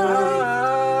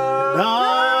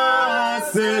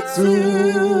to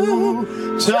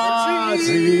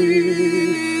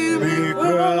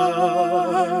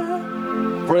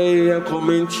pray and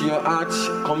commit your heart,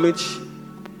 commit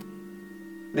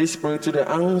this Spirit to the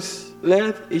ants.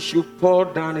 Let it should pour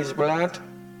down his blood,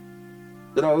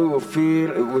 so that we will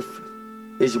fill with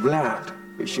his blood.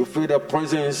 We should feel the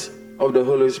presence of the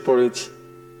Holy Spirit,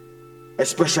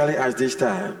 especially at this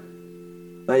time.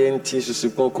 Na yenti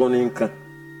susukoko ninka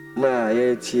ma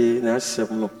yeti na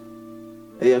asem no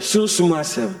e sunsun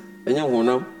asem enye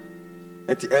honam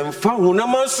enti emfa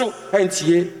honam aso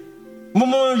entie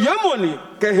momo yamoni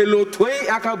ke hello toy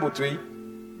akabotoi.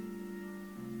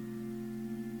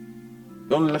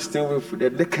 Don't listen with the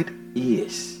naked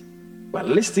ears, but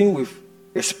listen with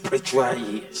the spiritual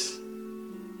ears.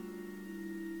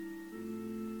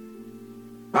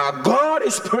 Our God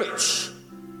is spirit.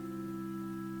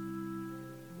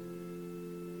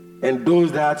 And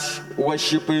those that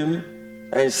worship him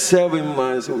and serve him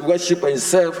must worship and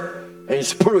serve in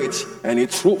spirit and in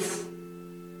truth.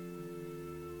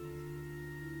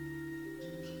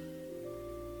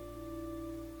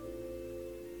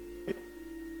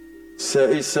 So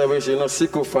his service is not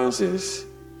sycophancies.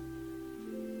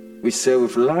 We serve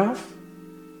with love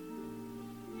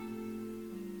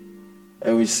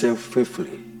and we serve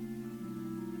faithfully.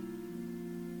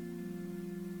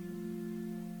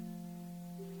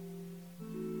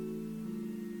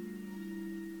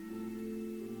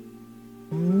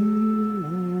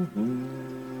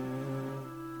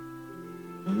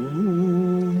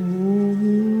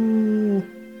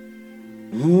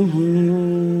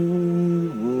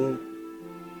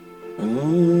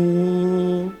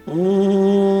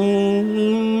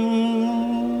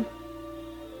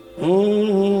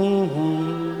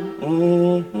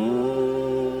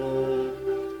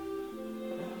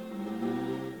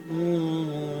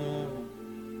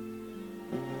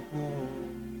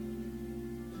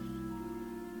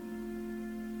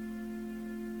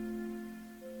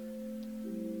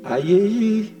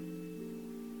 Aye,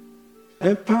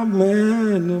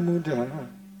 empameno muda.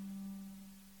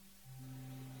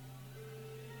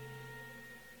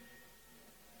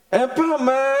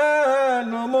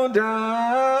 Empameno muda.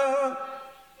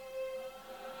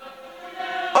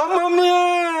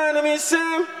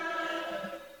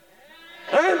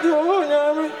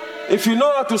 If you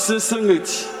know how to sing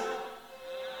it,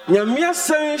 Nyamia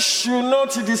saying should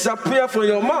not disappear from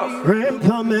your mouth.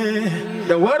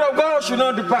 The word of God should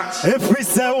not depart. If we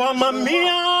say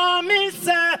Wamamia, me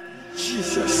say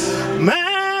Jesus.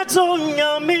 Meto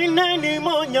nyamine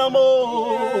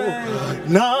monyamo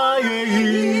na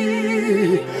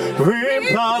ye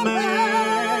rimpame.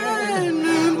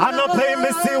 Anope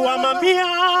me say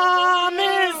Wamamia,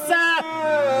 me say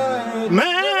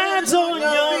Meto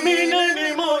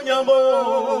nyamine monyamo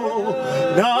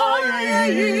na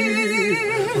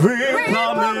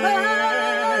rimpame.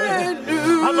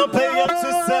 I'm a pay up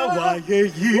to say why ye,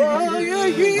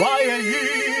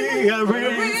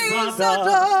 every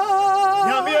Sada.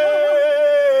 Yamie,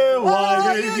 why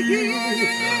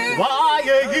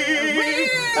ye,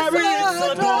 every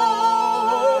Sada.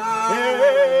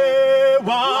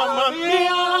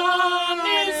 Wamamia,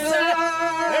 Nise,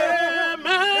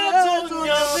 Meto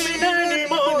Yamine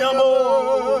Monyamo.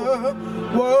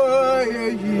 Why ye,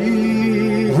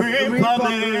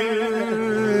 Rimpame.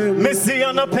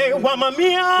 Messiana pay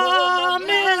Wamamia,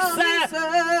 Nise,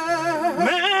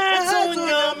 Meto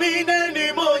Yamine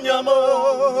Monyamo.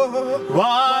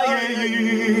 Why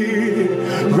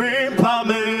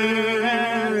Rimpame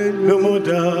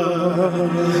Numuda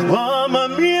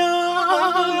Wamamia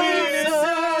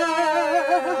Nise,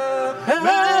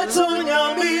 Meto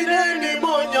Yamine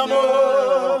Monyamo.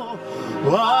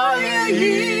 Why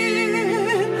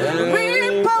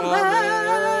Rimpame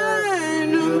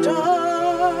Numuda.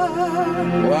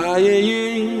 Why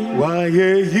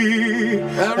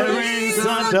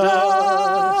Sada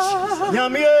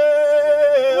Nyamie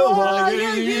why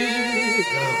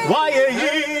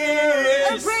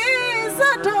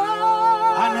Sada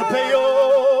Anapeyo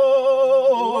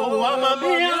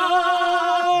Wamamia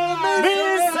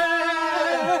Mise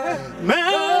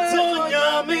Meto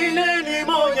Nyamine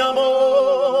Monyamo.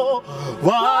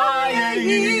 Why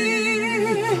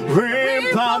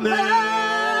Rimpame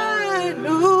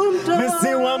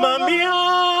Missy Wamamia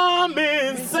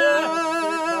Mise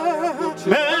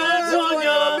Meto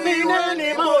Nyamine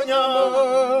Monyamo.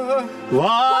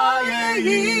 Why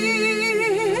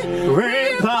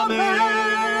Rimpame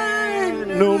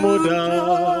Numuda.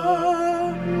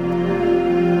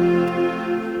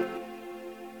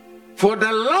 For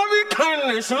the loving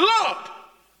kindness, Lord,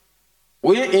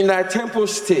 we in thy temple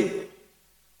stay.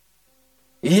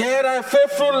 Hear thy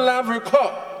faithful love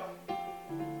record,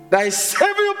 thy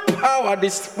saving power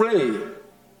display.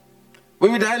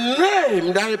 With thy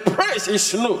name, thy praise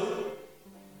is known.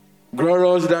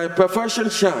 Glorious thy perfection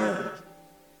shine.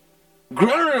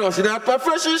 Glorious, thy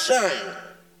perfection shine.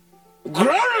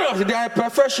 Glorious, thy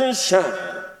perfection shine.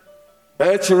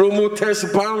 Et remotes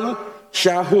bound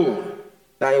shall hold.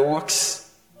 Thy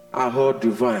works are all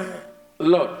divine.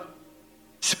 Lord,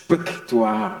 speak to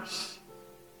our hearts.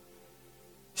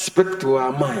 Speak to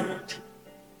our mind.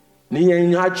 So we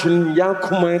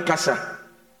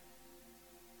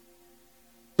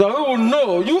will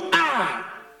know you are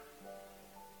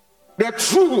the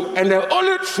true and the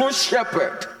only true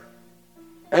shepherd.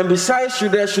 And besides you,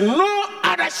 there's no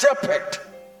other shepherd.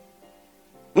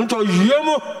 Unto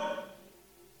you,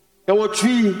 kawo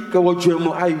tree, kawo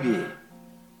juemu aiwe.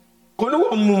 Kono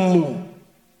wo mumu,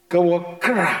 kawo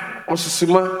kra,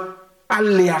 osusuma,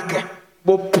 aliake,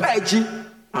 bo peji,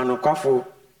 anokwafo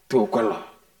to okwelo.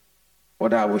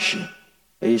 What I wish you.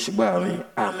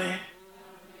 Amen.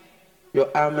 Your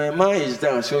amen, mine is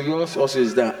down, so yours also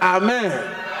is down. Amen.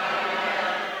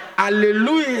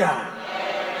 Hallelujah.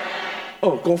 Amen.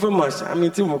 Oh, confirm us. I mean,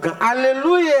 Timuka.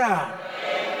 Hallelujah.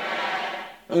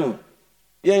 Amen.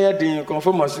 Yeah, then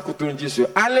confirm us. Jesus.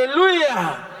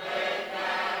 Hallelujah.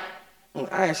 Amen.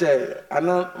 I say,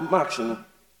 Anna Max,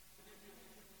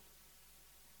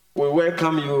 we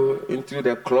welcome you into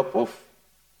the club of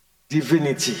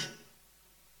divinity.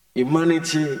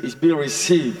 Humanity is being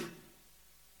received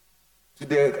to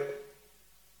the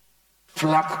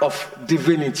flag of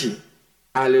divinity.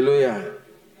 Hallelujah.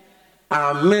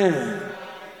 Amen.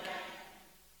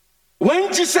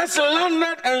 When Jesus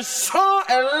landed and saw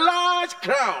a large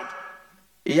crowd,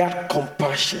 he had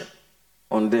compassion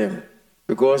on them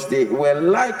because they were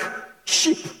like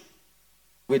sheep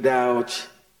without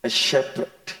a shepherd.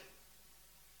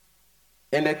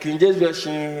 In the King James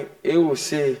Version, it will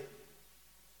say,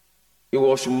 he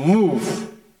was moved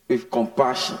with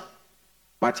compassion.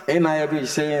 But NIV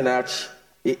is saying that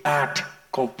he had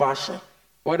compassion.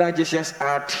 Whether Jesus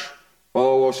had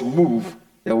or was moved,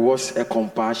 there was a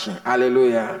compassion.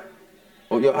 Hallelujah.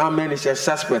 Oh, your amen is a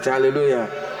suspect. Hallelujah.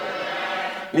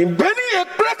 In Benny a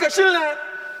crackashilla,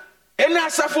 and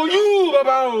answer for you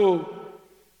about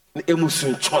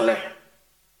Emusun Chole.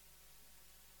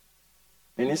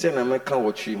 And he said, I can't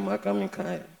watch you,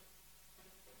 Makamika.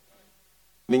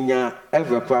 Minya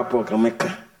ever papa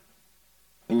kameka.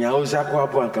 Minya uza kwa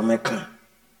papa kameka.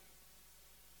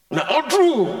 Na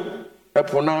odru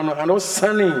eponano ano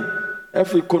sani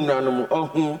efi konano mu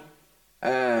ohun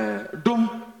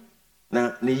dum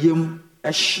na ne yem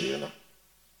ehye no.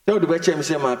 So the bechem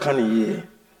say ma kan ye.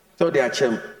 So the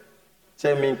achem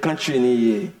say me country ni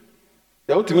ye.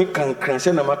 The ultimate kan kran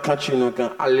say na ma country no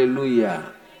kan hallelujah.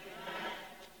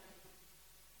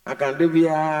 I can do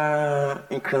via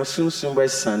in Cransun by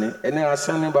Sunny, and then I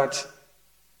sang about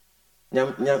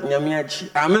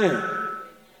Nyamiachi. Amen.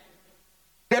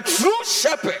 The true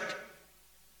shepherd,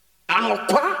 and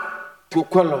Okwa to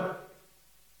Kwalo.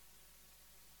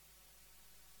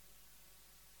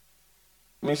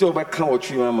 Miss Oba can't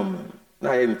watch you, Mamma.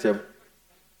 Now I am tell.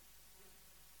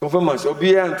 Confirmance,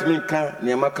 Obia and Minka,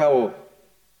 Niamaka,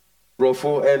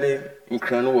 Rofo, Ellie, in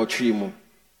Crano or Trimo.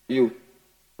 You.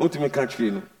 Ultimate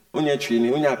country, no. Unya chini,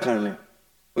 unya kane.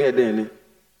 Uya deni.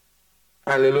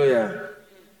 Hallelujah.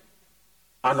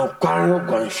 Anokware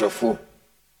gwanshofo.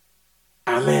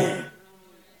 Amen.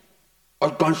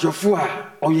 Ogwanshofo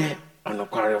a oye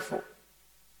anokwarefo.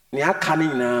 Ni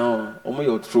akane na omo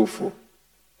your trufo.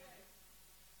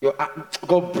 Your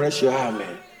God bless your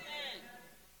amen.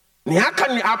 Ni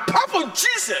akane apart from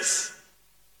Jesus,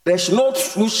 there's no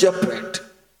true shepherd.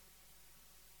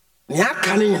 They are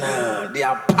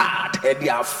bad and they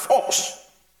are false.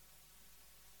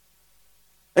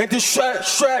 And the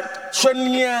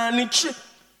shwenianichi.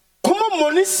 Come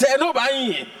money say no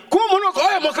by come mono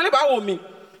go mokale ba wo mi.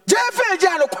 Jefeje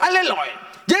anokwale loy.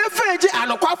 Jefeje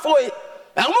anokwafoe.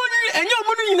 Enyo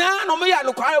munu nyina no me ya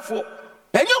anokwafo.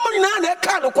 Enyo munu nyina na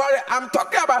ka anokware. I'm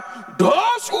talking about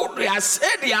those who they are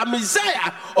said they are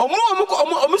Messiah.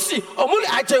 Omusi omuli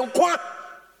ajenkwa.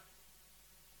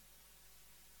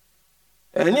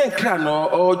 Enye kra no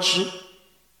ochi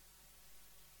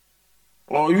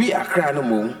owi akra no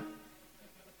mo.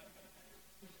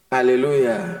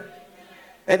 Hallelujah.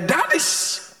 And that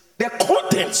is the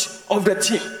content of the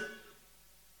team.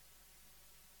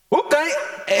 Okay,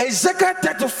 Ezekiel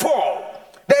 34.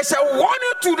 There's a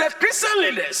warning to the Christian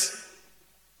leaders.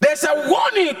 There's a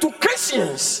warning to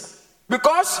Christians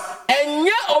because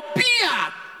enye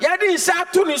opia yadi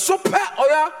isatu ni super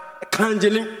oya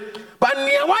kanjeni. But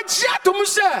near what to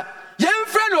say, young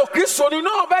friend of Christ, you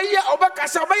know, by your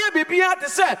to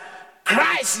say,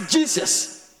 Christ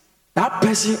Jesus. That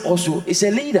person also is a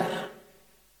leader.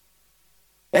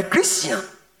 A Christian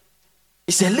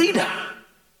is a leader.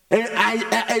 And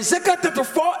Ezekiel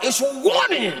 34 is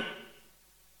warning.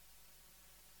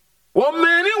 One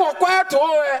man was quiet to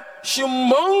her, she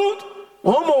moaned,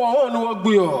 Homo no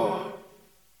gbio.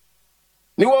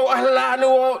 Ni wo ala ni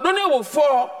wo no na wo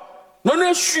for no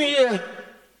na hwie.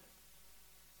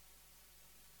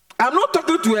 I'm not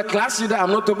talking to a class leader,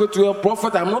 I'm not talking to a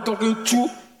prophet, I'm not talking to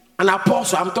an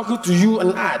apostle, I'm talking to you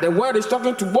and I. The word is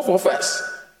talking to both of us.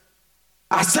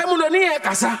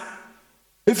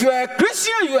 If you are a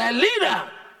Christian, you are a leader.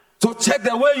 So check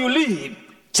the way you lead,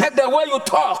 check the way you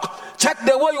talk, check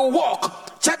the way you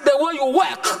walk, check the way you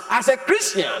work as a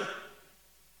Christian.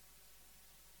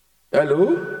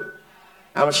 Hello?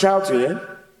 I'm shouting.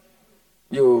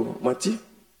 Yo, Mati,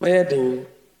 my heading.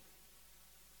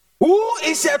 Who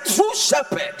is a true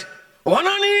shepherd?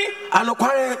 Wanani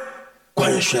anokware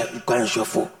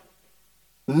kwansho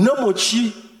no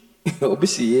mochi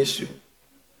obisi Yesu.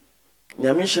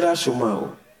 Nyame shira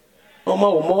soma o.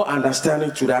 More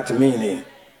understanding to that meaning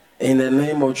in the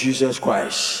name of Jesus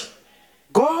Christ.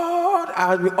 God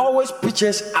as we always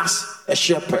pictures as a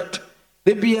shepherd.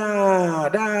 They be da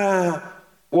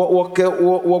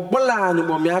bola ni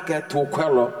momiake to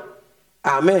kwelo.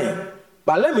 Amen.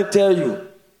 But let me tell you,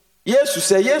 Yesu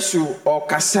say Yesu or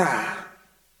kasa.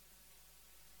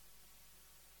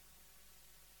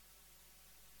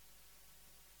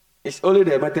 It's only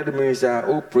the method minister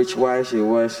who preach why she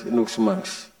was no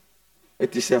smarts.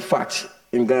 It is a fact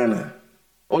in Ghana.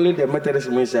 Only the Methodist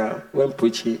minister when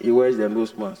preaching he wears the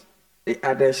nose mask. The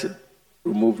others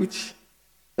remove it. So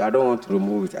I don't want to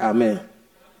remove it. Amen.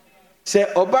 Say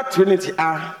Oba Trinity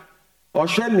or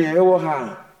Shani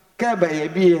Ewoha Kaba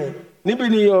Yabie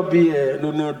Nibini Yobi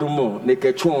no dumo,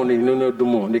 Neke Choni, no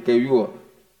dumo, Neke you.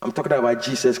 I'm talking about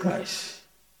Jesus Christ.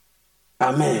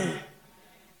 Amen.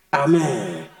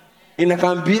 Amen. In a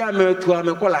Cambia me to a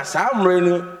Mekola Sam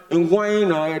Reno in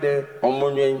wine or the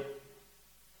Omonyan.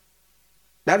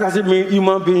 That doesn't mean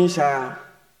human beings are.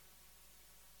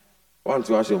 Want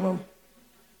to ask your mom?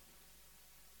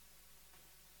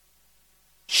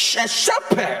 A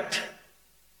shepherd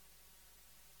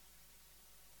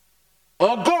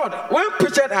or God, when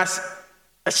pictured as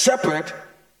a shepherd,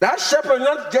 that shepherd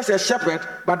not just a shepherd,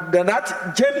 but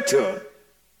that gentle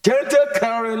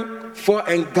caring for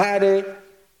and guiding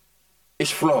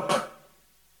his flock.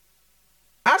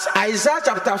 As Isaiah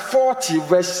chapter 40,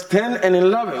 verse 10 and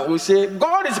 11 will say,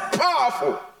 God is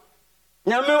powerful.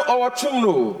 Nyame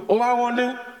owatumno,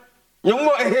 owawonding,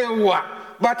 nyongo ehewa,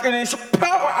 but in his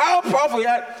power, how powerful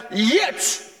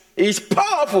yet is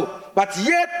powerful, but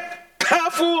yet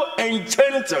careful and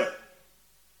gentle.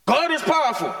 God is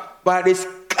powerful, but is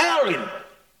caring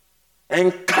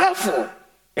and careful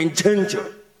and gentle.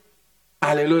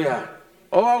 Hallelujah.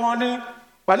 Owawonding,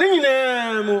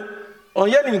 paninginemu. On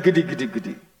yenin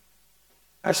gidi.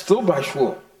 I still by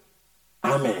sure.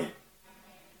 Amen.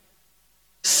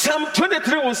 Psalm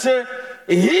 23 will say,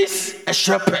 he is a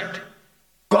shepherd.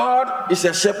 God is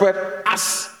a shepherd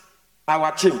as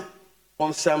our team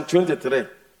on Psalm 23.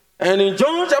 And in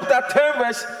John chapter 10,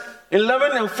 verse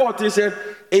 11 and 14, he said,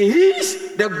 he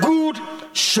is the good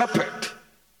shepherd.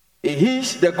 He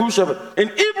is the good shepherd. In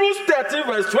Hebrews 13,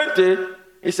 verse 20,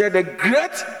 he said, the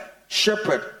great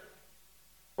shepherd.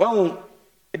 One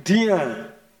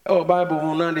dear Bible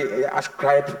will not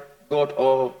ascribe God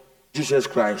or Jesus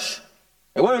Christ.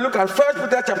 And when you look at 1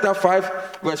 Peter chapter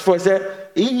 5, verse 4, it says,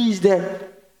 he is the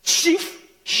chief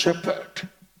shepherd.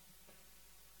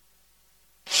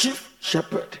 Chief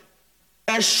shepherd.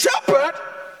 A shepherd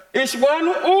is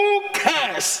one who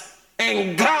cares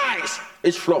and guides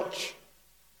his flocks.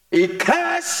 He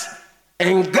cares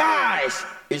and guides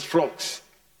his flocks.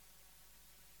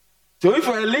 So if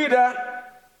you're a leader,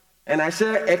 and I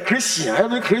say a Christian,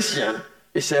 every Christian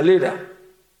is a leader.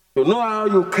 To know how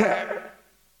you care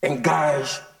and guide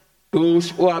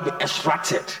those who have been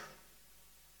extracted.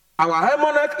 Our high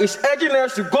monarch is urging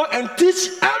us to go and teach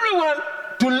everyone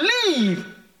to live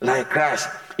like Christ.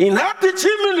 In our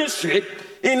teaching ministry,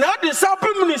 in our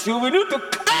disciple ministry, we need to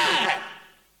care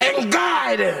and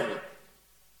guide them.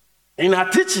 In our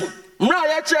teaching,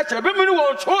 church,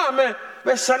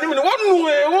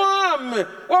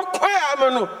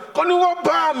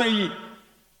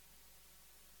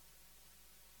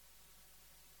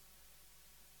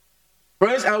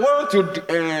 Friends, I want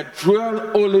to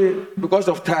dwell only because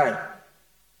of time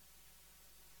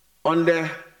on the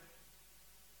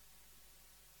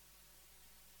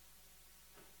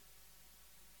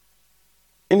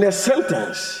in the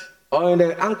sentence or in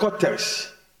the anchor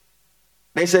text.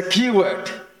 There's a key word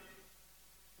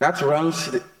that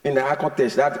runs in the anchor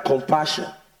text, that compassion.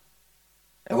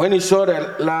 And when he saw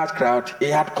the large crowd, he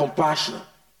had compassion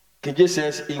King James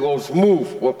says he was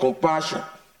moved with compassion.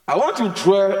 I want to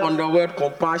dwell on the word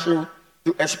compassion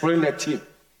to explain the theme,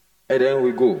 and then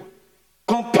we go.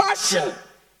 Compassion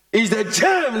is the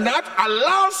germ that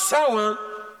allows someone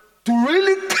to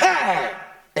really care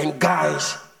and guide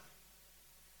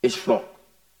his flock.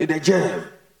 It's the germ.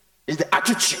 It's the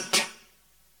attitude.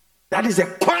 That is the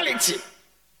quality.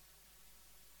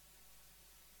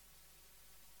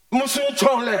 Musun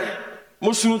chole.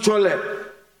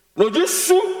 No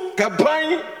jisu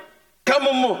kabai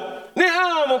kamomo. Ne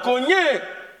amo konye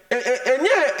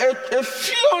enye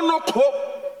fio no ko.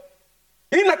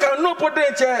 Ina ka no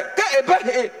potenche ka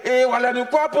ebe wala mi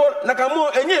kwapo na ka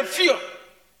mo enye fio.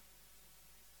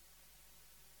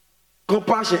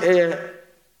 Compassion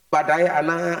badai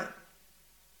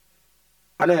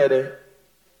ana ere.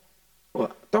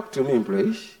 Well, talk to me,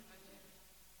 please.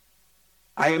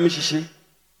 I am Mishishi.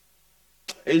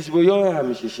 It's Boyo, I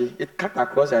am Mishishi. It cut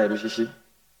across, I am Mishishi.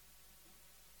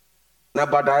 Now,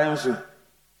 but I am so.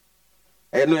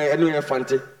 I know,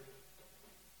 Fante.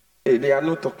 They are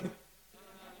not talking.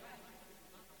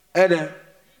 Eden.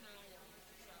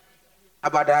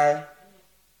 Abadai.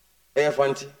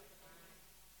 Fante.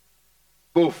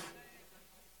 Both.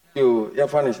 You're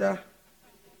funny, sir.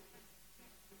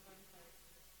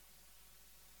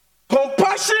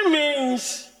 Compassion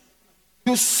means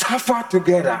to suffer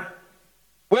together.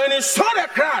 When he saw the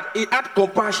crowd, he had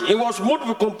compassion. He was moved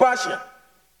with compassion.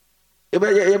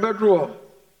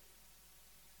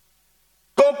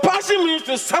 Compassion means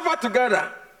to suffer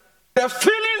together. The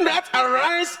feeling that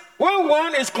arises when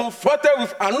one is confronted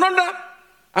with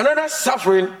another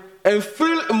suffering and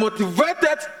feel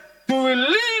motivated to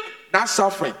relieve that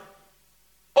suffering.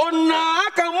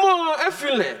 Onaka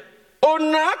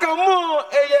mo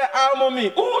eye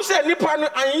amomi se nipa no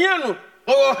anyanu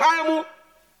o haimu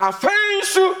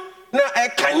afensu na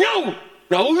ekanyaw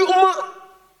na uyuma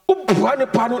ubua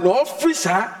nipa no na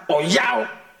ofisa oyaw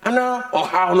ana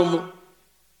ohaw no mo.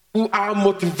 You are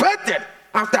motivated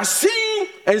after seeing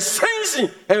and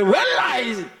sensing and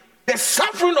realizing the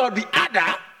suffering of the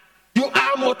other. You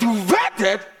are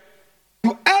motivated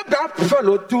to help that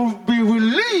fellow to be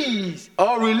released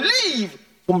or relieved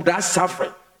from that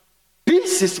suffering.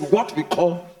 This is what we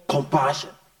call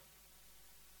compassion.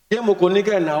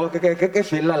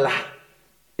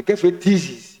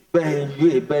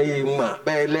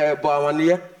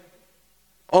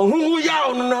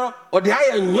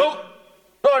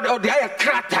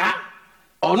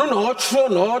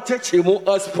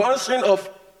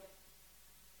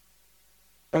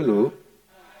 Hello?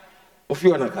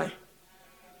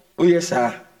 Oh, yes,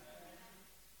 sir.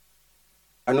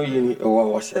 I know you need a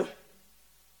was him.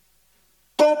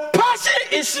 Compassion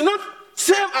is not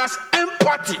same as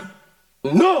empathy.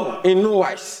 No, in no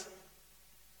wise.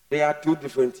 They are two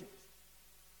different things.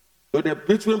 So the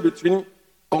difference between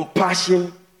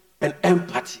compassion and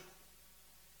empathy.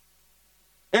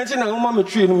 Anything a woman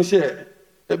tree, me say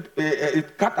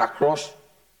it cut across.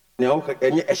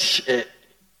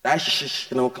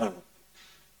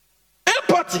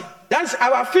 Empathy, that's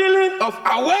our feeling of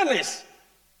awareness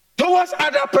towards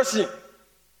other person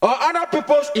or other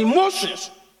people's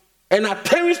emotions and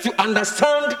attempts to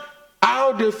understand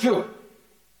how they feel.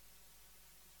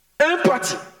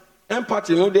 Empathy,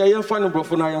 no, they are funny, bro.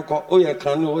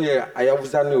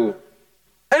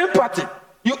 Empathy,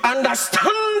 you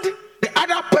understand the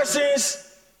other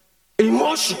person's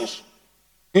emotions.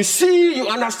 You see, you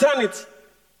understand it.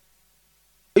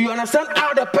 You understand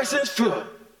how the person feels.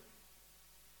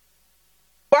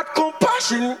 But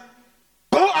compassion,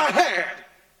 go ahead,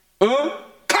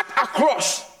 cut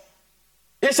across.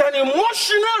 It's an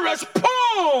emotional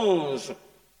response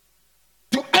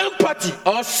to empathy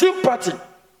or sympathy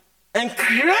and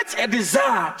create a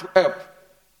desire to help.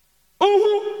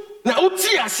 Now,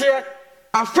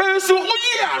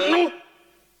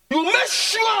 you make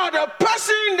sure the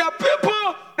person, the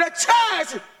people, the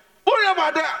church,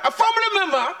 whatever, a family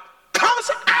member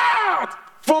comes out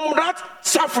from that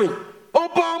suffering.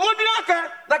 Okay,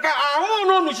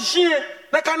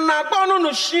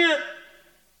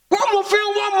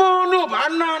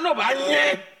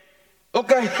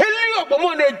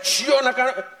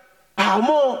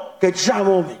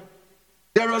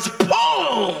 the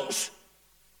response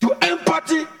to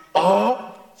empathy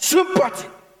or sympathy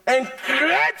and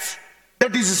create the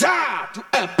desire to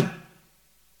help.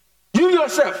 You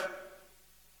yourself.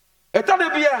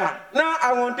 Now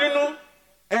I want to know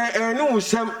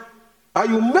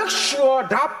you make sure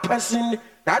that person,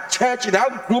 that church,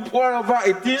 that group, wherever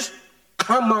it is,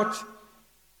 come out.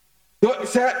 You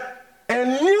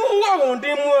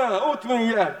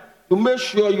make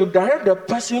sure you direct the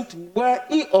person to where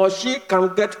he or she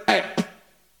can get help.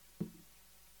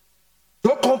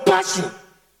 So compassion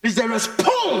is the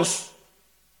response.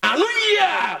 Anu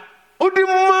ya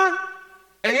odima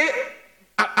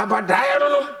abadaya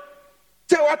no.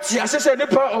 Say what you say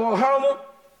nipa or how,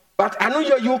 but anu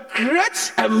you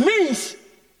create a means,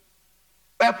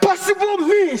 a possible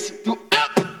means to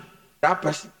help that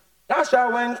person. That's why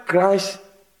when Christ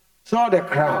saw the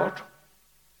crowd,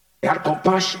 he had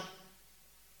compassion.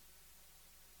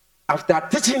 After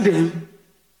teaching them,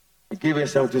 he gave them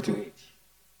something to eat.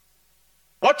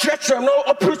 Or church them no,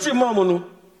 or preaching mama no,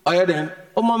 or then,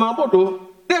 oh mama bodo,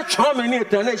 they try me near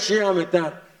town, they share me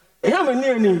town.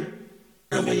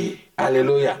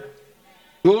 Hallelujah.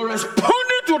 You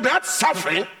responding to that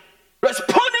suffering,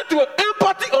 responding to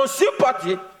empathy or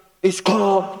sympathy is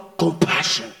called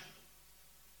compassion.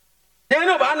 Then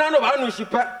no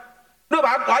shipa, no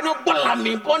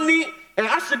boni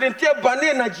accident here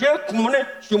bani na je kumune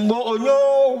shimbo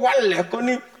onyo wale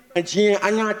koni eje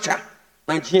anyacha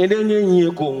na je de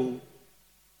nyi ko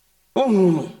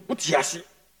ohunu utiase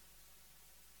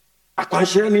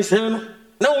akwanhire ni sen no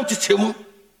na utitemu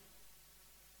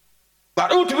ba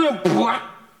utumi bua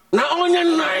na onya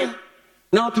nine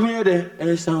na utumi de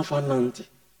ensan fananti.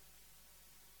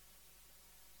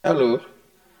 Hello.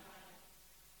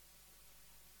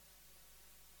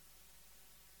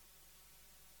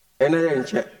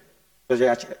 Enche, because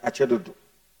achedodo.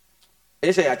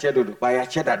 Ese achedodo, by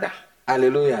achedada.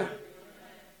 Hallelujah.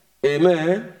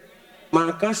 Amen.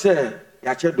 Man can say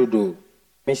achedodo,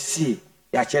 me see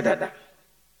achedada.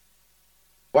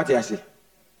 What you say?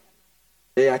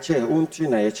 Ache unti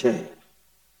na ache.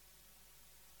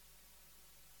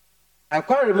 I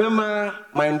can't remember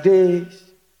my days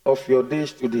of your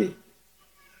days today.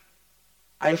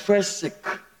 I first sick.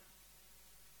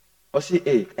 O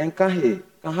see and can he.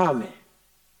 Can have me.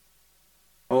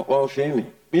 Oh, me.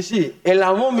 Me see,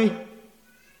 me.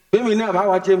 Me never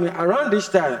watching me. Around this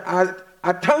time,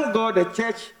 I thank God the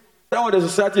church, some of the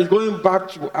society is going back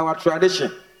to our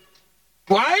tradition.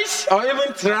 Twice or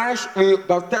even thrice,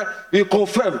 we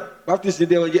confirm. Baptism,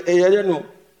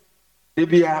 they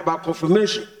be about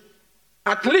confirmation.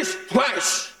 At least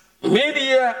twice,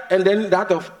 mid-year and then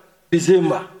that of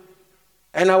December.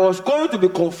 And I was going to be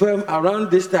confirmed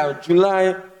around this time,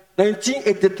 July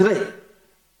 1983.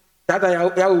 That I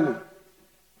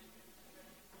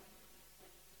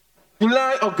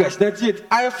July, August 1988.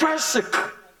 I first sick.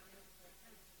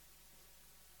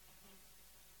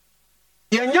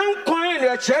 Young coin in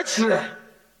the church.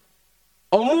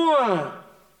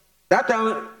 That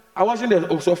time I wasn't there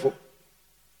also.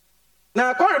 Now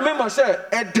I can't remember, sir,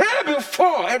 a day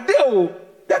before,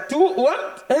 that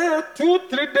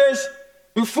 2-3 days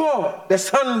before the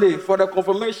Sunday for the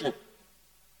confirmation.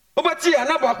 Obati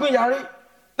anabaku yari,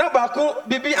 nabaku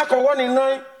bibi akowani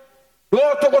nine. No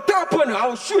tokota upon I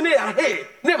was shooting a hay,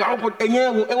 never put any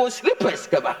it was slippers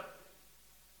kaba.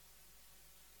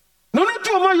 No, not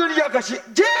to my yakashi,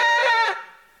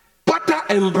 butter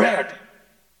and bread.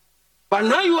 But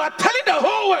now you are telling the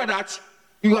whole world that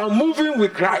you are moving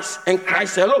with Christ and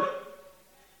Christ alone.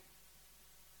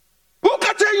 Who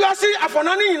can tell you I see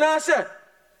Afanani in answer?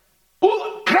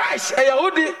 Who Christ a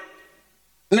Yahudi?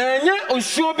 Nenye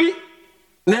Ushobi,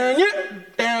 Nenye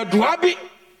Dwabi,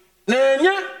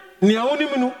 Nenye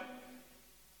Niaunimunu.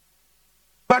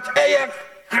 But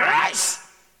Christ,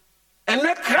 and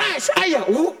not Christ,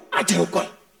 who I think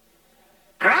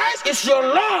Christ is your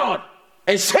Lord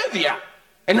and Savior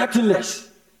and nothing less.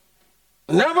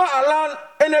 Never allow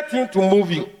anything to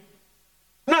move you.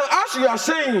 Now, as you are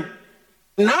saying,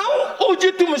 now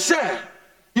Ujitum say,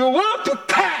 you want to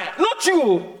care, not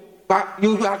you. But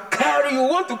you are caring, you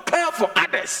want to care for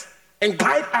others and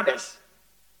guide others.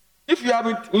 If you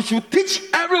have, you should teach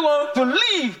everyone to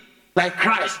live like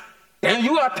Christ. Then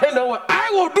you are telling what I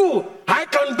will do, I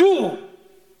can do.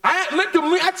 I meant to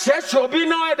me at church will be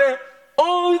now the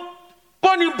own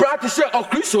bonny brat to say of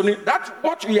Christian. That's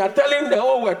what we are telling the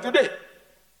whole world today.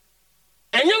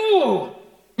 And you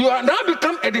are now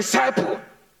become a disciple.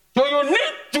 So you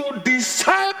need to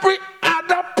disciple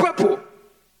other people.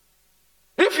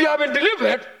 If you have been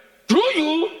delivered, through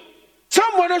you,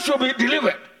 somebody should be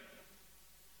delivered.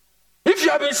 If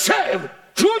you have been saved,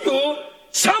 through you,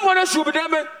 somebody should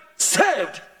be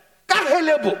saved.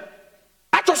 Kahelebo,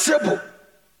 atosebo,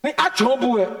 ni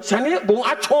achobu, sani bo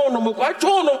achono mo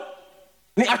achono,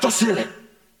 ni atosele,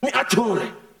 ni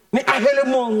achole, ni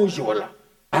ahelemo ngujola.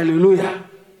 Hallelujah.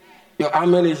 Your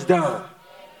amen is down.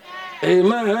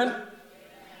 Amen.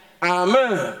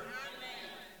 Amen.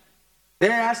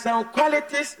 There are some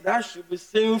qualities that should be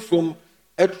seen from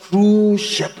a true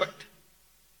shepherd.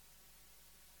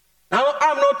 Now,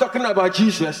 I'm not talking about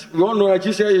Jesus. We all know that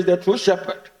Jesus is the true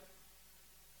shepherd.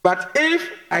 But if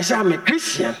I say I'm a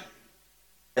Christian,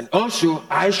 and also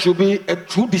I should be a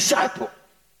true disciple.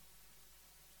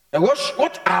 And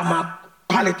what are my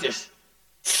qualities?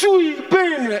 Sui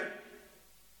ben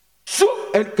su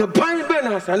and kaban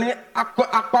benas and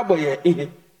aquaboye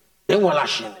in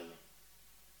walashin.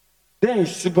 Then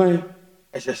Suban,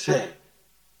 as I say,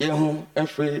 Yahoo and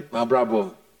free my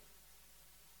bravo.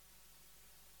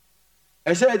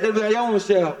 I said, the young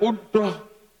say,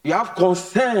 you have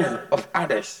concern of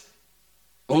others.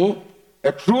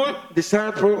 A true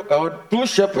disciple or true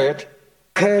shepherd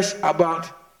cares about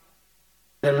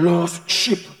the lost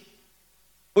sheep.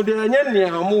 But they are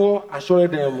not more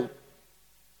assured them.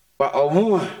 But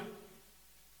more,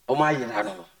 my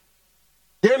yano.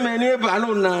 They may never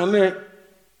know now, me.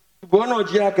 Bono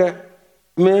Jaka,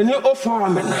 many of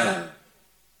Formana.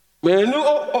 Many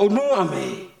of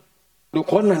Nuame. No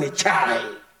corner ni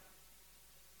child.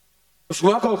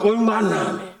 Usmako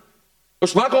Koimaname.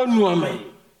 Usmako Nuame.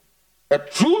 A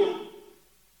true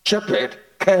shepherd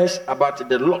cares about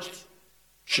the lost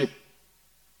sheep.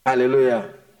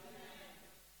 Hallelujah.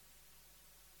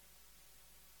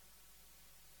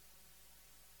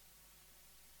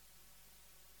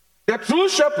 The true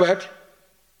shepherd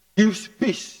gives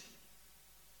peace.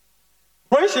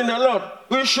 Praise in the Lord.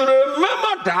 We should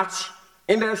remember that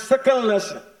in the second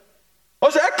lesson.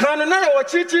 Also, I can't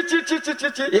watch it.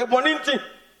 You're born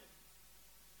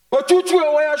o tutu e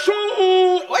wa so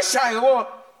o sha e wo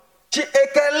ti e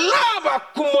ka lava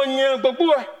kumonye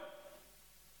gbogbo e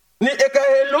ni e ka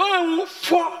elo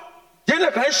fo je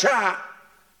na kan sha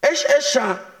e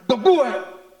sha gbogbo e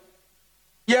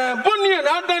ye boni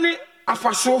na adani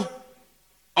afaso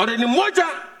o de ni moja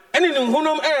eni ni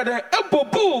hunom e de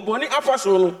ebobu boni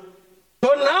afaso no.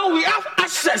 So now we have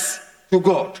access to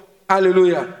God.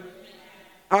 Hallelujah.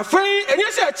 Afei enye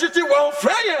se chichi won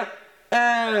freye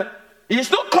he's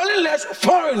not calling us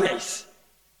foreigners,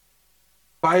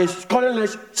 but he's calling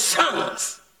us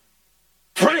sons,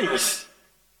 friends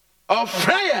of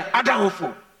prayer.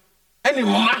 Adamfo, any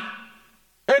ma,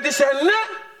 and they say, "Ne,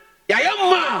 yaya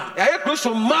ma, yaya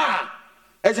Kristo ma."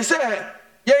 As they say,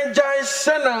 "Yenjai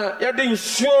sana yadin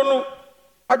suonu,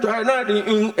 adwa na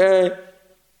din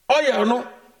oya no,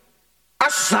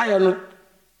 asaya no."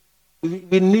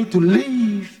 We need to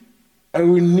live a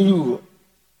renewed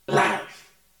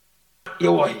life.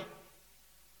 Yewoi.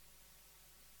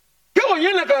 Yo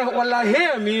yena ka wala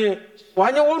hear me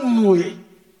wanya wonu e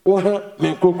wo ha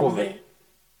me kokome.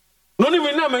 No ni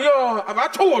me na me yo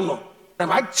abato wono na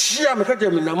ba chia me ka je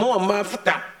me na mo ma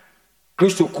futa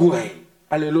Kristo ku ai.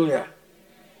 Hallelujah.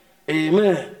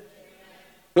 Amen.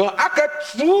 No aka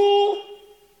true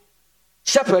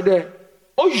shepherd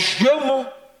o jemo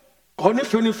oni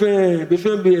fenife be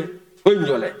fembe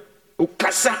onjole o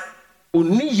kasa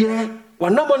oniye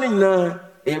wanamoni na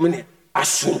emene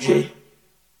asunje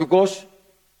because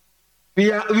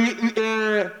we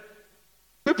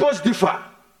peoples differ.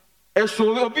 And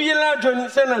so obiyela John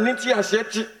say na niti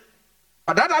aseti.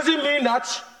 But that doesn't mean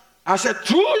that as a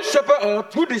true shepherd or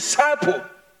true disciple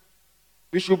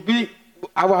we should be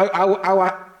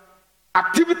our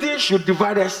activity should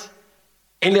divide us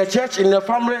in the church, in the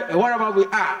family, wherever we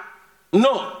are.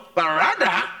 No, but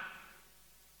rather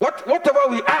whatever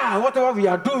we are, whatever we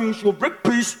are doing should bring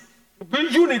peace, bring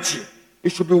unity.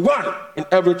 It should be one in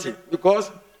everything.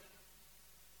 Because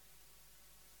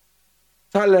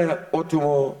Tale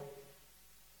Otomo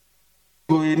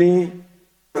Goini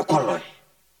Bekoloi.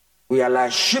 We are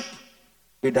like sheep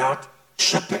without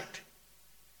shepherd.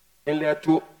 And there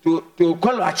to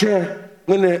call a chair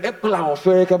when a ekla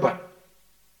of kaba.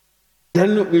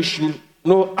 Then we should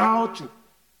know how to.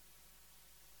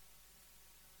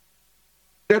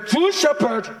 The true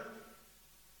shepherd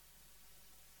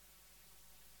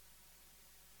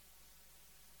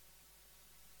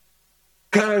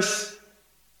cares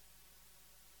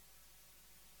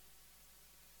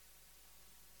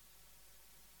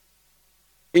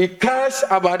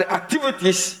about the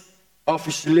activities of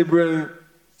his laboring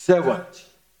servant.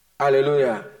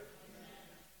 Hallelujah.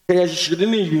 Kaya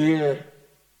shidini yue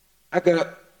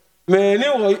aka meni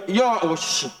wo yo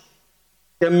oshi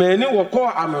ke meni wo ko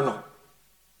ameno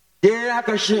ye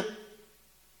aka shi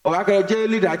o aka je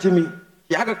leader chimi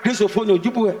ya aka Christopher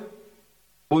ojibu e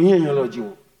onye yen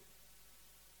lojiwo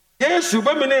Yesu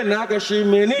ba mene na aka shi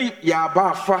meni ya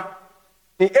ba fa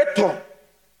ni eto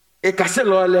e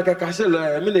kaselo le ka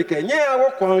kaselo me ne ke nye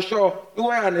wo kwansho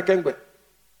iwo ya ne kengbe.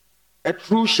 A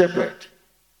true shepherd,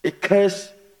 he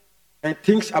cares and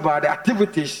thinks about the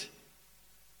activities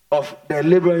of the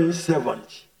laboring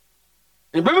servant.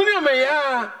 In Bemini me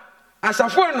ya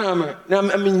asafo na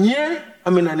me nye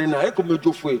amenane na e ko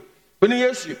mejofo When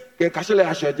yes, you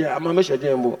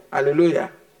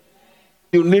hallelujah.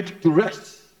 You need to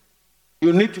rest.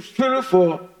 You need to feel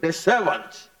for the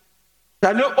servant.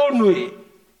 Because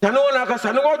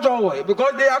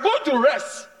they are going to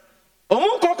rest.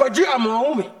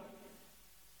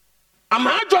 I'm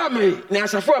me,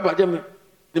 Nasafo Abajame.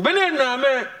 The Benin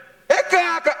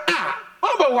Eka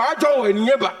Oba Wajo in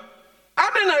Yeba.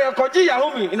 Adena Yakoji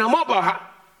Yahumi in a Mobaha.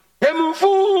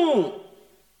 Emufu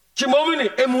Chimomini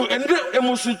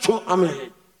Emusucho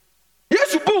Ame.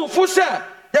 Yes, you boom Fusa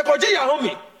Yakoji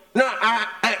Yahumi. Now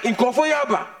in Kofo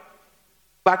Yaba.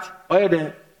 But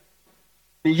Eden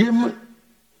the Yim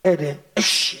Eden.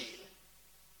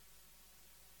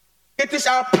 It is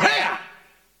our prayer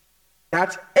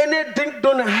that anything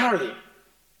don't hurry,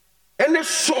 any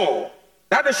soul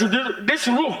that is in this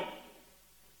room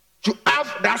to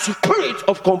have that spirit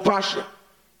of compassion.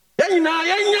 Then now,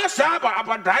 yenya saba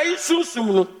abadai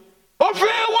susumunu. Ofe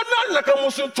wona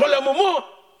nakamusu tolemomo.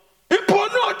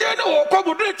 Ipono dene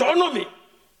okobude tonomi.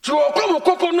 Ti okomo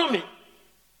kokonomi.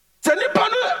 Se nipa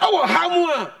no awo hamu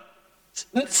a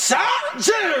sa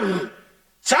jam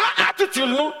sa attitude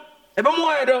no ebe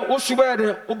mo ede osuba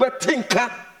ede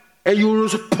obetinka. And you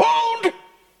respond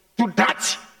to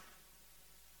that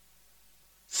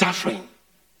suffering,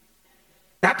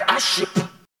 that hardship.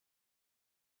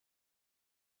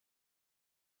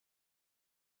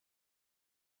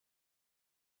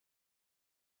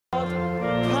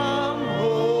 Come,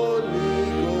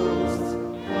 Holy Ghost,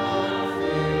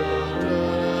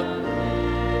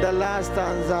 the last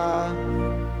stanza.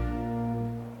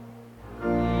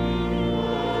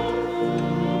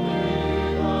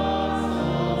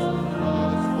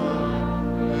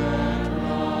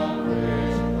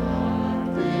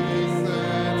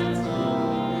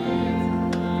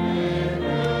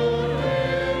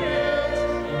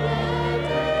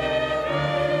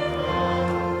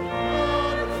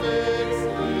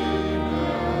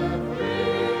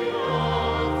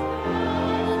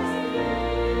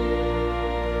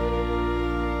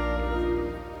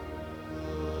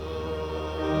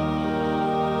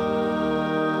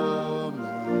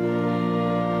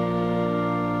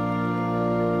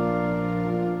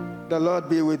 The Lord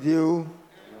be with you.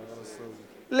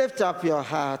 Lift up your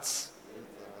hearts.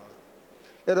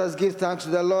 Let us give thanks to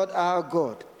the Lord our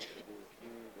God.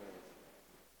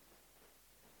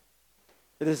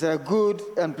 It is a good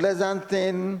and pleasant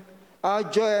thing, our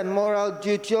joy and moral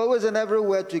duty, always and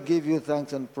everywhere to give you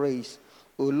thanks and praise.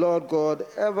 O Lord God,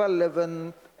 ever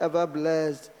living, ever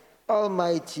blessed,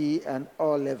 almighty and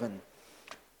all living.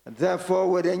 And therefore,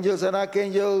 with angels and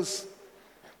archangels,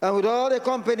 and with all the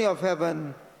company of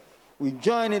heaven, we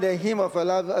join in the hymn of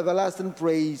everlasting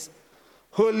praise.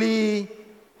 Holy,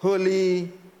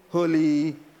 holy,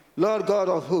 holy, Lord God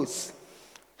of hosts.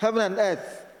 Heaven and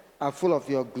earth are full of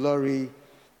your glory.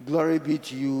 Glory be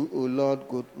to you, O Lord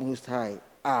God Most High.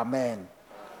 Amen.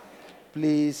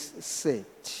 Please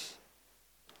sit.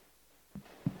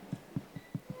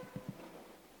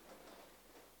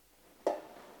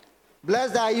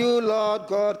 Blessed are you, Lord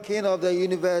God, King of the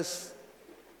universe.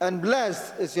 And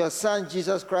blessed is your Son,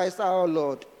 Jesus Christ, our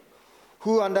Lord,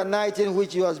 who on the night in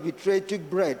which he was betrayed took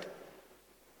bread,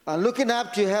 and looking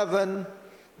up to heaven,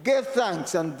 gave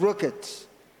thanks and broke it,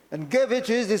 and gave it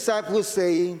to his disciples,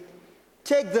 saying,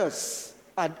 "Take this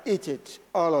and eat it,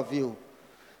 all of you.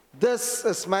 This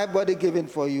is my body given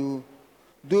for you.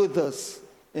 Do this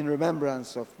in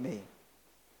remembrance of me."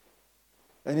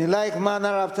 And in like manner,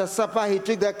 after supper, he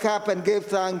took the cup and gave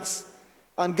thanks,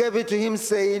 and gave it to him,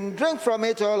 saying, "Drink from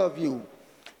it, all of you.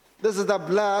 This is the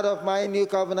blood of my new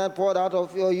covenant poured out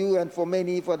for you and for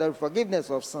many for the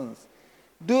forgiveness of sins.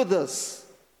 Do this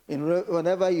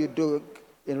whenever you do it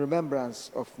in remembrance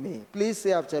of me." Please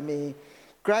say after me,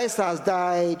 Christ has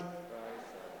died.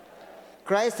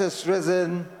 Christ is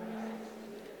risen.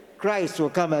 Christ will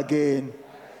come again.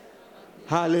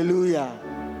 Hallelujah.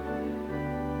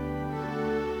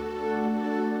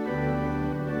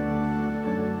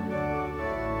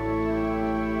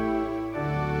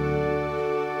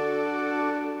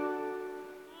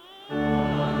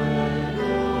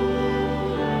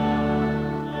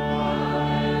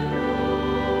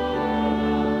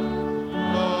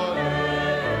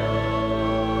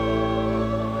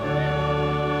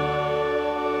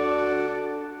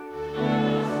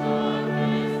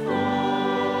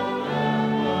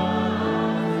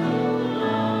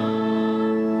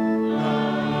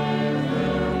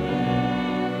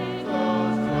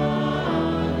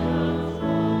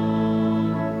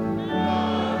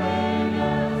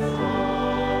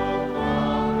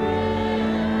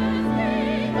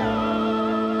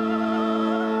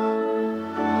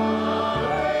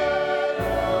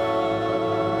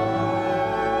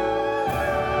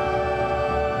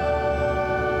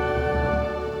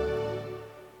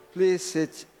 Please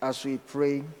sit as we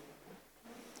pray.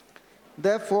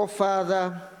 Therefore,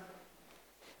 Father,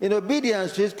 in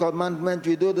obedience to his commandment,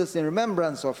 we do this in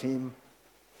remembrance of him,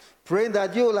 praying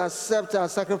that you will accept our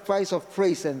sacrifice of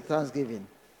praise and thanksgiving.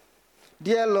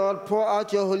 Dear Lord, pour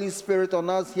out your Holy Spirit on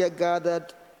us here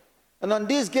gathered and on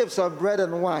these gifts of bread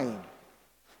and wine.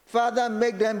 Father,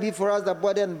 make them be for us the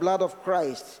body and blood of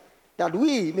Christ, that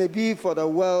we may be for the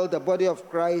world the body of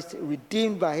Christ,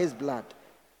 redeemed by his blood.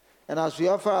 And as we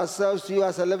offer ourselves to you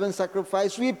as a living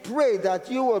sacrifice, we pray that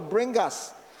you will bring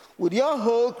us with your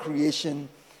whole creation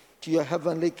to your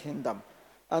heavenly kingdom.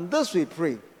 And this we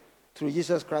pray through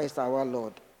Jesus Christ our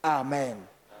Lord. Amen. Amen.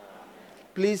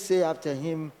 Please say after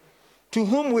him, to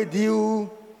whom with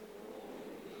you,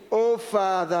 O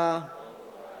Father,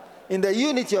 in the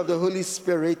unity of the Holy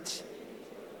Spirit,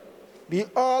 be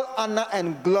all honor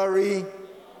and glory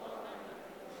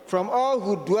from all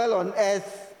who dwell on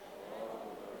earth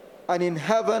and in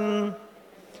heaven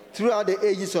throughout the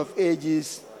ages of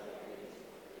ages.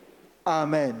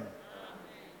 Amen.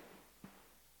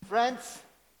 Friends,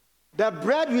 the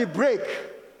bread we break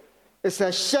is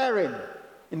a sharing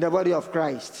in the body of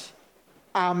Christ.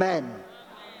 Amen.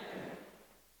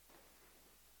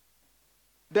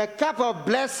 The cup of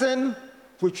blessing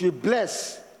which we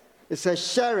bless is a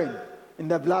sharing in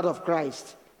the blood of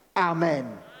Christ. Amen.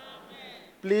 Amen.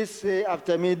 Please say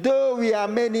after me, though we are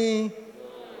many,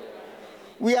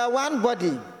 we are one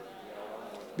body,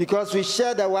 because we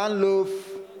share the one loaf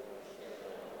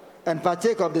and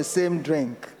partake of the same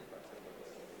drink.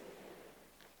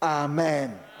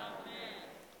 Amen.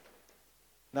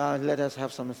 Now let us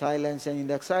have some silence, and in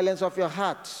the silence of your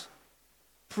heart,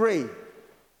 pray,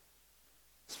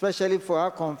 especially for our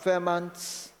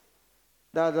confirmants,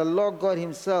 that the Lord God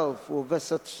himself will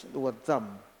visit with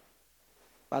them.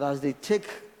 But as they take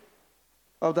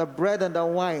of the bread and the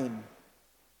wine,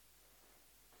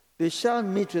 they shall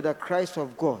meet with the Christ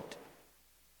of God.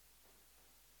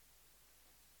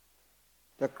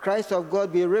 The Christ of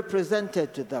God be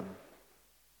represented to them.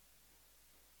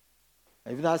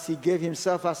 Even as he gave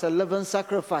himself as a living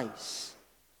sacrifice,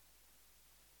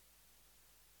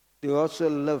 they also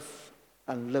live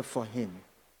and live for him.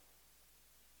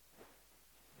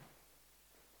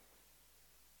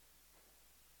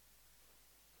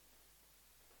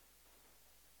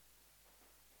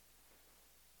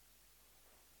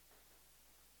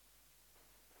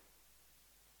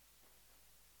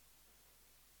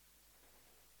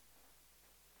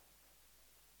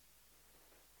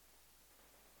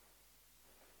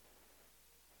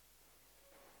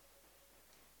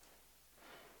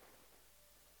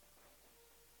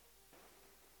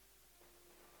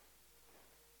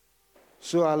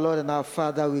 So, our Lord and our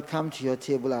Father, we come to your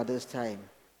table at this time.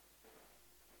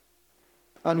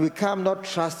 And we come not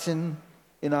trusting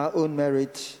in our own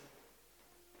merit,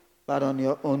 but on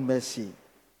your own mercy.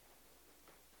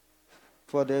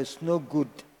 For there is no good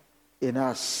in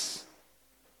us.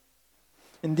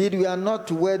 Indeed, we are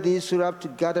not worthy so have to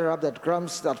gather up the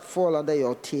crumbs that fall under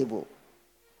your table.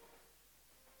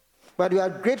 But we are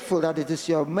grateful that it is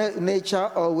your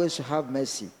nature always to have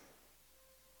mercy.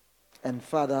 And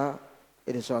Father,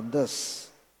 it is on this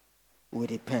we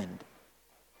depend.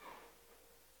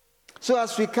 So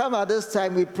as we come at this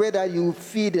time, we pray that you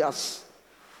feed us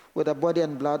with the body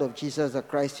and blood of Jesus the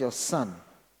Christ, your Son,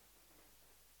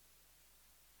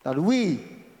 that we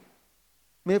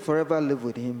may forever live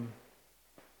with him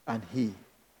and he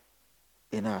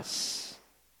in us.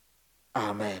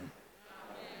 Amen. Amen.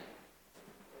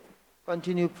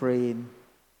 Continue praying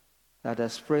that the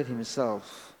Spirit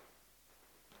himself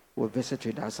will visit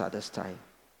with us at this time.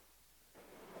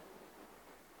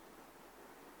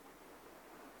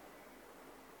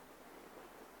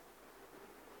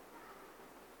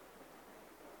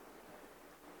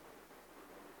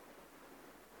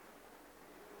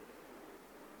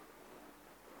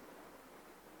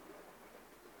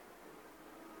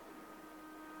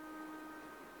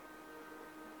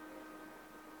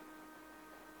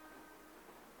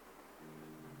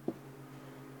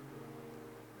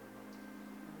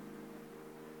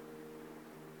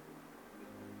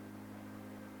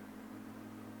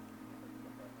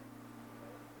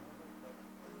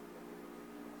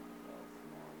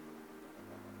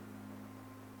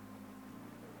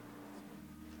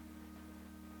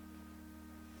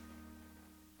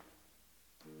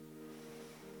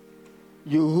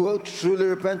 You who truly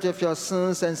repent of your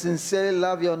sins and sincerely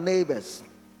love your neighbors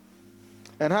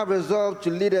and have resolved to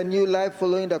lead a new life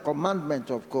following the commandment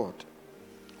of God,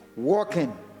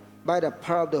 walking by the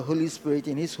power of the Holy Spirit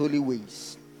in his holy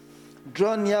ways,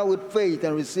 draw near with faith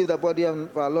and receive the body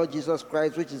of our Lord Jesus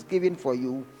Christ, which is given for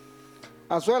you,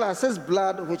 as well as his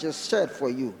blood, which is shed for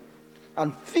you,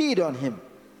 and feed on him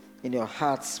in your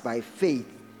hearts by faith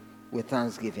with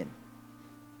thanksgiving.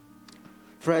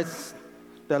 Friends,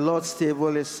 the Lord's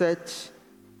table is set,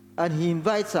 and he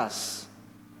invites us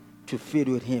to feed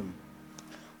with him.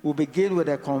 We'll begin with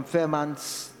the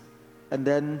confirmants, and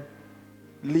then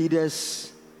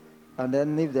leaders, and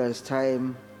then if there's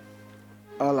time,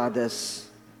 all others.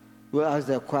 We'll ask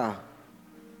the choir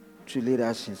to lead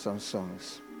us in some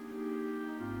songs.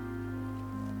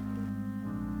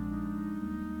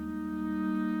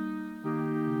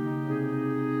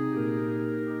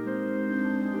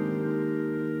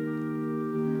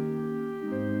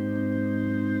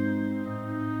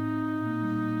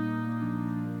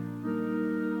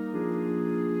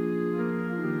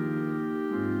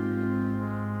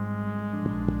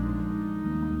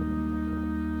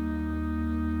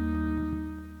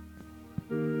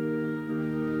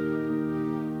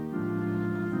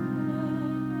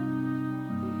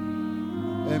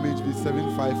 MHB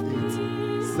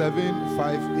 758.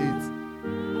 758.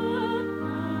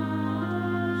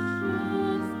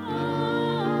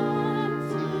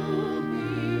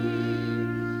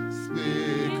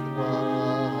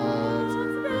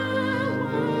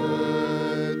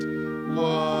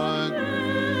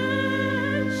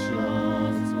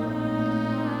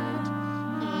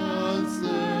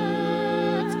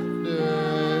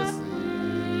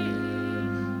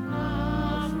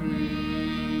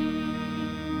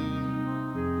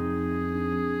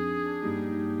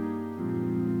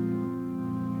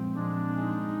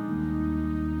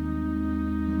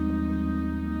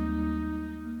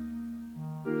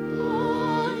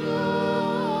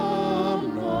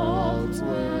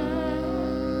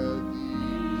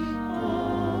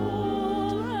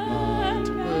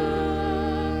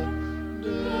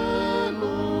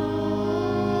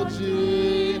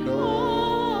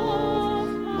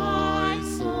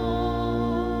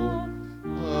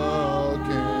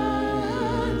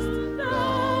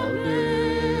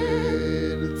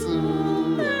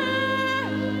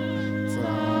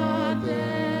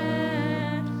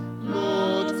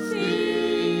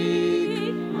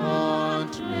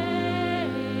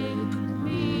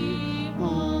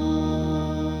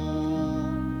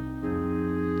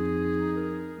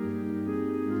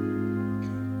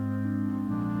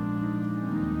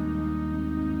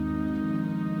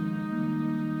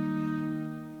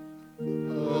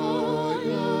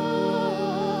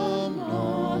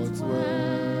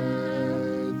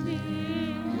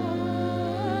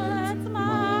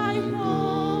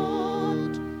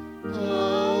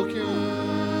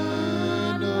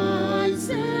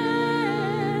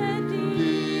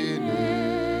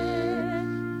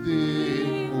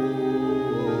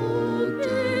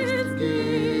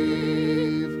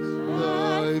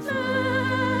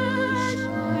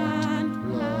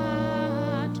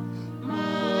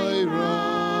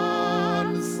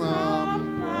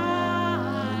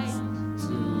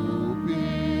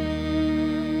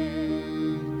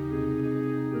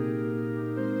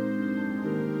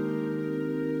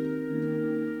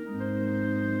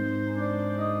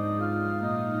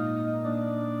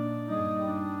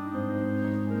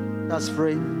 Let's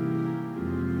pray.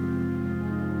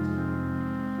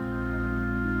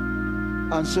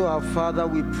 And so, our Father,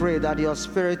 we pray that your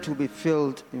Spirit will be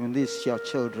filled in these your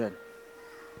children.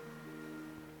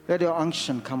 Let your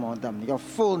unction come on them. Your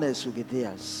fullness will be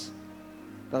theirs.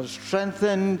 That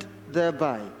strengthened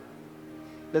thereby,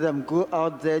 let them go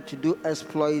out there to do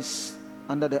exploits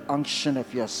under the unction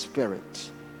of your Spirit.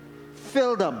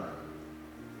 Fill them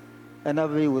and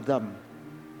be with them.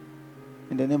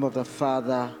 In the name of the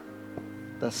Father,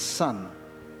 the Son,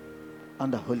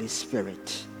 and the Holy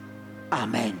Spirit.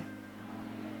 Amen.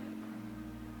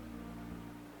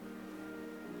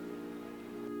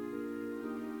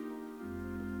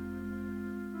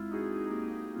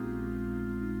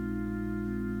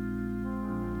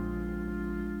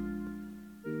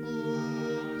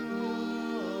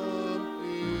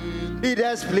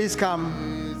 Leaders, please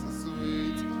come.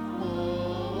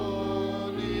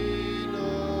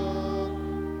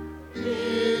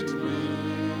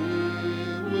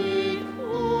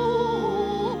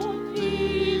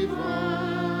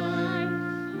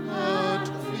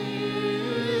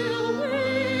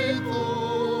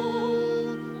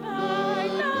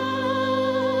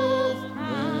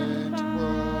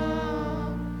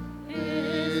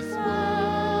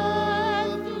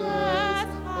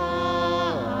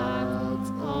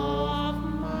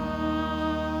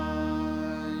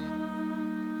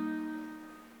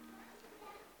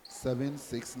 Seven,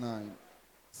 6, 9.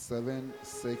 7,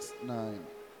 6, 9.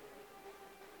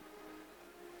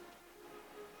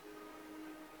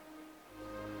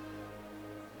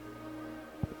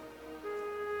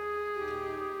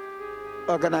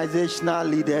 organizational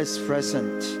leaders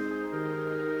present.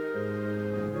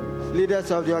 Leaders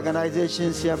of the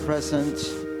organizations here present.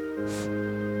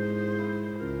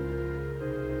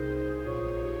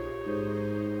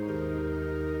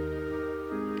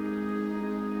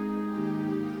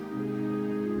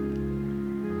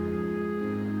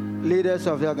 Leaders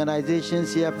of the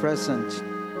organizations here present.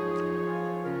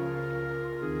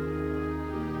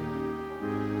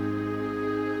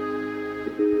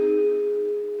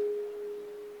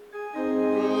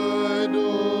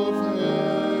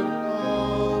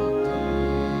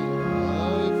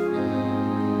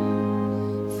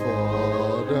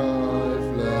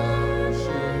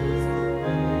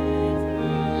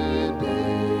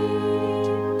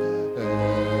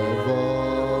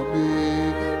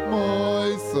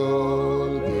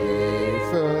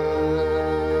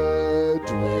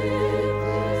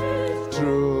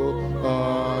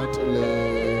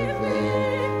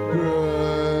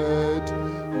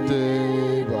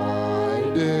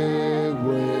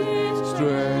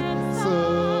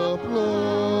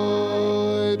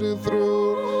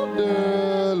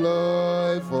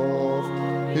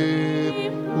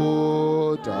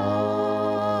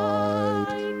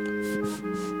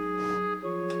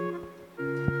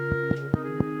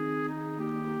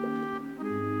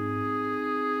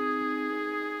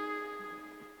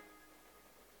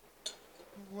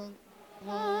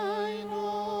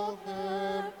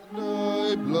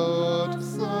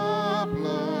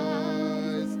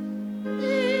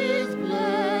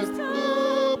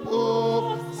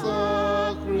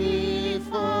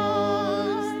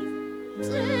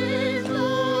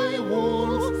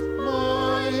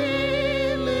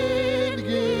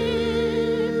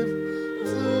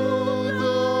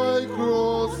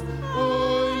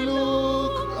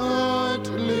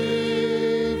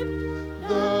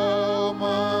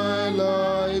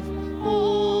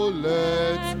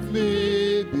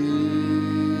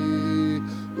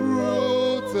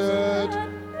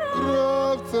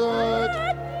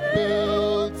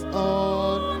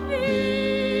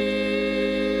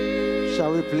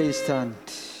 Stand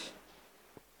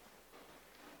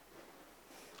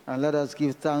and let us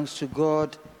give thanks to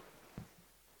God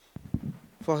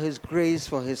for His grace,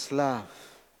 for His love.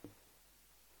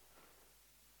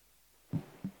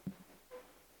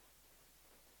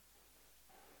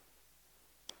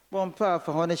 Bompa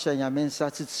for honesha nyame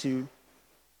nsatitu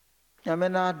nyame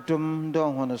na dum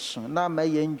don hono so na ma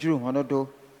ye ndru hono do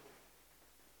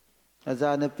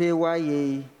azana pe wa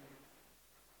ye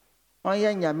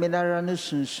onya nyame nara no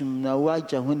sunsum na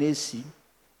waja ho na esi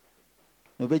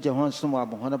no beja ho nso mo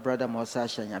abon ho brother mo sa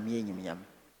hya nyame enyim.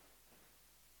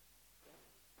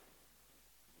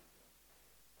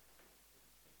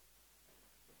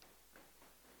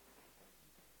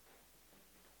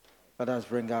 Let us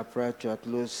bring our prayer to a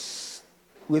close.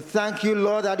 We thank you,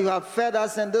 Lord, that you have fed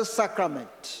us in this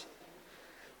sacrament,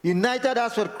 united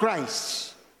us with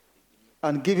Christ,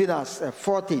 and given us a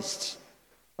foretaste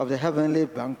of the heavenly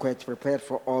banquet prepared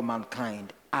for all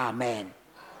mankind. Amen. Amen.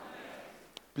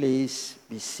 Please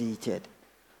be seated.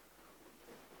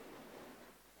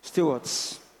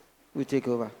 Stewards, we take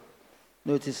over.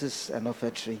 Notices and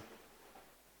offertory.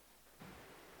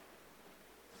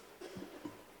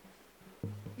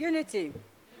 Unity.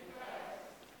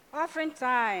 Offering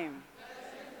time.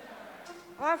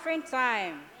 Offering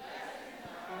time.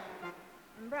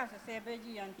 Embrace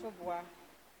sebeji yantobwa.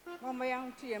 Mama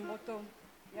yang tu yemboto.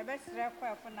 Ya best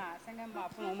require for na singing ma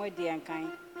for mo di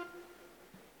ankan.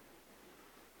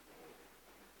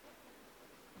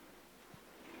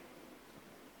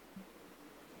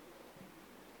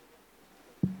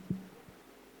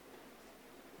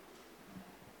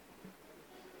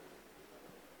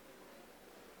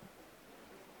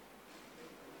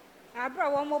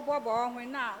 Abra one more bobo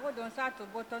when na we don't start to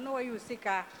but no you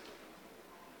sika.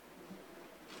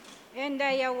 And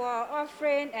there were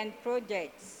offering and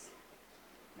projects.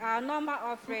 Our normal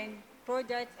offering,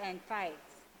 projects and tithes.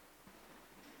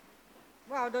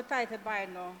 Well, the tithe by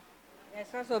no. Yes,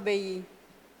 also be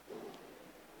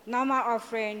normal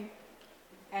offering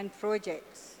and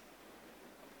projects.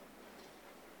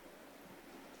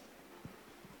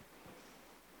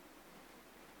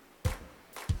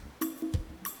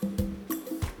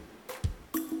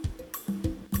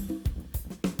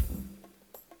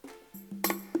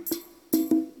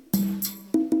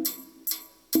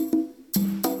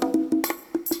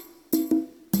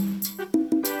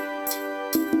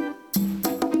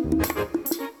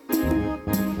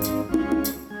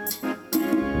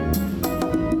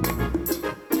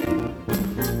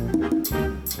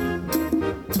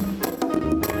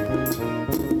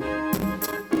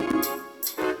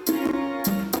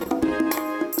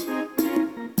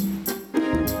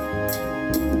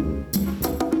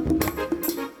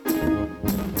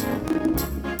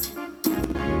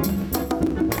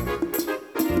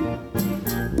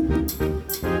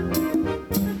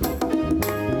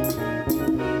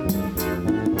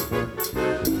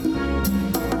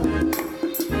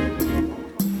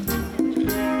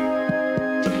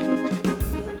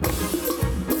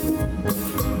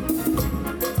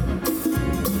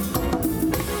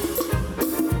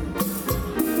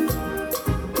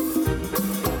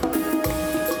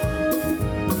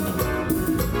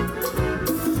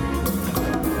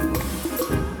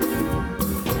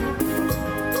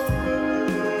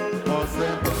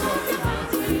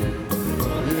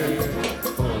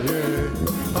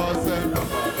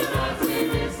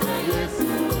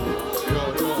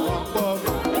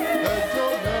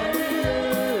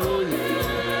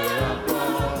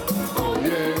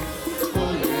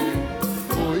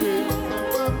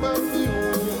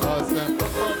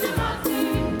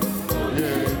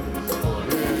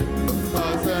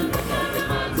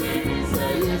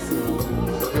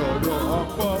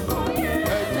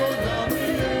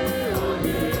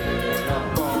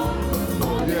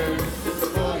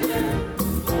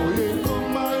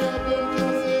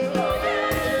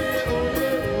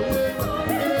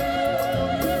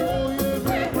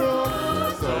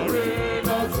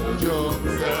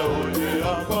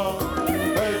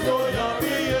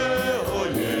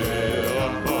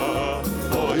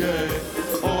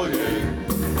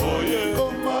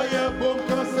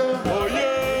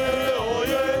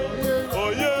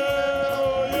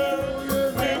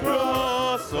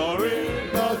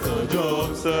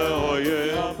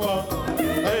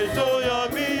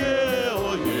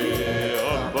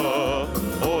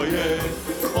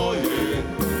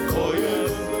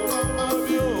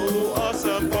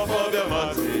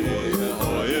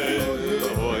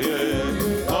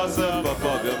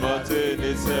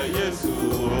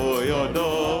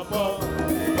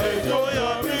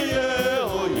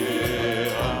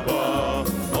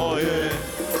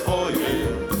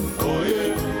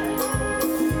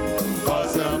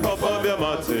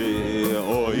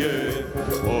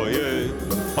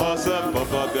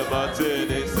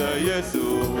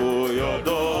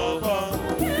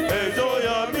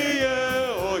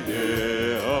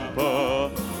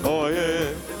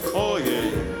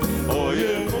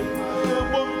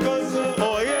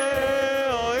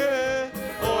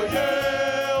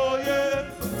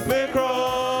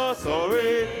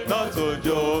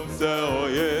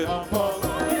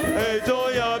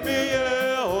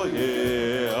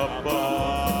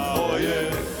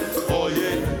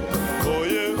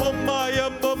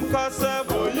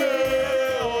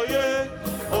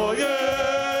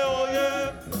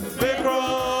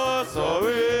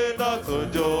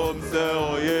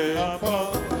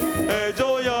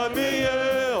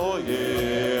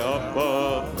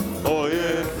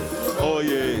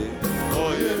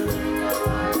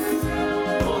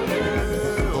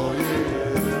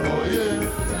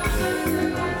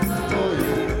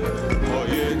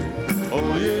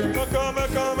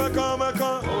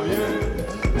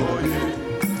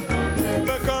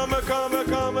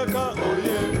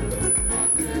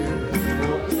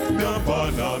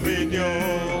 Anaminyo.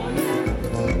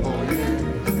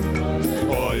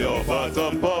 Oh, your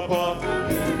father, Papa.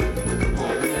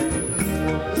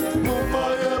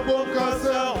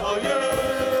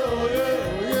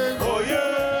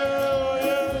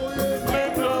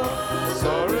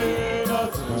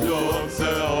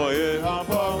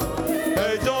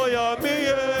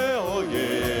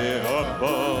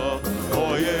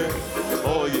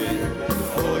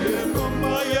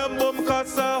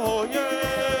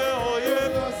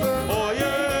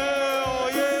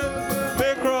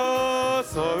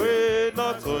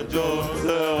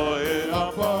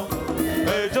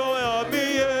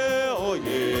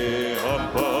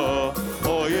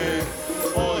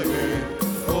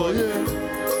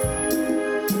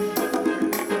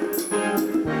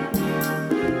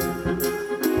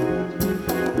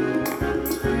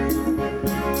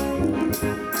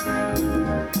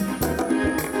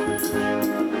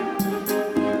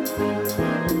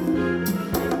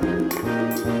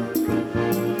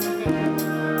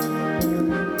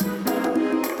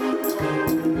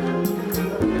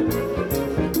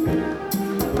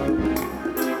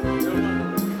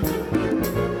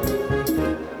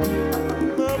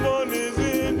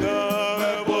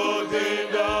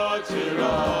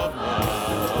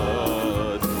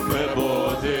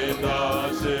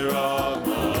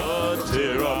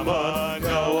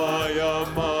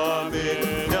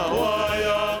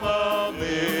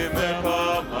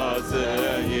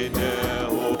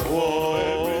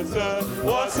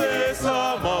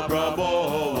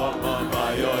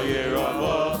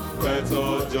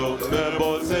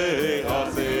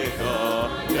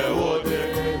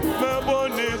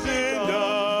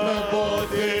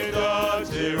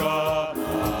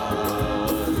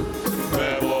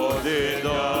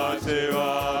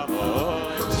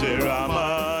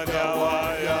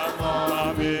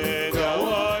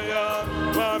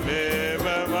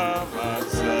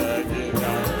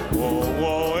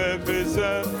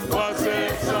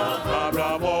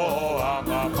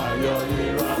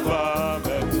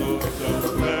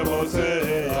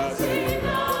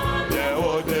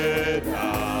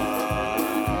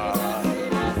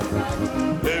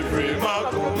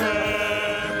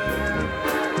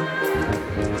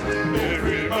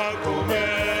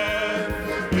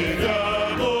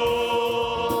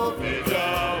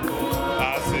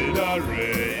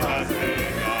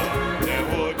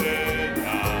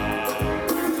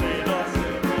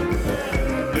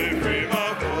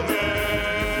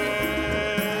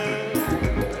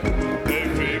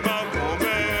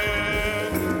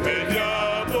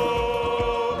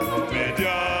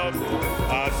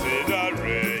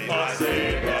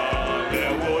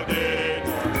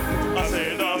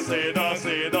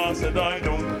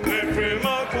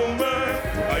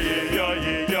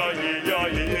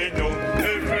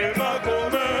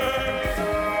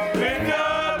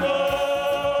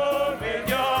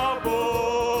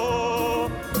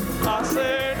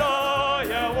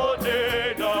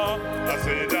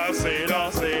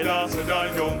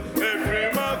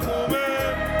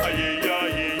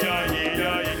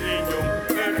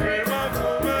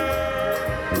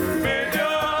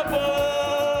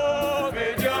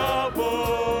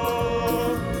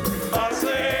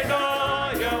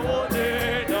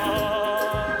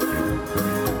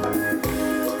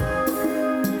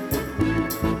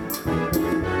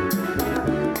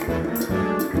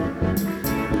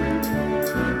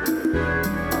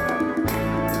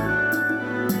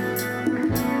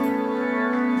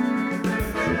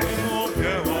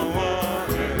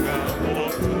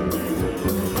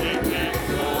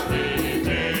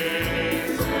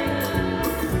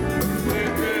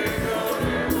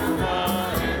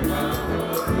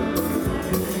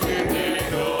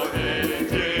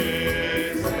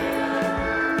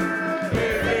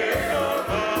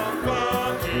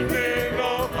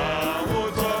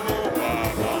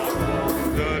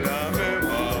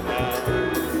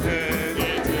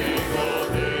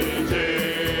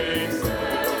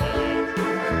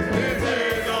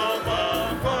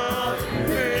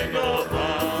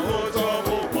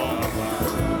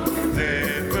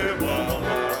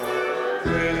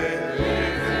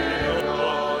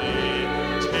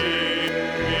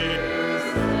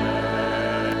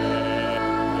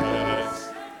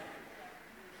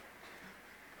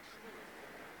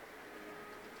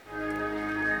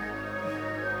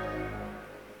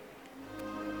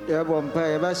 yɛbɔ mpa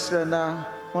yɛbɛsrɛ na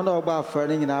wɔn a wɔbɔ afɔre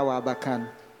no nyinaa wɔ abakan.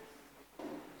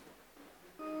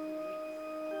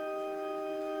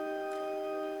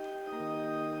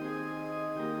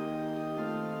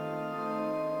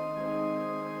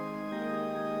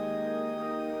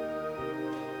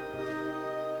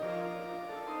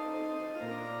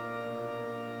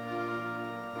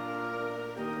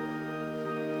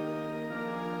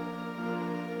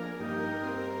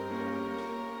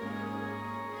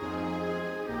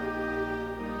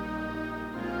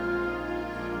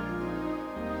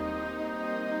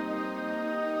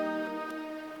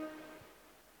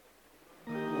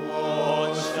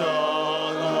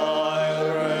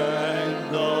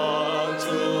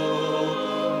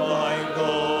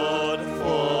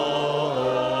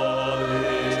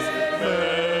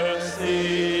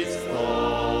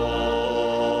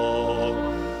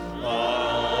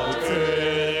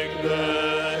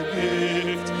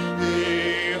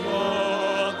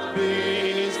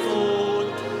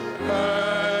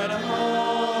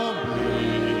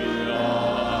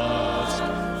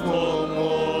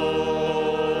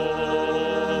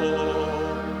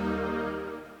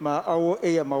 a ɔwɔ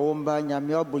ɛyɛ ma wɔn ba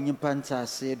nyame ɔbɔ nyimpa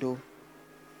ntaase do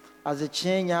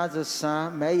adzekyee nya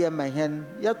adzesa ma ɛyɛ ma hɛn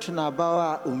yɛto n'abaw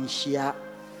a ɔnhyia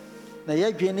na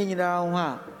yɛdwe ne nyinaa ho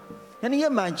a hɛn yɛ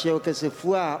mankyerɛ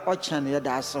ɔkɛsefuo a ɔkyɛn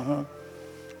yɛda ase ho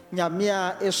nyame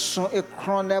a ɛso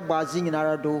ɛkorɔn na ɛbɔ adze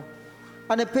nyinara do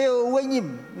anepɛ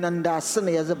wɔnyim na ndaase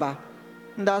na yɛdze ba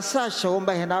ndaase ahyɛ wɔn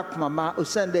ba hɛn akomama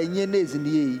osiane dɛ ɛnyɛ na ɛdzi ne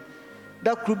yie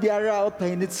da koro biara a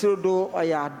ɔpɛn ne tiri do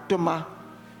ɔyɛ adoma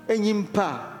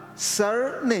enyimpa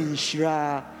sar na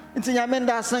nhyira nti nyame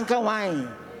ndaase nka wan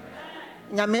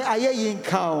nyame ayɛ yi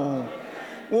nka o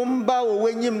wɔn ba wɔ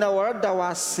wɔnyim na wɔreda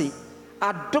wɔ ase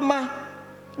adoma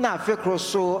na afekoro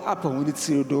so apa wɔn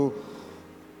tiri do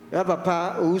ya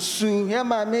papa osu ya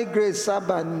maame Grace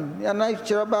Aban ya na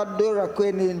kyerɛba Dora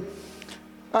Kwenin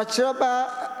a kyerɛba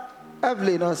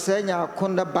Evelyn ɔsɛnya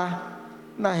akonda ba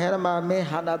na hɛrɛ maame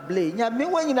Hannah Blay nyame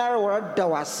wɔn nyinaa wɔreda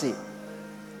wɔ ase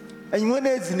enyiwo na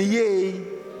ezi ne yie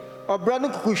ɔbra no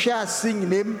kukuhwɛ ase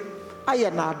nyinam ayɛ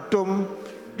n'adom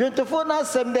dwontofo na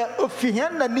asɛm dɛ ofi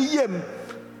hɛn na ne yam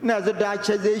na ɛdze da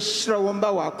akyɛdze hyira wɔn ba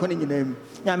wɔ akɔne nyinam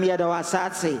nyame yɛda wɔ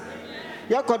asase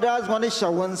yɛkɔda azuma no hyɛ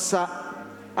wɔn nsa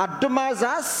adoma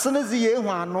za asene zi yɛ hu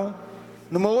ano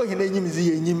na ma wɔ hene nyim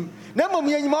zi yɛ nyim na mmom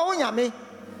yɛ nyim ɔwɔ nyame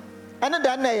ɛne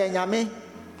da na yɛ nyame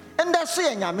ɛnda so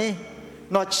yɛ nyame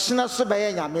na ɔkyena so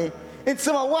bɛyɛ nyame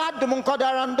nti ma wɔ adom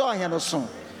nkɔdara ndɔ ɔhene so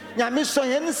nyame so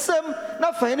hɛn nsɛm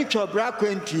na fa hɛn twa bra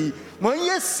kwantui ma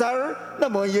ɔnyɛ sar na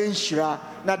ma ɔnyɛ nhyira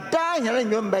na daa hɛn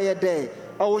nnwom bɛyɛ dɛ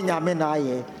ɔwɔ nyame na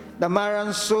ayɛ na mara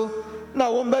nso na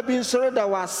wɔn ba bi nso reda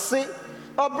wɔ ase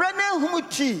ɔbrɛ na ehum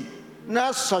tui na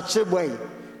sɔkye bɔe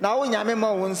na wo nyame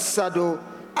ma wo nsa do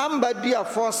amba dua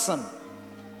forsen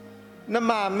na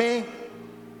maame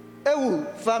ewu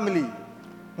family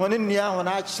wɔn nnua wɔn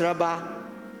akyerɛba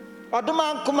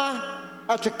ɔdoma nkoma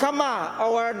atwekama a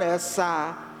ɔware na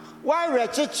ɛsa wɔawerɛ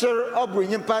kyekyere ɔboro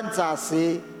nyimpa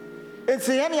ntaase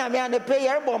enti yɛn nyame anepɛ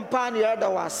yɛrebɔ mpa ne yɛreda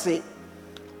wɔ ase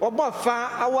wɔbɔ fa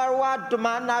aware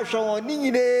w'adoma na ahwɛ wɔn ne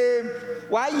nyinaa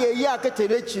wɔayɛ yi a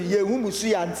ketere akyiri yɛhu musu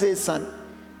yɛ ante san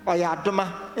ɔyɛ adoma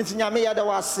nti nyame yɛda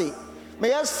wɔ ase ma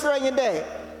yɛsrɛ nye dɛ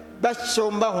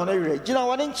bɛhyɛ mba hɔn werɛ gyina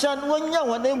wɔn nkyɛn wɔnya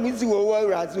wɔn amuzi wɔ wɔ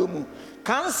awurade mu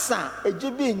kansa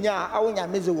egye bi nya a awo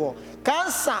nyame dze wɔ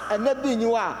kansa ɛna bi nyi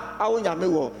wɔ a awo nyame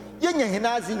wɔ yɛnya hena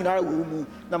adze nyinara wɔ mu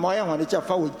na ma ɔyɛ wɔn kyɛ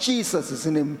fa wɔ Jesus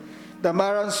sinam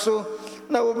damara nso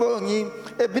na wɔbɔ onyi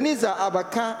Ebenezer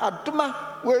Abaka adoma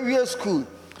wɔawie school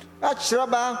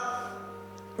akyerɛba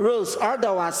Rose arda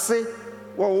wɔ ase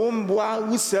wɔn mboa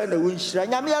wusa na wɔnhyira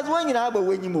nyame yɛdze wɔn nyinaa ba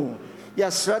wɔnyim o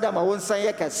yɛsrɛ da ma wɔn nsa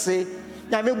yɛ kɛse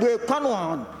nyame bue kwan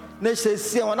wɔn na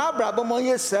hyɛsie wɔn abrabɔ ma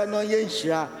ɔnyɛ sra na ɔnyɛ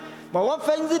nhyira ma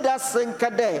wɔmfa ndzi da se nka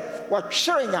dɛ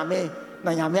wɔtwere nyame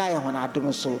na nyame ayɛ wɔn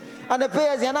adom so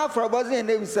anapɛ yɛdze na afɔrebɔdze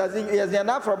na ebusadze yɛdze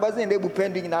na afɔrebɔdze na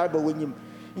ebupendu nyinaa ba wɔnyim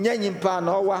nyɛ nyimpa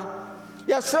na ɔwa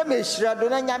yɛsrɛ ma ehyira do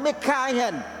na nyame kaa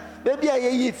hɛn beebi a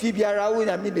yɛyi fi biara wo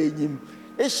nyame na enyim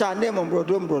ehyɛ anem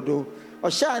mbrodo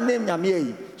ɔhyɛ anem nyame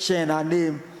yi hyɛ na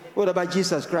anem whatever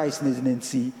Jesus Christ is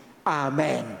nancy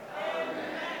amen.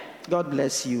 God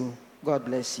bless you. God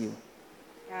bless you.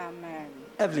 Amen.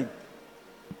 Evelyn.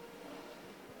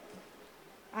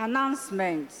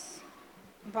 Announcements.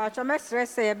 Mpacho mesre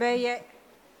se yebeye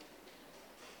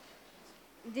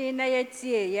di na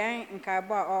yetie yen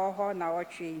nkabo a oho na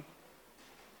wotwe.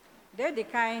 The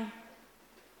kind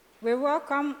we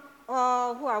welcome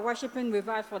all who are worshiping with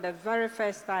us for the very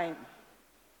first time.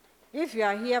 If you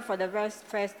are here for the very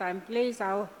first time, please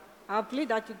I'll plead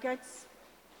that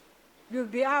you'll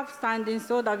be upstanding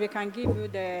so that we can give you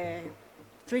the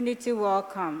Trinity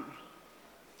welcome.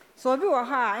 So we were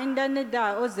here in the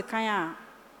Nida Ozikaya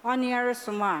on your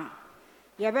summa.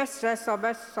 Your best stress or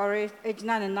best sorry,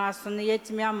 Ejnan and Nasun, yet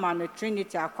me a man, the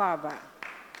Trinity Aquaba.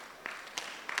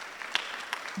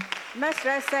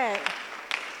 Mestre said,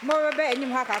 more be any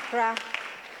hakakra,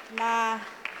 na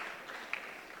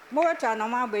more to no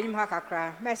man be any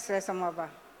hakakra, Mestre some over.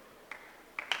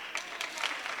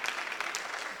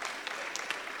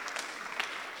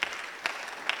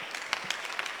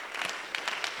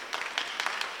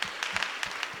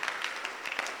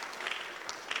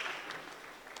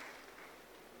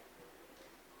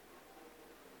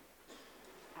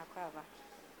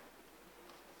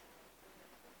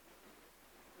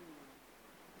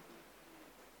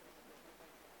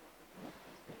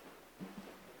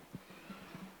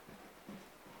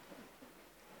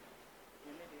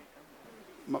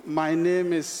 My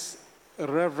name is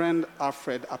Reverend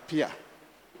Alfred Apia,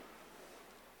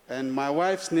 and my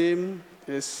wife's name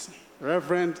is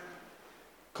Reverend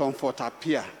Comfort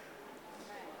Apia.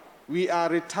 We are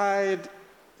retired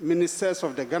ministers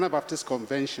of the Ghana Baptist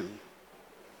Convention.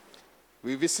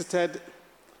 We visited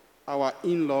our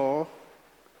in-law,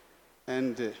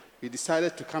 and we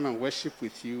decided to come and worship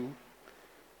with you.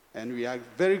 And we are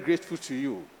very grateful to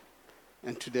you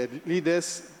and to the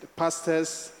leaders, the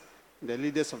pastors, the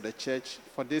leaders of the church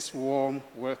for this warm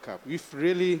welcome. We've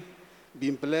really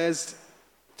been blessed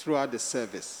throughout the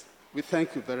service. We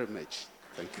thank you very much.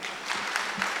 Thank you.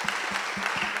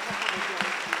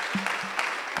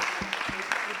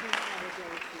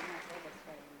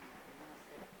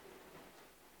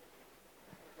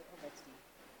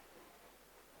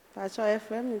 Pastor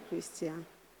Ephraim Christian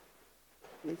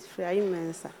with Frey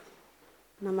Mensa.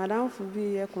 Na madam for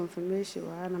be a confirmation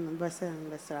wa na me basa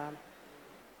and besra.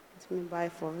 Let me buy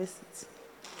for visit.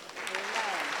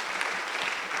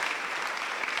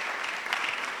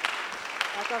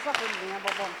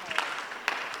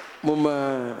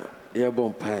 Mama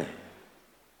Yabompai.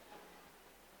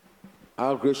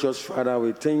 Our gracious Father,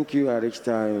 we thank you at this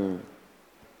time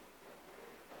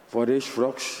for these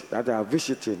flocks that are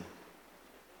visiting.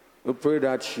 We pray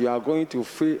that you are going to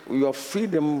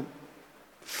feed them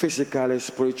physically,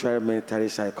 spiritually, mentally,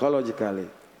 psychologically.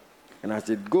 And as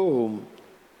they go home,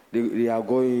 they are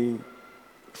going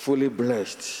fully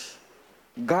blessed.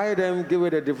 Guide them, give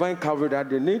it the divine coverage that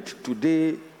they need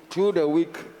today, through the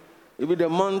week, even the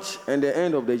months and the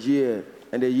end of the year,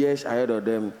 and the years ahead of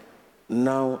them,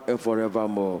 now and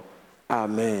forevermore.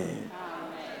 Amen.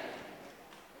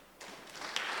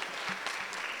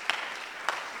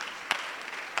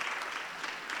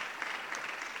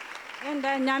 And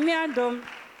then Nyamiadom,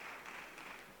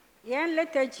 Yan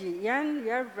Leteji, Yan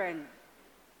Reverend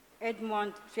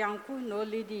Edmond Fianku no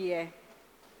Lydia,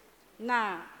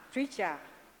 na preacher,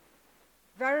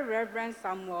 very Reverend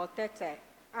Samuel Tete,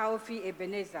 Alfie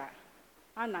Ebenezer,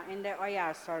 Anna in the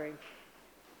Oya, sorry.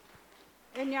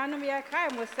 And Yanumia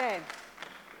Kaim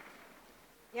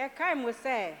was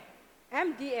say,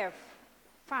 MDF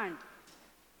Fund,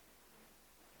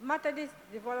 Methodist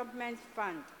Development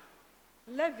Fund.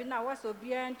 Levy now was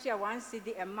obedient to 1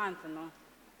 cedi a month, no.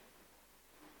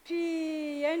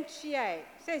 PNCI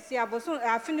says,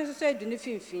 I finished to do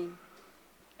nothing.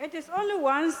 It is only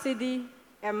 1 cedi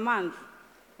a month.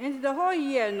 And the whole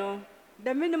year, no,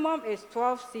 the minimum is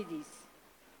 12 cedis.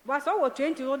 But over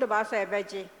 20 old about a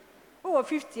veggie, over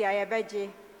 50 a veggie.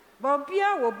 But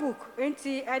beer or book, and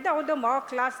see, I doubt the more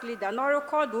class leader, nor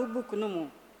record the book no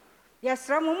more. Yes,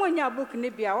 Ramonia book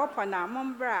nibia, opana,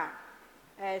 Mombra.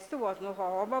 Still was no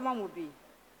Obama would be.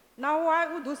 Now, why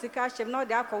would do the cash? Not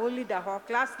the alcohol leader or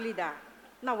class leader.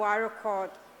 Now, I record.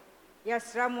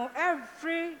 Yes, Ramo,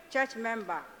 every church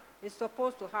member is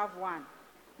supposed to have one.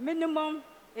 Minimum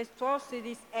is 12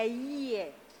 cedis a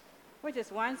year, which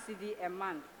is 1 cedi a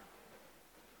month.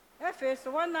 If so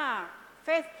one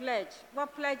faith pledge,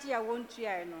 what pledge I won't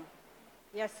hear, no.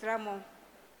 Yes, Ramo.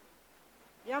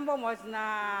 Yambo was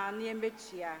na near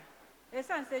Mechia. The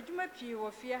son said, you may pee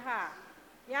or fear her.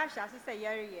 Ya shall say,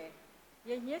 yes,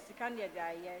 you can't get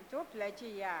there, to pledge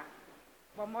ya,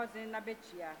 but more than a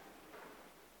betcha.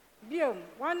 Bill,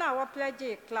 1 hour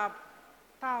pledge club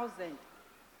 1,000.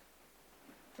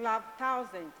 Club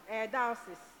 1,000,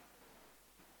 diocese.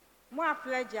 More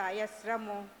pledge, yes,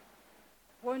 Ramo.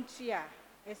 1 year.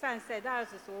 A son said,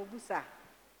 diocese or busa.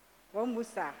 1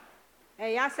 busa.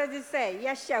 A yasadi say,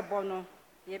 yes, share bono,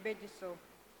 ye bedi so.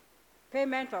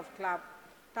 Payment of club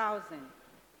 1,000.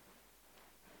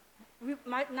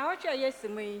 Now, yes,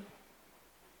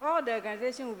 all the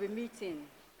organization will be meeting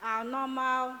our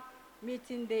normal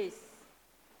meeting days.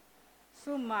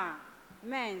 Suma,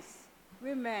 men's,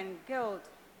 women, guild,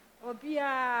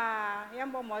 Obia,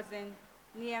 Yambo Mozen,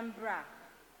 Niembra.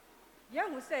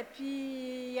 Young will say,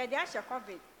 P. Yadasha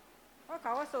COVID. Okay,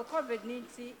 also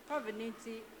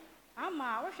COVID-19.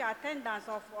 Ama, what's your attendance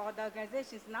of all the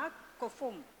organizations now?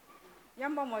 Kofum,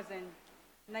 Yambo Mozen,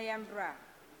 Niembra.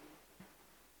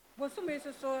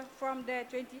 So from the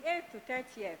 28th to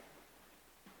 30th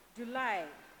July,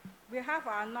 we have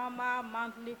our normal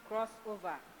monthly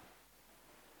crossover.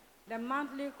 The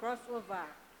monthly crossover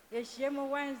is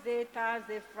Wednesday,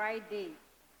 Thursday, Friday.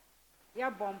 Ya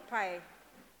Bompai.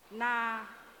 Na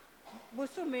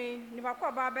Busumi,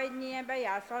 Nibako Baba Niemba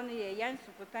Yasoni, Yan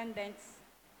Superintendent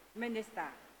Minister,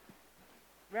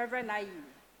 Reverend Ayi,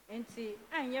 Enti,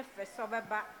 and Yef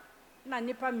Sobaba, Na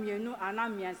Nipa Mienu,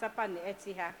 Anamian Sapan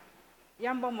Etiha.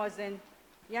 Yambo Mozen,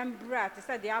 Yambra, to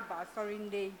say the Abba, sorry,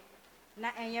 day, na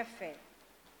any fair.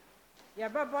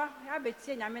 Yababa, I bet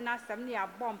Yamina Samni a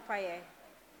bonfire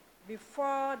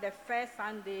before the first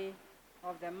Sunday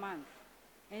of the month.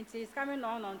 And it is coming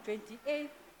on 28th,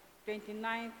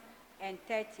 29th, and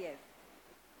 30th.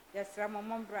 Yes,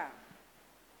 Ramombra.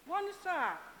 One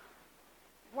sir,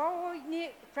 what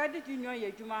need credit union,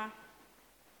 Yajuma?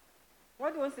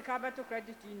 What was the Cabot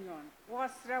Credit Union? Was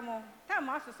Remo, time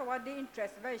also saw what the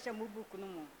interest very shall book no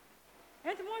more.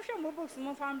 And to motion books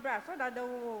more from brass so that they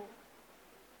will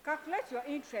calculate your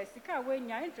interest. You can't win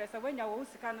your interest when you will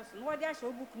see what they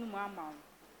shall book no more amount.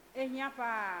 And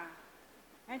yapa.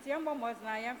 And the young was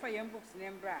now for young books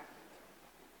named Brad.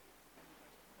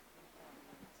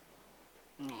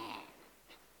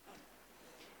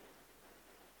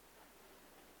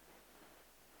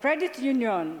 Credit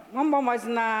Union, one was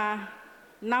na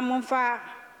Namonfa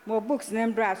more books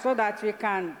named Brad so that we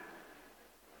can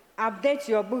update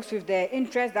your books with the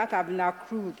interest that have been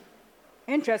accrued.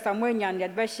 Interest and when you're in the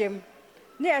besham.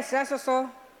 Yes, that's also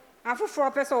a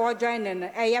full person or joining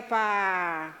a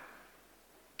yapa.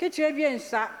 Kitchevian,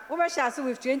 overshot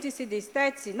with 20 cities,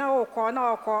 30, no call,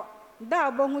 no call.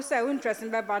 That one who say interest in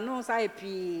Babanos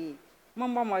IP.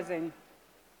 Mamma was in.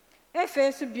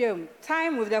 FSUBM,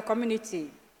 time with the community.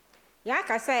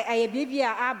 Yaka say, I be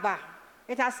Abba.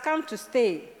 It has come to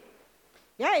stay.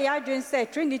 Ya just say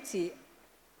Trinity.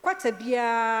 Quite a beer,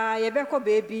 Yabeko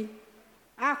baby.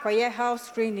 Acquire house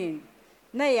screening.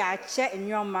 Nay, I check in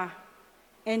your ma.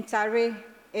 Entare,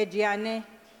 Ediane.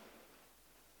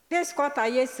 This quarter,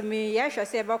 yes, me, I shall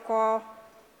say, Boko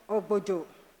or Bojo.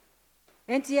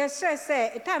 And yes,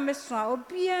 say, a time is so,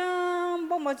 bien,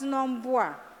 bombos non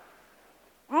bois.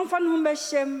 Enfant whom be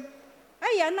shame.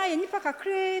 I am not any pack a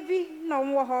crabby, no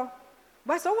more.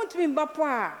 But I want to be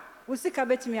Bapa, who sick a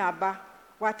bet me abba.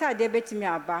 What I did bet me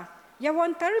abba. Ya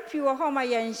want therapy or home I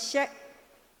and shed.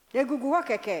 They go work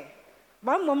a care.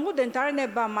 But more than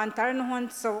Tarne Bam and Tarn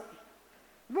Hunt so.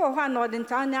 Bo han or than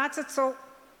Tarn at so.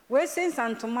 Where since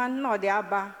and to man nor the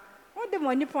abba. What the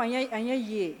money point and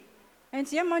ye. And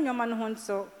see a man your man hunt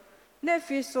so.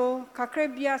 Nephew so,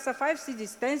 Cacrebia, 5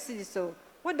 cities, 10 cities so.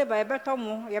 What the by better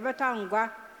more, ya better angua,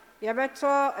 ya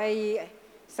better a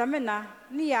seminar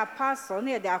near pass or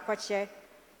near the aquache.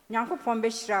 Yanko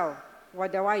Pombeshrow,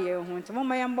 what the wire went to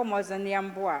Momayambo was and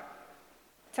Yamboa.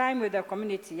 Time with the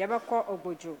community, Yabako or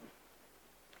Bojo.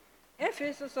 If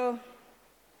it's so,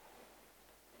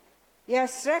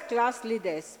 yes, class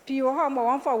leaders, Pio Homo,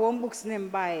 one for one book's name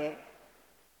by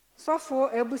so for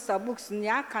Ebusa books,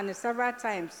 Nyakan several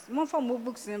times, one for more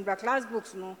books in the class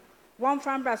books, no. One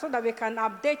from Bra so that we can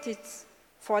update it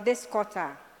for this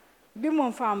quarter. Be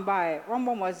one from by, one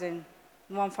more was in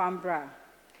one from Bra.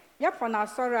 Yapon our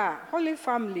Sora, Holy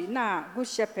Family, na Good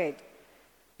Shepherd.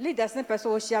 Leaders and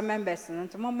social members, and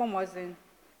to Mom was in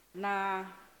na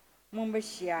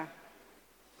Mumbeshia.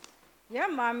 Ya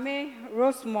Mammy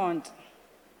Rosemont,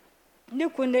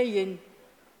 Nukunayin,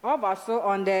 also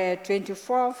on the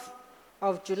 24th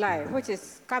of July, which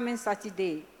is coming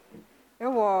Saturday. It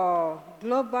was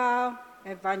Global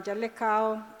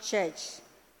Evangelical Church,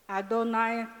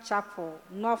 Adonai Chapel,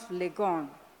 North Legon.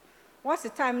 What's the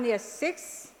time near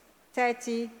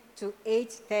 6:30 to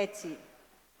 8:30?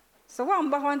 So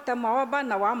one bahon tamawa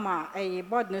na wama a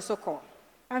board no soko.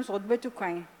 I'm so better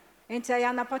coin. And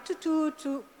Tiana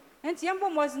Patutu, and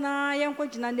Yambo was na Yanko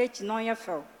Jina Nachi no ya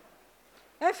fell.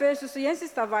 Efesus yen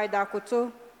sister Vida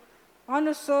Koto,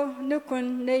 Onoso,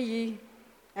 Nukun, Neyi,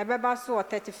 Ebebaso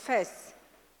 31st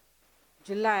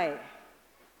July.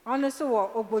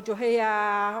 Onoso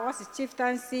Obojohea was the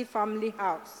Chieftaincy Family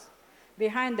House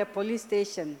behind the police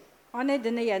station. On it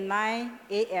the 9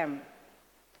 a.m.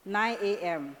 9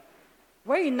 a.m.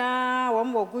 We na one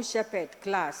more Good Shepherd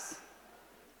class.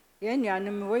 Yen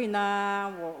yanum we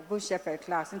na Good Shepherd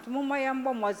class. And to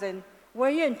Mumayambo wasn't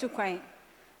we yen to quaint.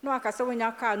 No, I can say when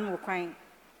you can't move quaint.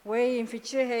 We in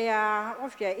feature here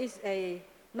of here is a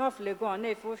North Legon,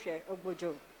 a Foshe,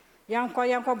 Obojo.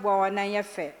 Yanko Bow and I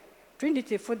fair.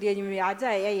 Trinity for the enemy, I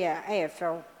die a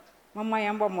fell. Mamma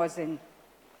Yambo wasn't.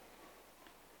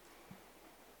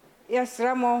 Yes,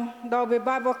 Ramo, there'll be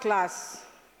Bible class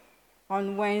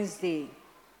on Wednesday.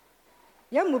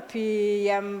 Yamupi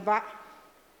Yamba.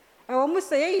 I almost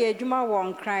say, Juma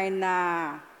won't cry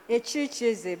na a church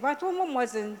is it, but woman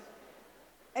wasn't.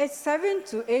 It's 7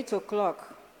 to 8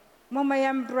 o'clock. Mama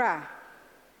Yambra.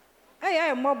 I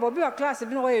am more Bobby or class, if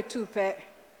you know 2 pair.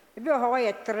 If you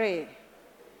are 3.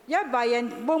 Yaba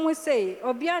and Bomu say,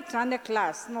 or be a trans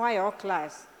class, no, your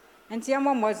class. And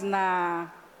Yamma was na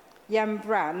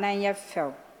Yambra, 9 years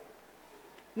fell.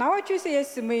 Now, what you say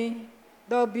is to me,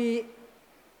 there'll be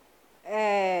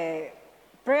a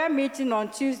prayer meeting on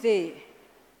Tuesday,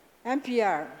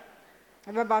 MPR,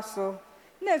 Ababaso.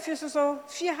 No, if you so,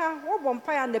 fear her, what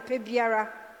vampire and the Pebiara,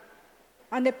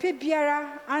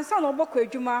 and son of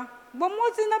Bokojuma, but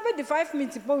more than about the 5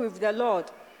 minutes with the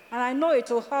Lord, and I know it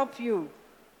will help you.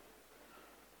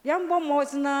 Young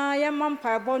Bomosna, young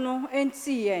Mampire Bono, and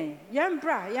see, young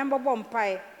Bra, young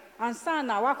Bompire, and son,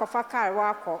 a walk of a car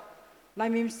walk. Na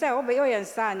mim sɛ wobɛyɛ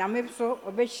nsa na me so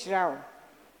obɛhyira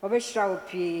wo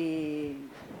pii.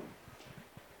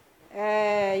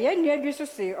 Yɛn nua bi so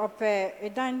se ɔpɛ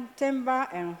edan timber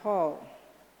and hall.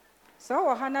 So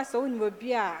wo ha na so woni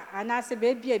obi a anaasɛ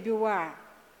beebi a bi wɔ a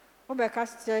wobɛka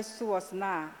stress towards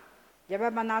na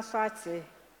yɛbɛba na so ate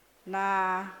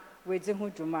na wedi ho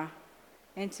dwuma.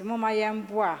 Enti moma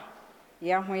yɛmboa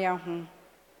yɛn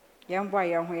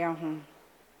ho.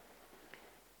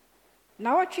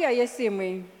 Na wɔtwe a yɛsi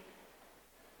mu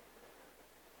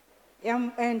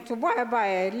and to boy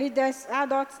by leaders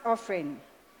adult offering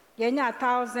yenya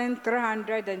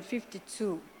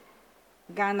 1,352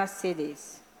 Ghana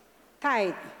cedis.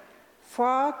 Tithe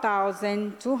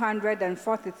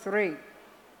 4,243.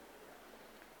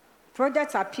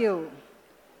 Project appeal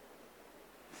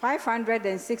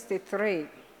 563.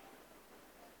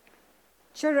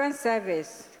 Children's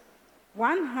service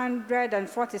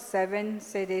 147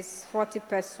 cedis 40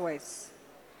 pesos.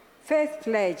 Faith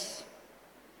pledge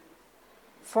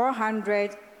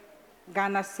 400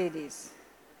 Ghana cedis.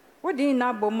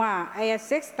 Wodina Boma,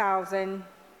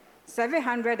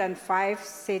 6,705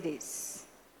 cedis,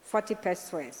 40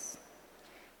 pesos.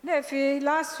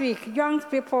 Last week, young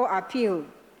people appealed.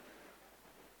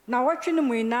 Now, what you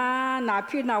know, na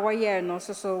appeal na waye no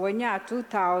so when you are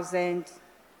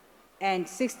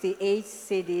 2,068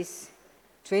 cedis,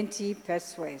 20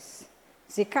 pesos.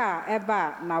 Zika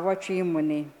eba na what you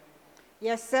money.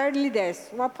 Yes, sir, leaders,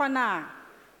 wapana.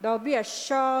 There will be a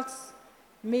short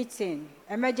meeting,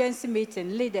 emergency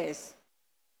meeting, leaders.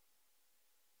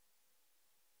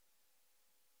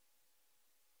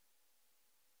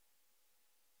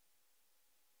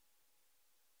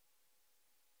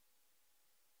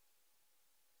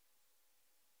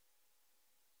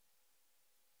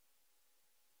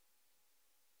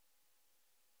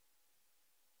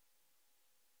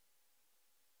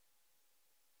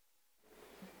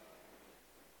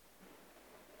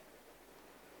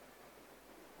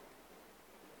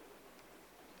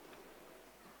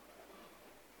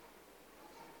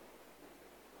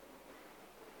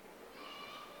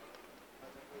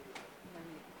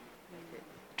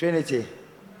 Trinity.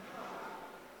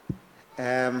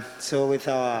 So with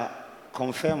our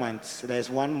confirmants, there's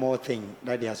one more thing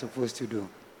that they are supposed to do.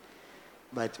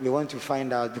 But we want to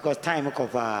find out, because time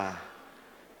cover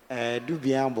do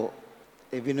biambo,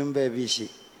 ebinum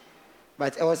bishi.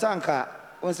 But I was anka,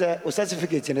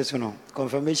 certificate in this one,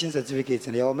 confirmation certificate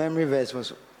in your memory verse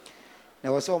was.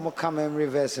 There was almost come memory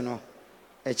verse,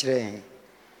 actually.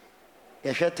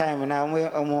 Time now, we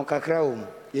are more cacraum.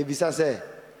 Yebisa say.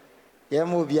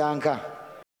 Yemu Bianca.